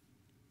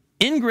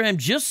Ingram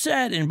just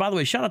said. And by the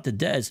way, shout out to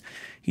Des.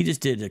 He just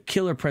did a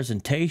killer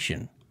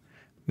presentation.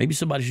 Maybe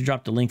somebody should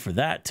drop the link for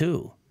that,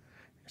 too.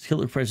 It's a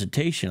killer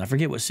presentation. I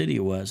forget what city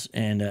it was,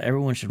 and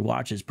everyone should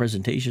watch his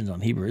presentations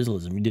on Hebrew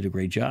Israelism. He did a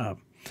great job.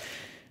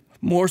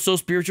 More so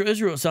spiritual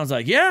Israel, it sounds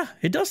like. Yeah,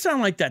 it does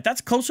sound like that.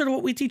 That's closer to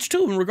what we teach,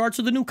 too, in regards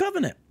to the New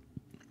Covenant.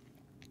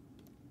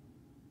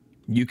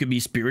 You could be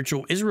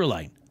spiritual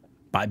Israelite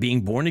by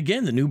being born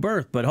again, the new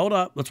birth. But hold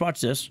up, let's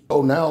watch this.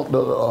 Oh, now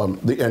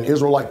an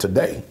Israelite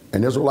today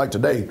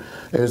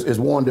is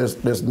one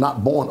that's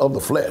not born of the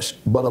flesh,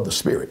 but of the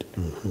Spirit,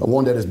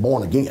 one that is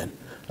born again.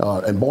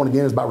 And born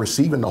again is by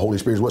receiving the Holy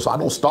Spirit as well. So I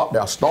don't stop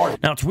there. I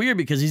start. Now, it's weird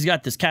because he's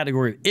got this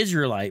category of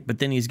Israelite, but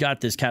then he's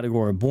got this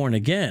category of born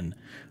again.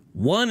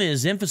 One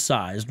is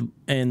emphasized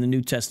in the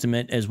New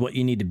Testament as what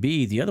you need to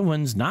be. The other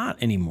one's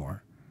not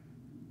anymore.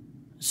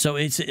 So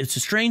it's a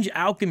strange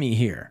alchemy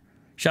here.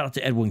 Shout out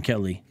to Edwin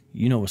Kelly.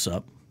 You know what's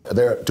up.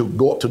 There to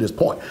go up to this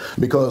point,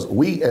 because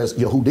we as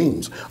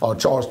Yehudims are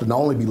charged to not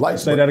only be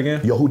lights. Say that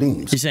again.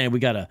 Yehudims. He's saying we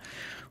gotta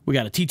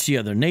teach the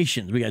other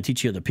nations. We gotta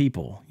teach the other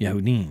people.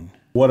 Yehudim.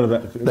 What are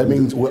that? That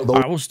means. All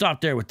right, we'll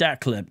stop there with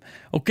that clip.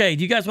 Okay,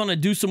 do you guys want to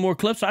do some more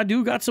clips? I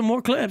do got some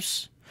more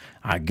clips.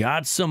 I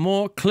got some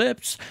more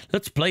clips.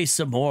 Let's play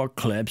some more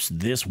clips.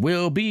 This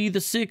will be the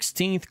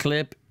 16th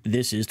clip.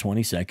 This is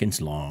 20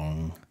 seconds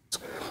long.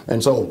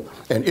 And so,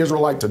 an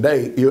Israelite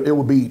today, it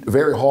would be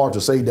very hard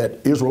to say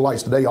that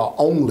Israelites today are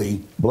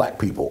only black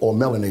people or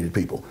melanated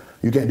people.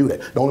 You can't do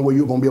that. The only way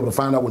you're going to be able to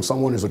find out when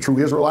someone is a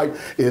true Israelite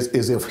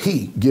is if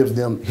he gives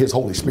them his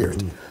Holy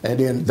Spirit. And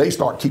then they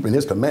start keeping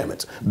his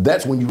commandments.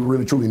 That's when you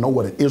really truly know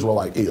what an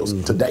Israelite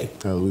is today.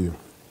 Hallelujah.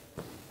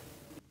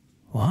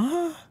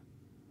 What?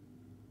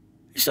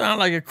 You sound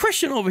like a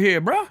Christian over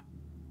here, bro.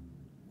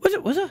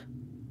 Was it?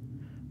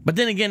 But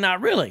then again,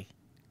 not really.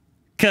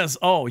 Because,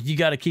 you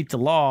got to keep the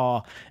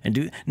law and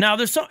do. Now,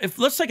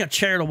 let's take a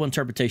charitable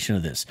interpretation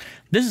of this.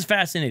 This is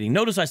fascinating.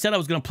 Notice I said I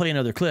was going to play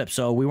another clip,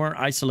 so we weren't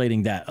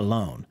isolating that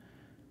alone.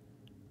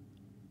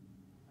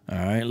 All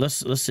right,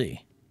 let's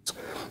see.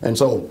 And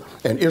so,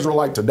 an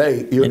Israelite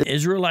today. An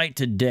Israelite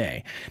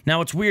today. Now,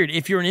 it's weird.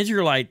 If you're an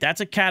Israelite,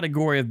 that's a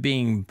category of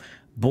being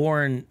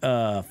born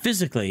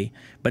physically,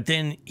 but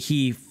then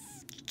he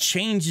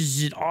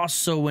changes it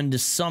also into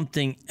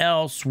something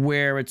else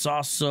where it's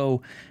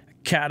also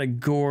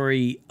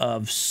category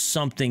of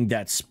something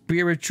that's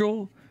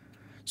spiritual.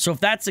 So if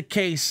that's the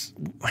case,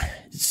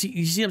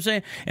 you see what I'm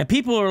saying? And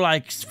people are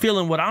like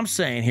feeling what I'm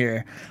saying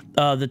here.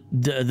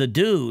 The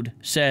dude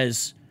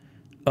says,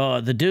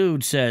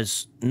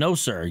 no,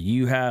 sir,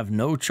 you have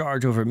no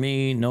charge over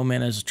me. No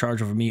man has a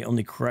charge over me.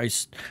 Only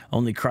Christ,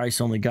 only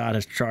God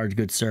has charge,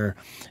 good sir.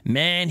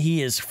 Man,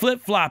 he is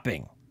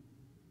flip-flopping.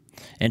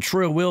 And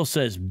Trill Will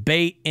says,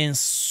 bait and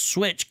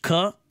switch,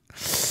 cut.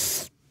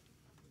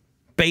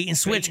 Bait and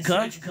switch,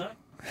 cut.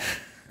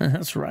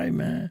 That's right,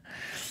 man.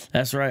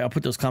 That's right. I'll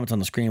put those comments on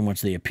the screen once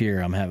they appear.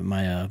 I'm having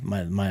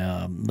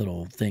my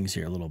little things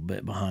here a little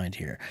bit behind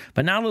here.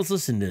 But now let's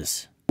listen to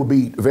this. It would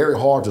be very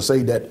hard to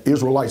say that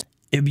Israelites.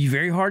 It'd be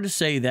very hard to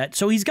say that.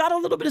 So he's got a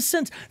little bit of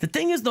sense. The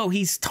thing is, though,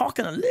 he's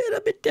talking a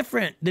little bit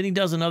different than he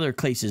does in other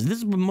cases. This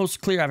is the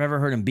most clear I've ever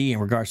heard him be in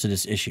regards to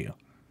this issue.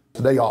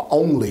 They are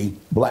only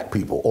black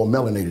people or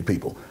melanated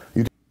people.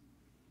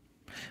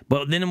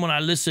 But then when I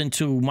listen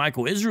to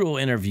Michael Israel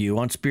interview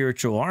on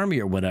Spiritual Army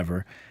or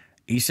whatever,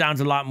 he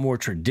sounds a lot more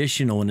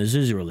traditional in his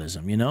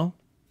Israelism, you know?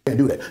 Can't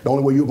do that. The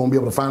only way you're going to be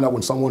able to find out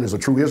when someone is a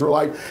true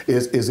Israelite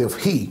is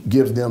if he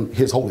gives them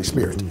his Holy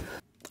Spirit.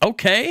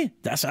 Okay,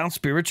 that sounds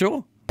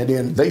spiritual. And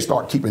then they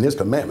start keeping his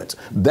commandments.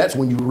 That's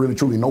when you really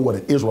truly know what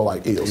an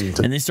Israelite is.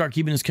 And they start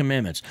keeping his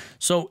commandments.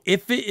 So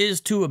if it is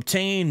to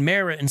obtain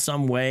merit in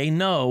some way,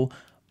 no.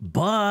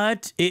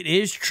 But it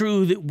is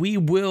true that we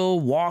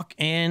will walk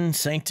in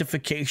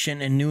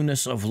sanctification and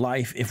newness of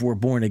life if we're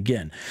born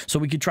again. So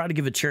we could try to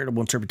give a charitable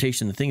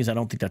interpretation. The thing is, I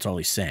don't think that's all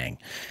he's saying.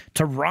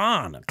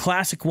 Tehran,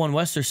 Classic One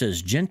Wester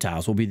says,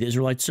 Gentiles will be the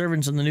Israelite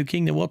servants in the new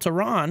kingdom. Well,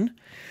 Tehran,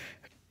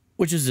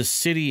 which is a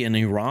city in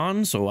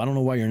Iran, so I don't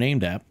know why you're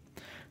named that.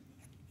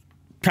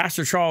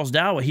 Pastor Charles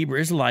Dowell, a Hebrew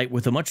Israelite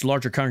with a much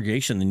larger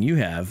congregation than you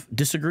have,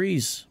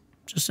 disagrees.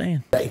 Just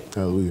saying.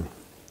 Hallelujah.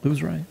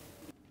 Who's right?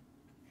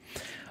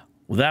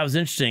 Well, that was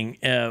interesting.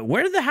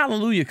 Where did the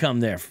hallelujah come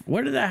there?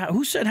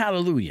 Who said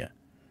hallelujah?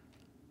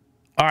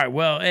 All right,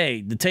 well,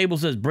 hey, the table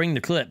says bring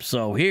the clip.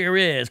 So here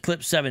is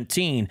clip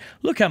 17.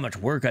 Look how much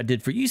work I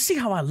did for you. You see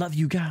how I love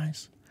you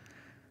guys?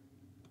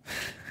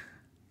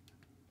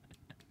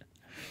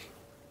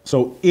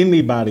 So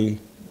anybody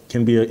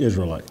can be an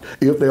Israelite.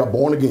 If they are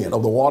born again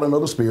of the water and of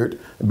the Spirit,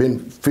 been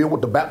filled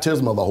with the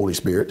baptism of the Holy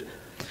Spirit.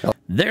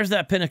 There's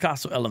that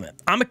Pentecostal element.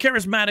 I'm a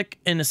charismatic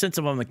in the sense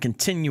of I'm a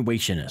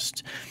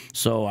continuationist.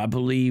 So I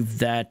believe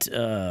that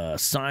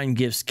sign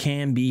gifts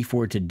can be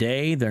for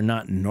today. They're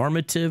not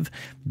normative.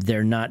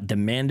 They're not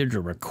demanded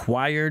or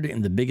required.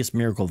 And the biggest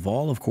miracle of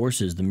all, of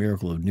course, is the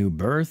miracle of new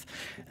birth.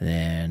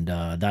 And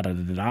But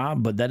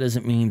that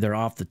doesn't mean they're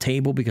off the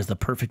table because the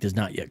perfect has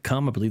not yet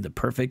come. I believe the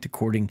perfect,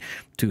 according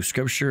to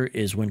Scripture,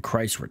 is when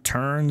Christ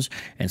returns.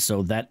 And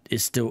so that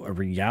is still a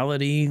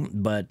reality.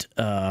 But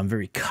I'm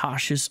very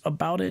cautious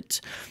about it.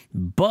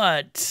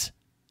 But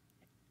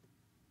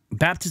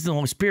baptism in the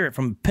Holy Spirit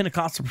from a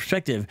Pentecostal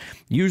perspective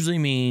usually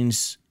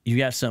means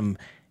you have some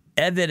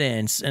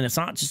evidence, and it's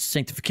not just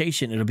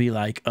sanctification, it'll be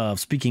like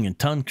speaking in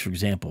tongues, for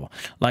example.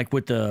 Like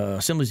with the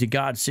Assemblies of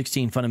God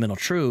 16 fundamental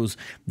truths,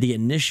 the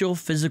initial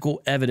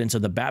physical evidence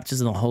of the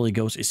baptism of the Holy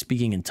Ghost is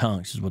speaking in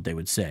tongues, is what they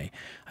would say.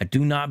 I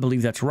do not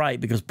believe that's right,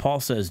 because Paul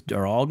says,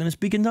 are all going to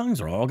speak in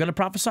tongues? Are all going to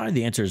prophesy?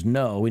 The answer is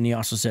no, and he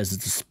also says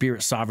that the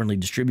Spirit sovereignly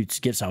distributes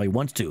gifts how he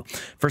wants to.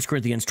 1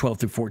 Corinthians 12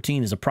 through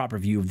 14 is a proper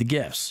view of the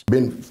gifts.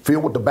 Been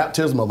filled with the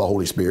baptism of the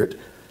Holy Spirit,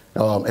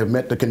 have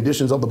met the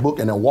conditions of the book,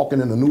 and are walking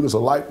in the newness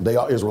of life. They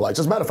are Israelites.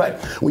 As a matter of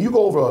fact, when you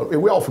go over,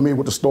 we're all familiar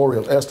with the story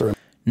of Esther.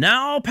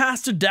 Now,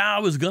 Pastor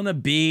Dow is going to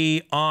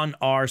be on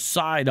our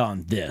side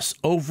on this,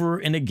 over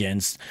and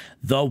against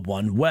the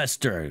One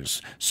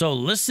Westers. So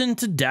listen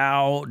to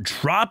Dow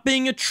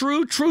dropping a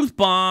true truth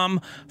bomb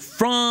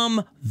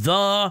from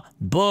the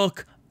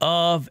book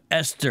of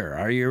Esther.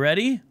 Are you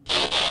ready?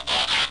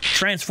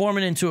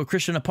 Transforming into a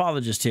Christian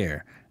apologist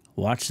here.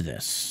 Watch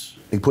this.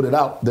 He put it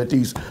out that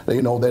these,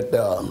 you know, that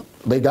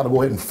they got to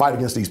go ahead and fight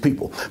against these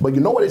people. But you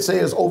know what it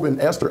says over in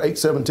Esther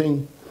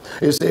 8:17?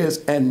 It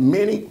says, and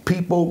many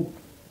people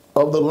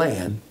of the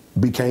land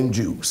became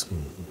Jews.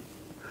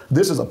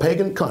 This is a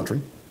pagan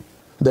country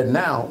that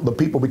now the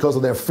people, because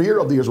of their fear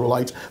of the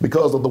Israelites,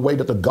 because of the way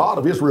that the God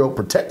of Israel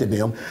protected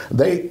them,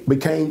 they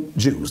became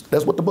Jews.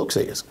 That's what the book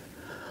says.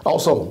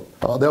 Also,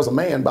 there's a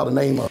man by the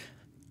name of...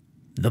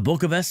 The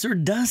book of Esther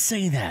does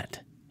say that.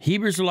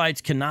 Hebrew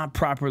Israelites cannot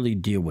properly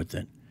deal with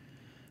it.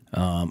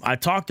 I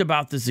talked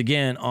about this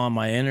again on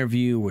my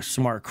interview with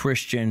Smart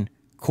Christian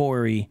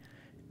Corey,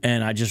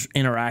 and I just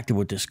interacted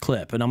with this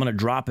clip, and I'm going to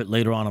drop it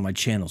later on my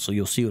channel, so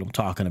you'll see what I'm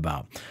talking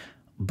about.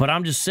 But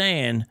I'm just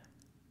saying,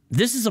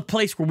 this is a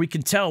place where we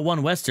can tell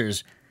One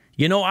Westers,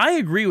 you know, I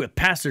agree with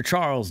Pastor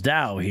Charles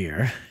Dow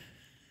here,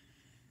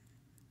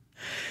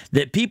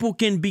 that people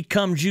can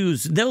become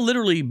Jews. They'll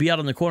literally be out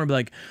on the corner and be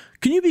like,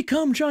 can you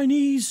become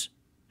Chinese?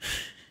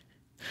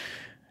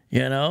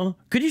 You know,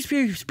 could you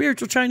speak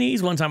spiritual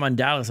Chinese? One time on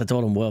Dallas, I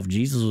told him, well, if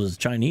Jesus was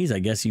Chinese, I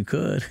guess you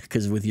could,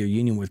 because with your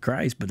union with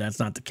Christ, but that's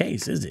not the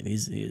case, is it?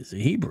 He's a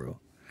Hebrew.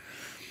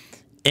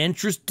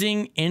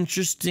 Interesting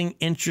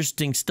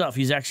stuff.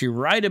 He's actually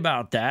right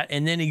about that.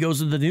 And then he goes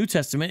to the New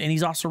Testament, and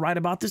he's also right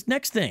about this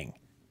next thing.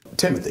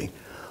 Timothy,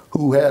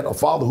 who had a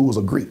father who was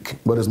a Greek,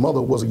 but his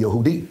mother was a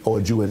Yehudi, or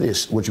a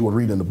Jewish, which you would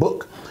read in the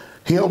book.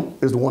 Him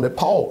is the one that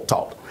Paul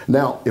taught.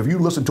 Now, if you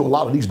listen to a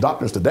lot of these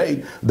doctrines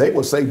today, they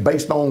would say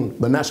based on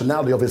the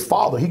nationality of his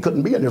father, he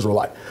couldn't be an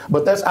Israelite.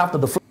 But that's after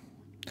the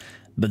flesh.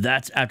 But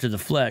that's after the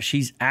flesh.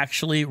 He's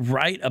actually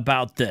right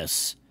about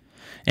this.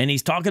 And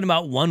he's talking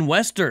about One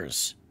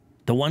Westers,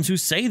 the ones who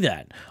say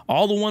that.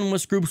 All the One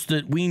West groups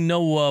that we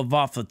know of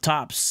off the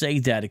top say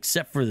that,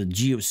 except for the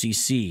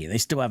GOCC. They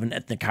still have an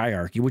ethnic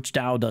hierarchy, which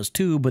Dow does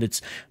too, but it's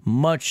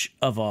much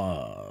of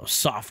a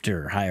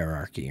softer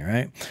hierarchy,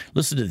 right?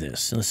 Listen to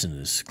this. Listen to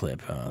this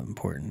clip.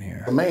 Important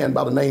here. A man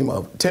by the name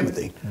of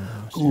Timothy,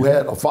 who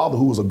had a father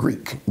who was a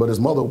Greek, but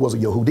his mother was a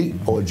Yehudi,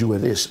 or a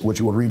Jewish, which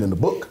you will read in the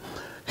book.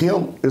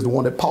 Him is the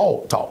one that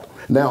Paul taught.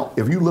 Now,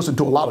 if you listen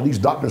to a lot of these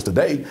doctrines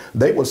today,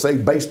 they would say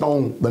based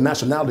on the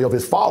nationality of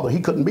his father, he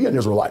couldn't be an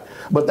Israelite.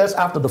 But that's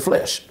after the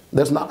flesh.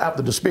 That's not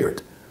after the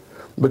spirit.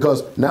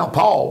 Because now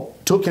Paul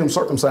took him,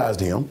 circumcised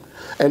him,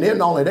 and then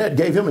not only that,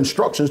 gave him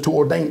instructions to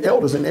ordain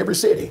elders in every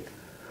city.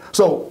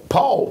 So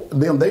Paul,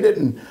 they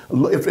didn't,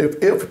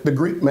 if the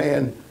Greek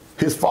man,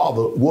 his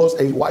father, was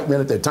a white man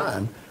at that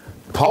time,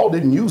 Paul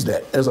didn't use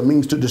that as a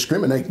means to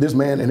discriminate this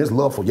man and his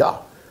love for Yah,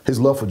 his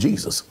love for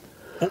Jesus.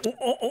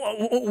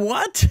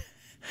 What?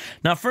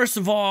 Now, first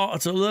of all,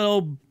 it's a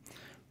little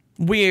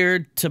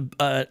weird to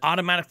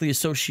automatically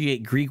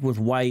associate Greek with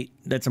white.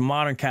 That's a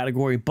modern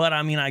category, but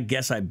I mean, I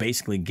guess I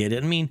basically get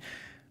it. I mean,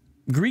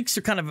 Greeks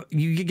are kind of,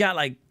 you got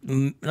like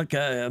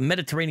a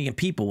Mediterranean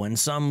people, and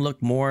some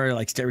look more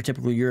like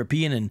stereotypical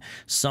European, and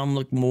some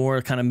look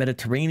more kind of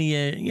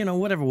Mediterranean, you know,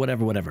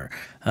 whatever.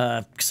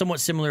 Somewhat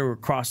similar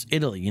across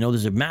Italy. You know,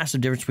 there's a massive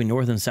difference between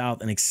North and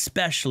South, and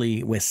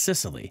especially with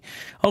Sicily.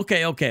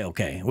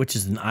 Okay, which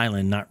is an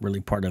island, not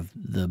really part of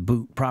the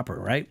boot proper,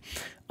 right?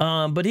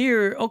 But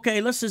here,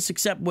 okay, let's just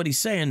accept what he's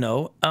saying,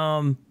 though.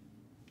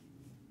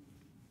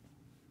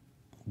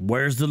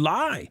 Where's the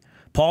lie?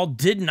 Paul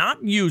did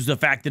not use the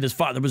fact that his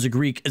father was a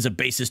Greek as a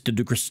basis to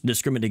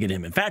discriminate against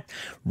him. In fact,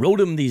 wrote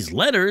him these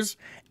letters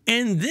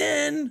and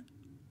then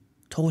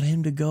told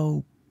him to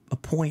go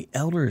appoint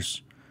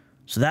elders.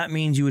 So that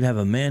means you would have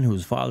a man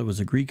whose father was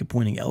a Greek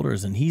appointing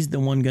elders, and he's the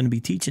one going to be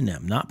teaching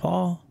them, not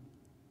Paul.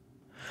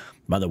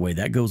 By the way,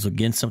 that goes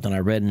against something I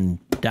read in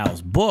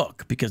Dowell's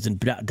book, because in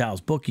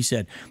Dowell's book, he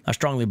said, I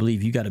strongly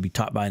believe you got to be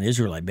taught by an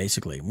Israelite,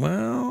 basically.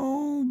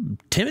 Well,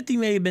 Timothy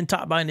may have been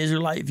taught by an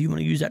Israelite, if you want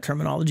to use that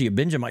terminology, a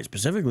Benjamite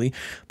specifically.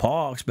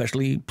 Paul,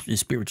 especially, his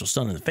spiritual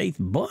son in the faith.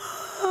 But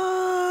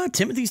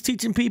Timothy's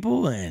teaching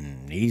people,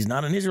 and he's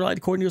not an Israelite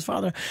according to his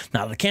father.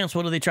 Now, the camps,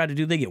 what do they try to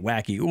do? They get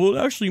wacky. Well,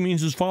 it actually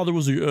means his father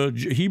was a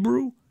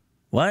Hebrew.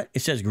 What?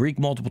 It says Greek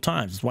multiple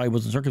times. That's why he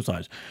wasn't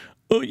circumcised.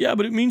 Oh, yeah,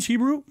 but it means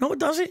Hebrew? No, it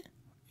doesn't.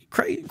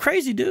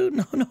 Crazy, dude.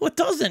 No, it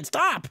doesn't.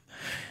 Stop.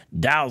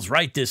 Dowell's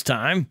right this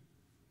time.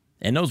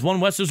 And those One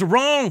Westers are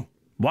wrong.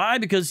 Why?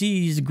 Because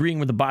he's agreeing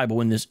with the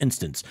Bible in this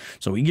instance.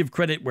 So we give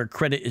credit where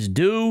credit is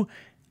due.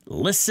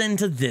 Listen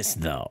to this,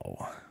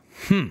 though.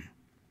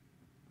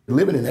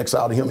 Living in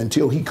exile to him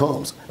until he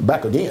comes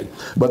back again.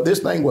 But this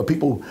thing where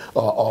people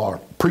are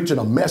preaching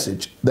a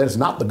message that is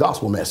not the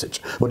gospel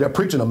message, but they're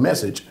preaching a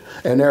message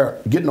and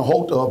they're getting a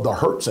hold of the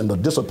hurts and the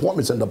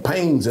disappointments and the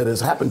pains that has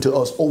happened to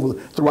us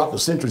throughout the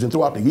centuries and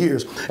throughout the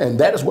years, and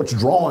that is what's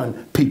drawing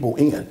people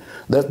in.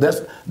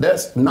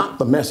 That's not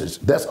the message.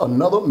 That's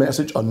another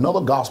message,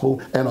 another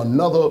gospel, and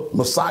another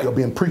Messiah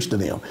being preached to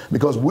them,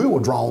 because we were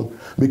drawn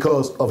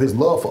because of his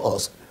love for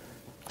us,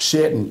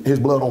 shedding his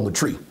blood on the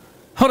tree.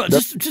 Hold on,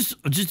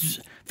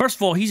 just first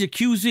of all, he's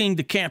accusing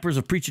the campers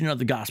of preaching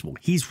another gospel.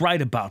 He's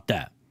right about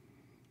that.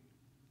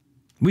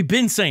 We've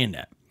been saying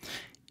that.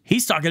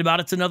 He's talking about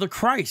it's another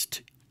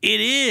Christ. It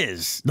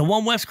is. The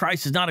One West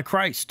Christ is not a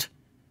Christ.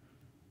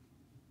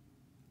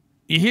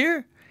 You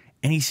hear?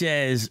 And he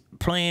says,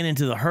 playing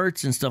into the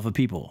hurts and stuff of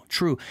people.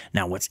 True.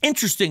 Now, what's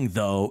interesting,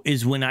 though,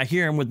 is when I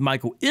hear him with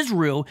Michael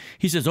Israel,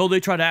 he says, oh,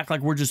 they try to act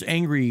like we're just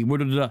angry.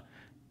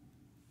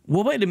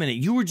 Well, wait a minute.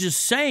 You were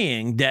just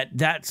saying that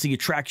that's the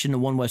attraction the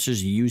One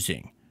Westers are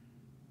using.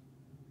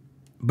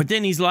 But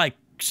then he's like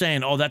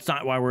saying, oh, that's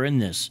not why we're in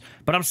this.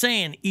 But I'm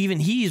saying even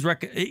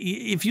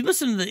if you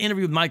listen to the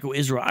interview with Michael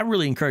Israel, I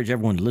really encourage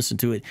everyone to listen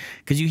to it,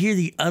 because you hear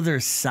the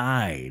other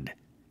side.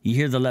 You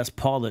hear the Les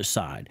Paulish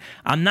side.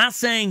 I'm not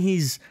saying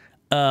he's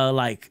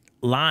like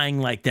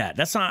lying like that.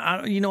 That's not,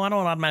 I don't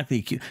automatically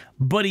accuse.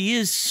 But he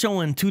is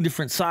showing two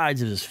different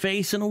sides of his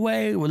face in a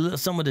way with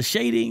some of the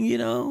shading, you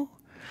know.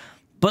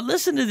 But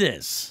listen to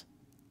this.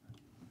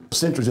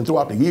 Centuries and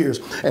throughout the years,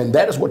 and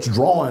that is what's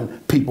drawing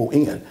people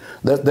in.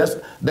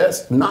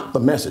 That's not the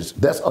message.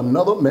 That's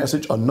another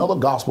message, another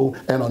gospel,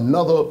 and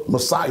another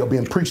Messiah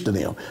being preached to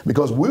them,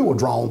 because we were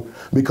drawn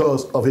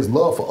because of his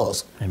love for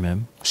us.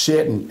 Amen.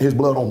 Shedding his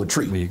blood on the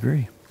tree. We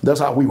agree. That's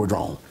how we were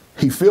drawn.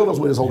 He filled us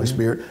with his Holy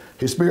Spirit.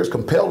 His Spirit's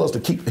compelled us to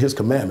keep his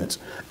commandments.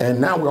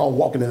 And now we're all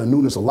walking in a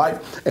newness of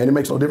life, and it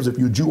makes no difference if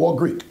you're Jew or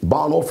Greek,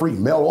 bond or free,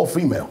 male or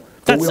female.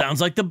 That sounds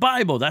like the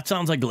Bible. That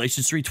sounds like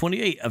Galatians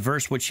 3:28, a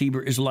verse which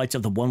Hebrew Israelites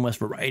of the One West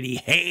variety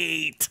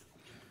hate.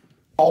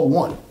 All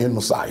one in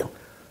Messiah.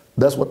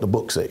 That's what the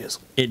book says.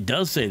 It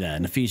does say that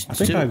in Ephesians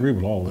 2. I think I agree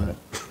with all of that.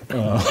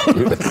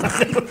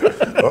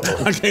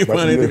 I can't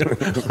find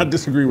anything I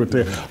disagree with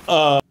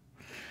there.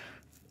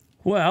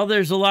 Well,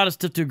 there's a lot of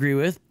stuff to agree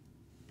with.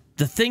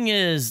 The thing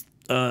is,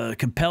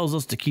 compels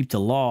us to keep the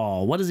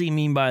law. What does he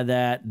mean by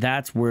that?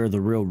 That's where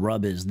the real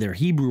rub is. Their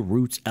Hebrew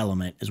roots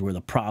element is where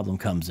the problem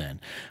comes in.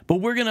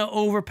 But we're going to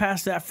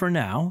overpass that for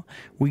now.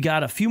 We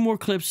got a few more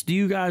clips. Do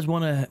you guys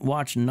want to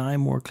watch 9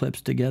 more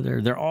clips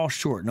together? They're all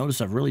short. Notice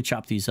I've really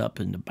chopped these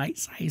up into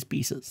bite-sized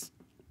pieces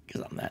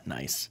because I'm that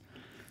nice.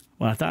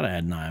 Well, I thought I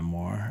had 9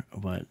 more,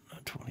 but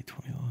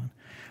 2021.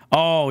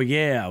 Oh,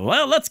 yeah.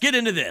 Well, let's get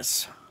into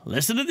this.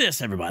 Listen to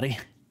this, everybody.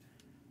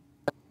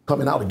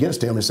 Coming out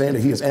against him and saying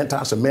that he is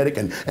anti-Semitic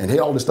and hey,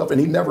 all this stuff,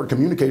 and he never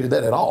communicated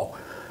that at all.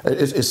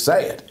 It's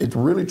sad. It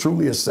really,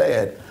 truly is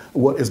sad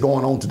what is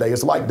going on today.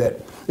 It's like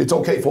that. It's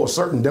okay for a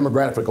certain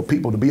demographic of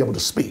people to be able to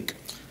speak.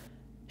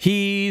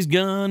 He's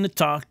gonna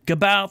talk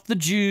about the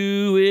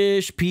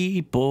Jewish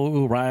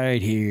people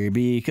right here,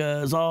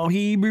 because all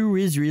Hebrew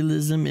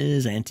Israelism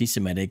is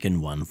anti-Semitic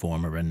in one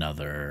form or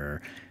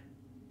another.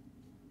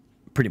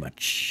 Pretty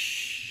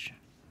much.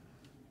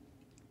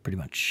 Pretty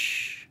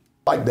much.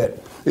 Like that.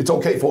 It's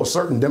okay for a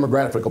certain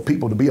demographic of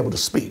people to be able to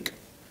speak,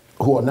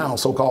 who are now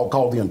so-called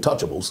called the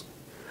untouchables,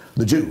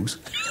 the Jews.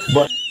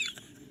 But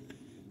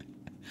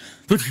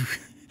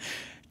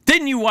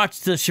didn't you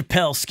watch the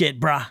Chappelle skit,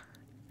 brah?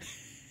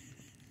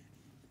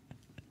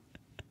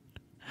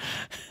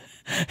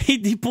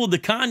 He pulled the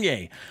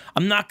Kanye.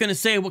 I'm not going to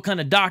say what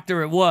kind of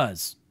doctor it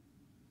was,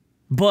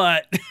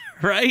 but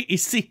right? You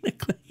see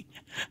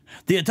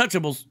the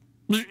untouchables.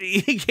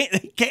 He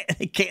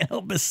can't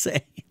help but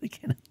say. They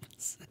can't help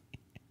but say.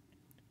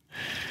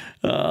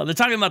 They're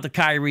talking about the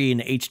Kyrie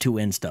and the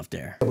H2N stuff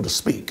there. Able to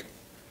speak,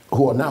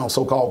 who are now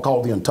so-called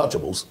called the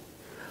untouchables,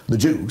 the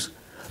Jews.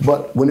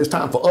 But when it's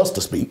time for us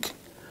to speak,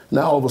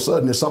 now all of a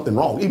sudden there's something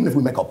wrong, even if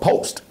we make a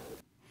post.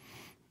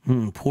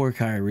 Poor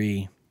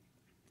Kyrie.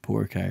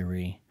 Poor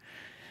Kyrie.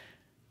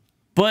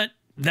 But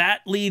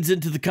that leads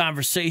into the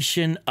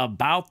conversation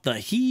about the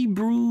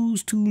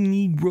Hebrews to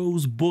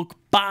Negroes book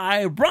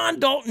by Ron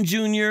Dalton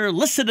Jr.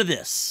 Listen to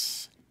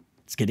this.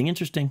 It's getting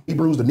interesting.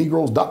 Hebrews to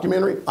Negroes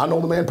documentary. I know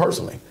the man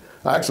personally.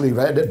 I actually have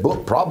had that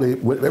book probably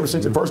ever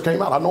since it first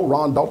came out. I know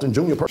Ron Dalton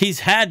Jr. personally. He's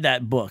had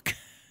that book.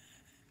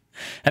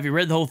 Have you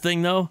read the whole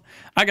thing, though?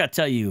 I got to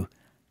tell you,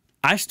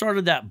 I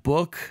started that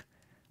book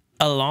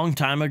a long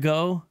time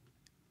ago,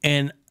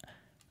 and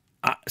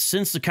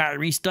since the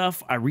Kyrie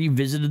stuff, I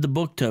revisited the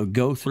book to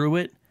go through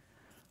it.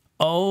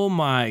 Oh,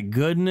 my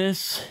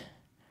goodness.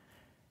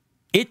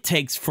 It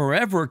takes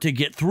forever to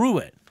get through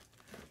it.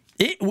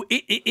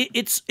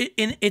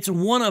 It's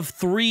one of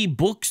 3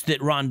 books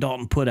that Ron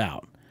Dalton put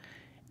out.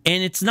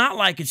 And it's not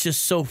like it's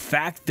just so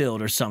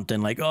fact-filled or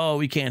something like, oh,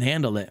 we can't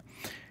handle it.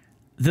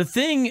 The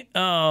thing,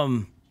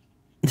 I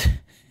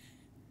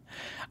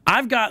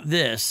I've got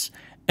this,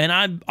 and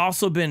I've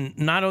also been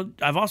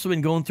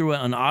going through it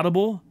on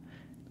Audible,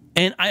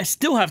 and I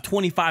still have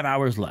 25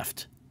 hours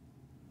left.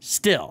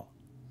 Still.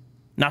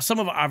 Now, some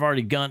of it I've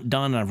already done,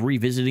 and I'm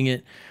revisiting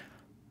it.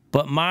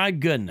 But my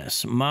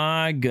goodness,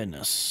 my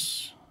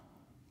goodness.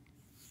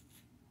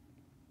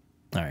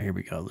 All right, here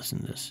we go. Listen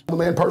to this. The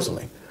man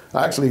personally.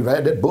 I actually have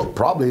had that book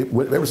probably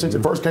ever since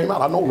it first came out.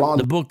 I know Ron.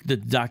 The book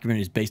that the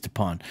documentary is based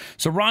upon.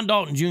 So Ron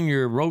Dalton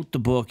Jr. wrote the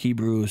book,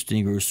 Hebrews to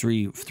Negroes,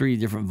 three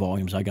different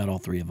volumes. I got all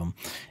three of them.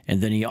 And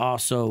then he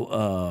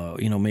also,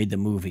 made the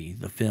movie,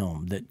 the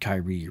film that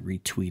Kyrie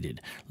retweeted.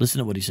 Listen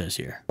to what he says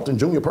here. Dalton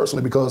Jr.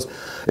 personally, because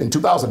in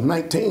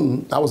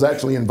 2019, I was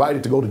actually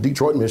invited to go to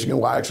Detroit, Michigan,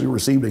 where I actually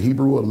received a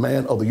Hebrew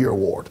Man of the Year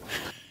award.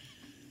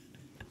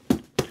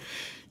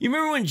 You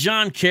remember when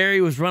John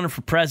Kerry was running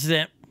for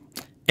president?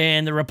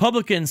 And the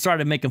Republicans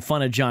started making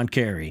fun of John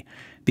Kerry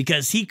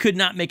because he could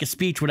not make a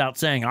speech without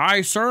saying,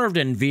 I served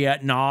in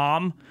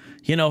Vietnam,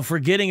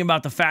 forgetting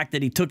about the fact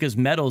that he took his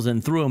medals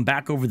and threw them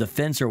back over the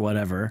fence or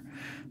whatever,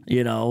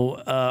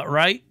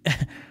 right?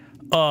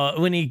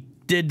 When he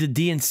did the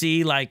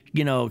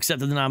DNC,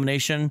 accepted the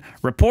nomination,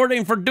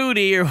 reporting for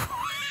duty, or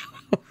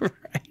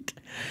right?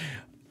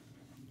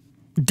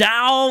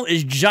 Dowell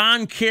is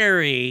John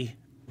Kerry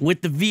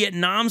with the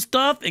Vietnam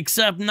stuff,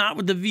 except not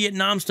with the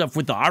Vietnam stuff,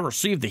 with the I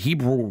received the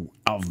Hebrew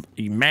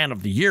Man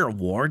of the Year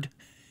award.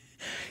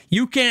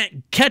 You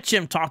can't catch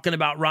him talking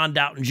about Ron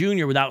Dalton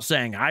Jr. without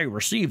saying, I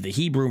received the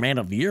Hebrew Man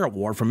of the Year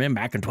award from him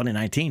back in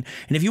 2019.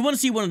 And if you want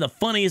to see one of the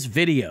funniest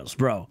videos,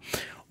 bro,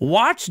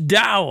 watch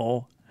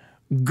Dowell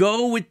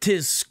go with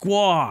his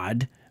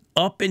squad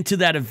up into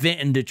that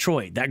event in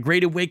Detroit, that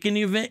Great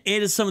Awakening event.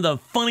 It is some of the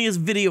funniest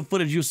video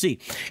footage you'll see.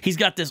 He's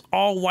got this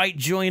all-white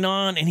joint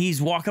on, and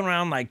he's walking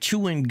around like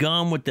chewing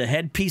gum with the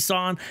headpiece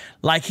on,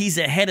 like he's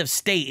a head of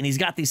state, and he's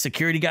got these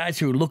security guys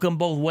who look him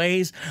both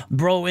ways.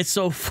 Bro, it's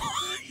so funny.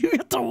 You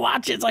have to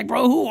watch it. It's like,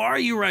 bro, who are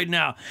you right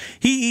now?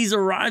 He's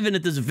arriving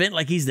at this event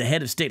like he's the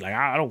head of state. Like,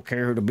 I don't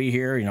care who to be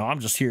here. I'm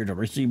just here to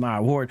receive my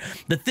award.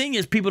 The thing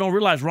is, people don't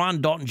realize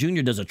Ron Dalton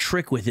Jr. does a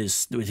trick with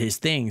his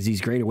things, these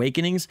Great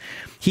Awakenings.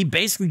 He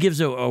basically gives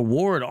an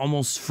award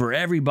almost for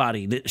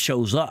everybody that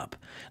shows up.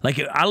 Like,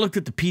 I looked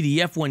at the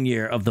PDF one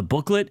year of the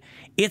booklet.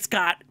 It's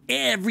got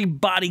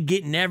everybody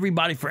getting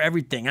everybody for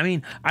everything. I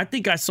mean, I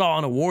think I saw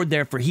an award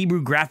there for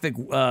Hebrew graphic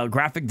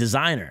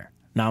designer.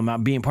 Now, I'm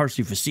not being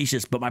partially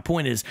facetious, but my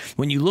point is,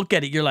 when you look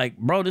at it, you're like,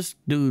 bro, this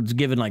dude's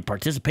giving like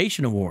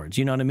participation awards.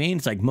 You know what I mean?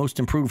 It's like most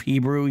improved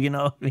Hebrew, you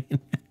know what I mean?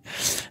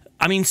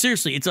 I mean,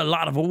 seriously, it's a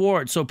lot of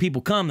awards. So people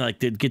come like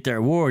to get their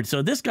awards.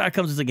 So this guy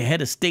comes as like a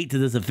head of state to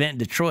this event in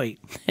Detroit.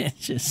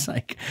 It's just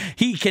like,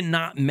 he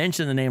cannot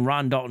mention the name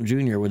Ron Dalton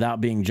Jr. without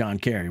being John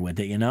Kerry with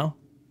it, you know?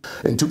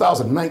 In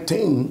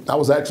 2019, I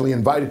was actually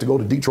invited to go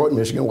to Detroit,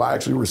 Michigan, where I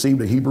actually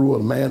received a Hebrew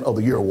Man of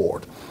the Year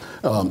award.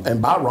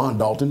 And by Ron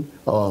Dalton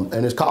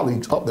and his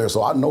colleagues up there.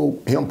 So I know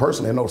him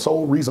personally. And the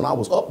sole reason I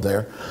was up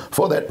there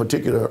for that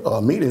particular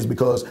meeting is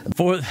because...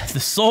 For the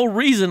sole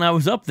reason I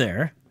was up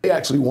there... They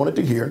actually wanted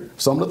to hear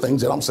some of the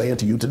things that I'm saying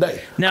to you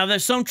today. Now,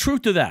 there's some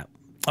truth to that,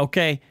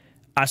 okay?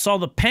 I saw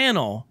the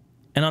panel,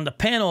 and on the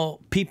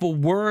panel, people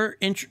were...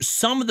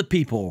 some of the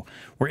people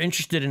were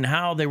interested in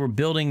how they were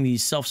building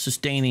these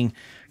self-sustaining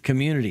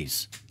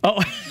communities.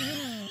 Oh,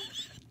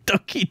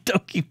 Doki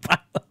Doki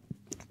Pilot.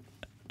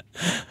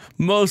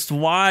 Most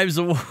wives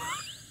award.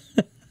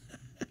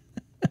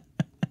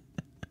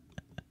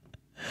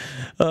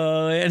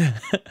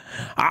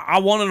 I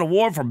won an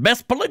award for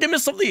best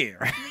polygamist of the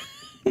year.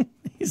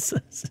 He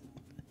says,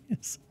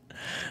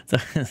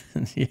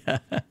 yeah.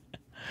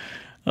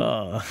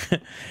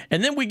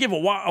 And then we give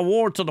an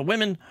award to the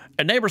women,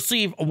 and they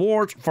receive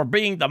awards for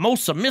being the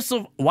most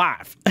submissive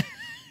wife.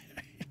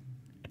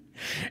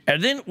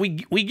 And then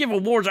we give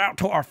awards out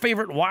to our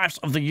favorite wives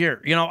of the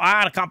year. You know, I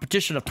had a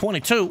competition of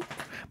 22,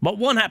 but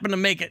one happened to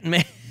make it.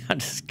 I'm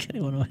just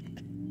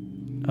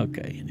kidding.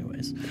 Okay,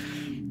 anyways.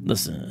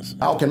 Listen to this.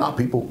 How cannot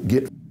people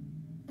get...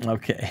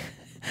 Okay.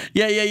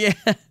 Yeah.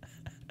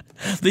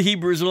 The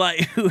Hebrews are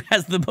like, who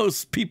has the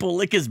most people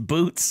lick his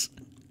boots?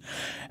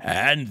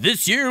 And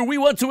this year we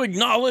want to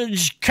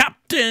acknowledge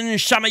Captain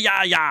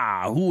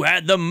Shamayaya, who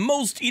had the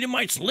most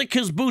Edomites lick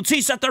his boots.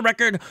 He set the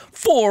record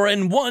 4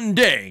 in one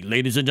day.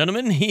 Ladies and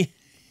gentlemen, he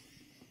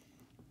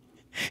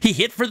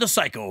hit for the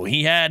psycho.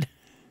 He had...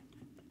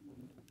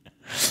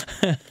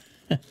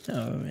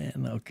 Oh,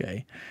 man,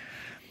 okay.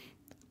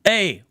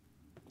 Hey,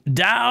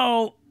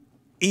 Dow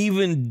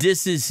even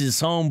disses his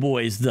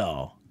homeboys,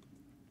 though.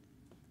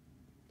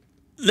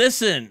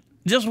 Listen,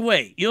 just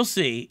wait. You'll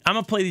see. I'm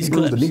going to play these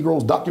clips. The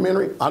Negroes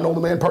documentary, I know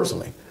the man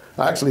personally.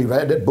 I actually have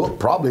had that book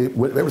probably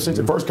ever since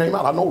it first came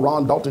out. I know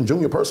Ron Dalton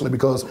Jr. personally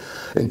because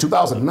in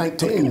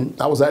 2019,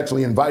 I was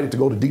actually invited to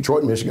go to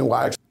Detroit, Michigan, where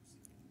I actually...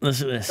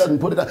 Listen to this.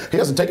 He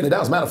hasn't taken it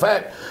down. As a matter of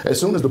fact, as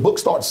soon as the book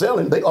starts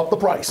selling, they up the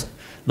price.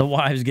 The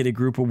wives get a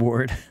group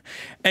award.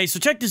 Hey, so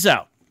check this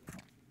out.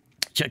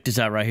 Check this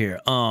out right here.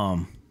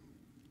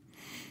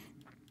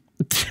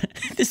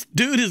 This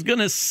dude is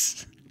gonna...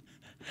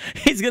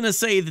 He's going to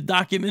say the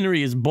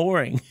documentary is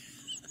boring.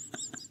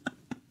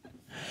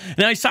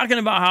 Now he's talking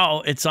about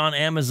how it's on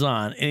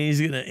Amazon, and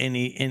he's gonna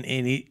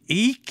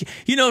he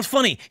you know, it's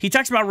funny. He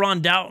talks about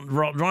Ron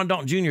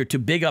Dalton Jr. to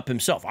big up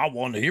himself. I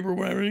won the Hebrew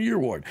Man of the Year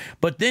award,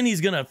 but then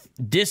he's gonna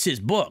diss his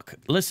book.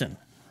 Listen,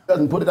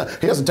 doesn't put it down.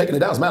 He hasn't taken it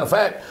down. As a matter of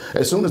fact,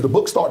 as soon as the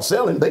book starts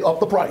selling, they up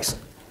the price,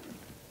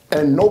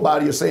 and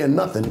nobody is saying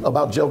nothing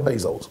about Jeff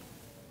Bezos.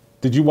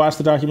 Did you watch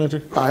the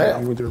documentary? I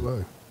have. You went there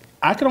live.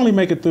 I could only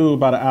make it through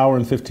about an hour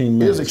and 15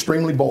 minutes. It is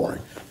extremely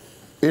boring.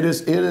 It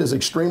is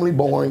extremely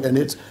boring,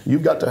 and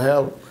you've got to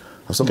have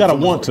some. You gotta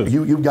want to.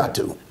 You've got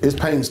to. It's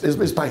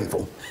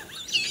painful.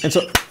 And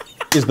so,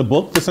 is the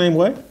book the same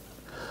way?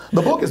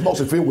 The book is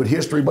mostly filled with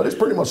history, but it's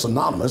pretty much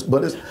synonymous.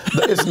 But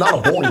it's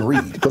not a boring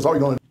read because all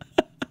you're going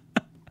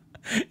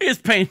to.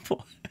 It's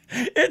painful.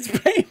 It's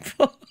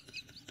painful.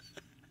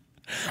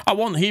 I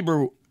won the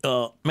Hebrew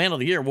Man of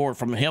the Year award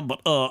from him,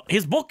 but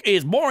his book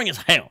is boring as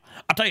hell.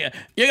 I tell you,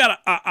 you gotta.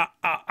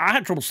 I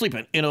had trouble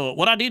sleeping. You know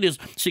what I did is,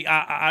 see,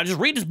 I just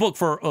read this book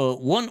for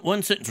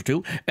one sentence or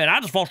two, and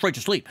I just fall straight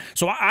to sleep.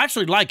 So I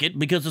actually like it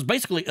because it's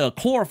basically a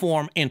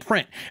chloroform in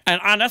print,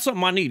 and that's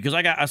something I need because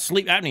I got a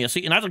sleep apnea.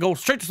 See, and I have to go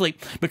straight to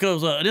sleep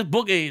because this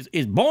book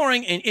is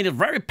boring and it is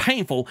very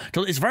painful.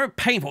 It's very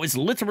painful. It's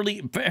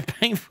literally very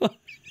painful.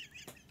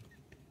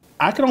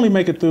 I could only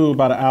make it through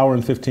about an hour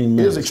and 15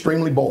 minutes. It is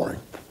extremely boring.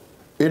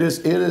 It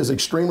is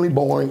extremely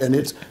boring,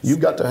 and you've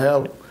got to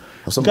have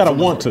some. You gotta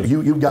want to.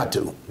 You've got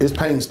to. It's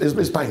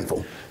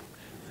painful.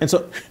 And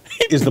so,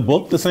 is the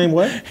book the same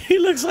way? He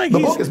looks like the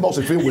book is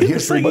mostly filled with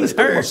history, but it's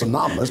pretty much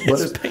synonymous.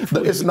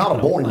 But it's not a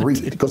boring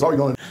read because all you're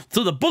going to.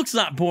 So the book's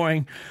not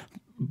boring,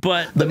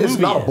 but it's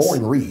not a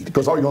boring read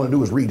because all you're going to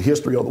do is read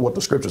history of what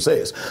the scripture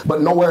says.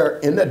 But nowhere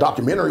in that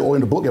documentary or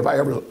in the book have I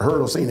ever heard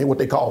or seen what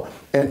they call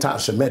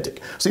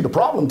anti-Semitic. See, the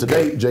problem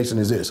today, Jason,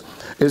 is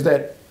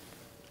that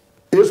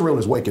Israel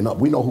is waking up.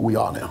 We know who we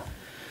are now.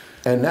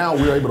 And now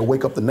we're able to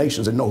wake up the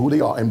nations and know who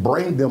they are and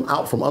bring them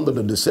out from under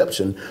the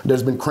deception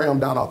that's been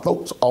crammed down our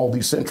throats all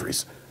these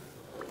centuries.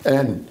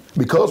 And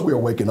because we are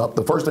waking up,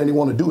 the first thing they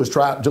want to do is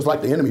try, just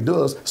like the enemy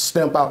does,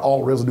 stamp out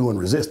all residue and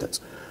resistance.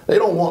 They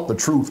don't want the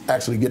truth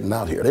actually getting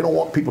out here. They don't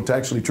want people to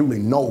actually truly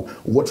know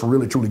what's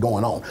really truly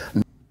going on.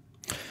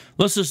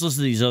 Let's just listen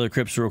to these other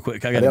clips real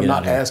quick. I got they to have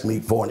not asked me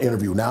for an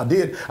interview. Now, I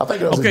think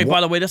it was okay.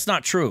 By the way, that's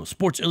not true.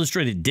 Sports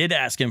Illustrated did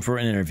ask him for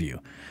an interview.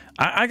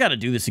 I got to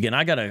do this again.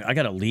 I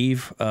gotta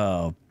leave.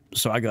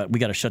 So we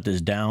got to shut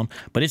this down.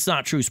 But it's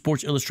not true.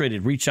 Sports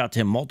Illustrated reached out to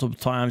him multiple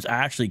times. I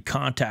actually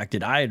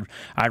contacted. I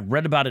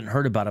read about it and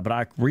heard about it, but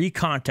I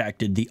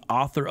recontacted the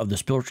author of the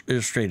Sports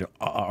Illustrated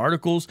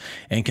articles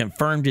and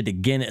confirmed it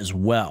again as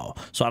well.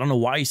 So I don't know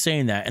why he's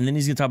saying that. And then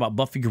he's gonna talk about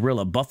Buffy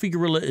Gorilla. Buffy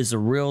Gorilla is a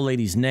real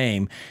lady's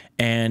name,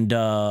 and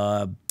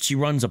she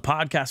runs a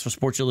podcast for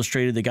Sports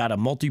Illustrated. They got a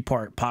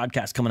multi-part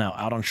podcast coming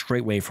out on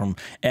Straitway from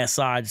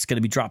SI. It's going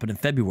to be dropping in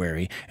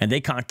February, and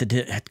they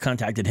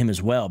contacted him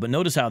as well. But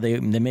notice how they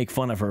make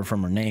fun of her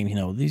from her name. You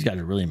know, these guys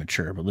are really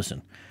immature. But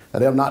listen,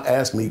 they have not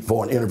asked me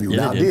for an interview. Yeah,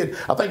 now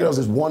I think it was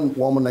this one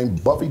woman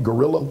named Buffy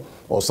Gorilla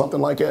or something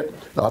like that.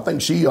 I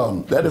think she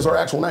that is her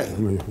actual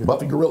name,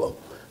 Buffy Gorilla.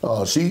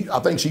 I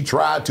think she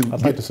tried to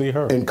I'd like to see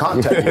her in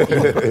contact with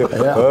me.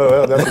 Yeah.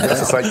 Well,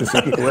 that's a sight to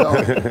see. Well,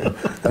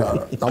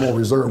 I'm gonna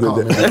reserve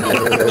comment.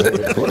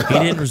 He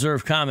didn't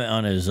reserve comment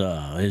on his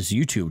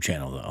YouTube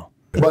channel though.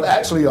 But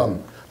actually,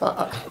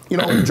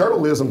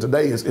 journalism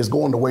today is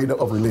going the way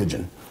of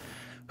religion.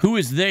 Who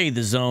is they,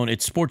 the Zone?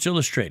 It's Sports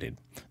Illustrated.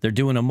 They're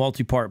doing a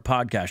multi-part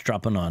podcast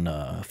dropping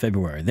on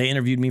February. They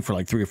interviewed me for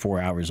like 3 or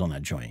 4 hours on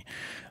that joint.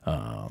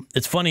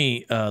 It's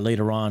funny,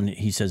 later on,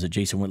 he says that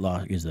Jason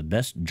Whitlock is the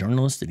best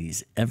journalist that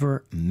he's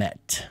ever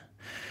met.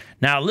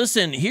 Now,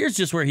 listen, here's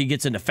just where he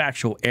gets into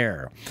factual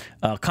error.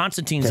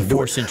 Constantine's the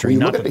 4th century,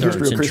 not the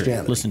 3rd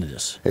century. Listen to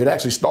this. It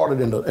actually started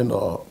in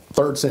the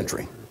 3rd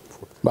century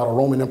by the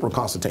Roman Emperor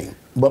Constantine.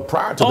 But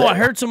prior to that... Oh, I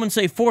heard someone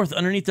say 4th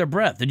underneath their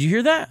breath. Did you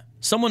hear that?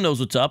 Someone knows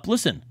what's up.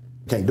 Listen.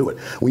 Can't do it.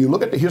 When you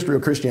look at the history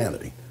of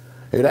Christianity,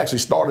 it actually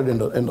started in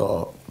the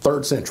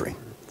 3rd century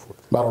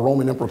by the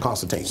Roman Emperor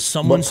Constantine.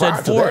 Someone said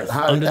 4th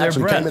under their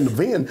breath. Came into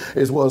being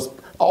was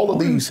all of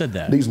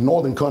these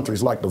northern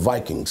countries like the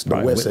Vikings, the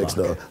Wessex,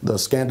 the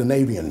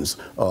Scandinavians,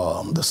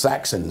 the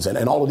Saxons,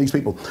 and all of these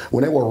people,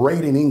 when they were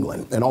raiding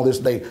England and all this,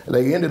 they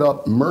ended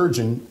up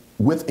merging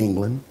with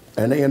England,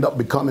 and they ended up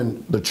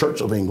becoming the Church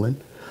of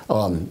England.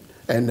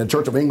 And the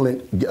Church of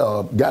England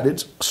got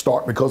its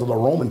start because of the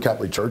Roman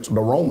Catholic Church. The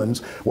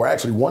Romans were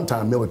actually one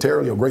time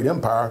militarily a great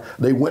empire.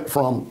 They went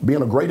from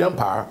being a great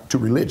empire to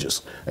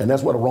religious. And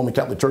that's where the Roman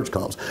Catholic Church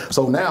comes.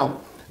 So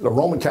now the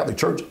Roman Catholic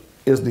Church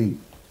is the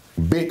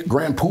big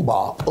grand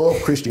poobah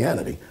of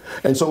Christianity.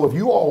 And so if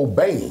you are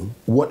obeying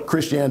what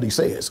Christianity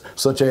says,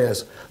 such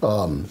as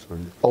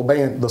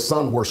obeying the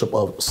sun worship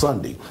of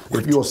Sunday,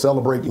 if you are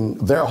celebrating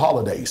their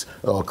holidays,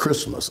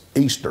 Christmas,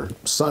 Easter,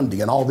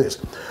 Sunday, and all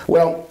this,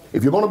 well,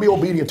 if you're going to be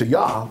obedient to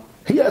Yah,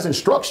 he has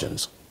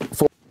instructions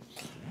for...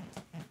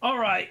 All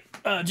right.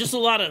 Just a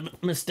lot of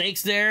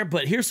mistakes there,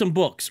 but here's some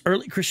books.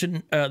 Early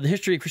Christian, The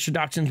History of Christian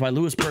Doctrines by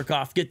Louis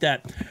Berkhoff. Get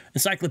that.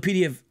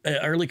 Encyclopedia of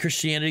Early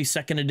Christianity,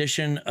 2nd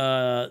edition.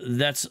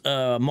 That's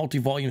a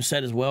multi-volume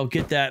set as well.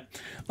 Get that.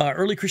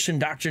 Early Christian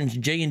Doctrines,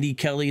 J&D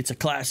Kelly. It's a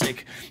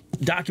classic.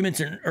 Documents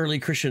in Early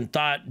Christian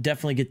Thought.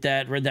 Definitely get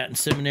that. Read that in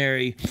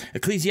seminary.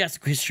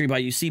 Ecclesiastical History by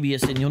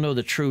Eusebius, and you'll know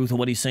the truth.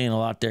 What he's saying a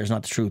lot there is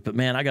not the truth. But,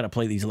 man, I got to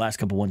play these last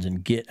couple ones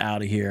and get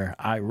out of here.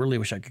 I really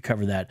wish I could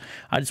cover that.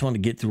 I just want to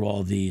get through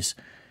all of these.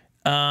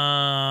 You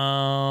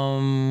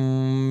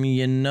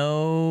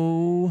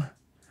know,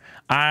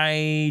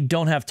 I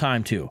don't have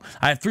time to.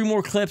 I have 3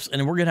 more clips,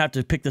 and we're going to have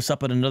to pick this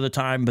up at another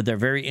time, but they're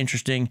very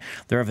interesting.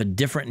 They're of a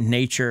different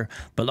nature.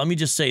 But let me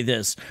just say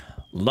this.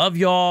 Love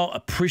y'all.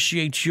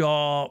 Appreciate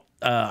y'all.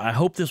 I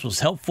hope this was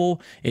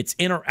helpful. It's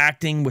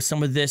interacting with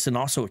some of this and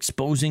also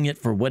exposing it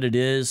for what it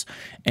is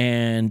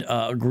and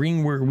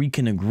agreeing where we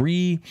can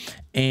agree.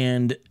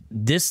 And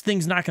this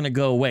thing's not going to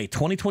go away.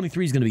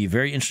 2023 is going to be a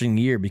very interesting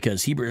year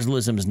because Hebrew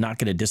Israelism is not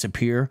going to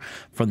disappear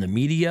from the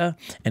media,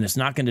 and it's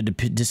not going to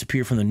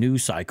disappear from the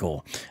news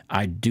cycle.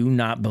 I do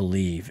not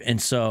believe.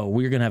 And so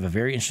we're going to have a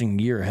very interesting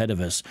year ahead of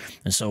us.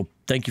 And so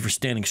thank you for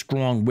standing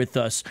strong with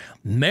us.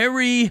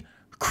 Merry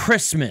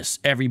Christmas,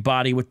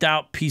 everybody.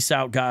 Without, peace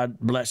out. God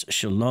bless.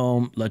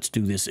 Shalom. Let's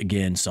do this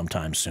again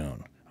sometime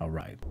soon. All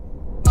right.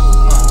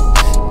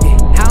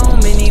 How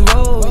many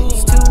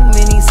roads? Too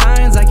many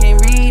signs, I can't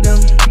read them.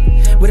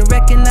 Wouldn't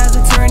recognize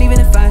the turn even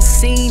if I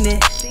seen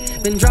it.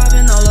 Been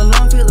driving all alone.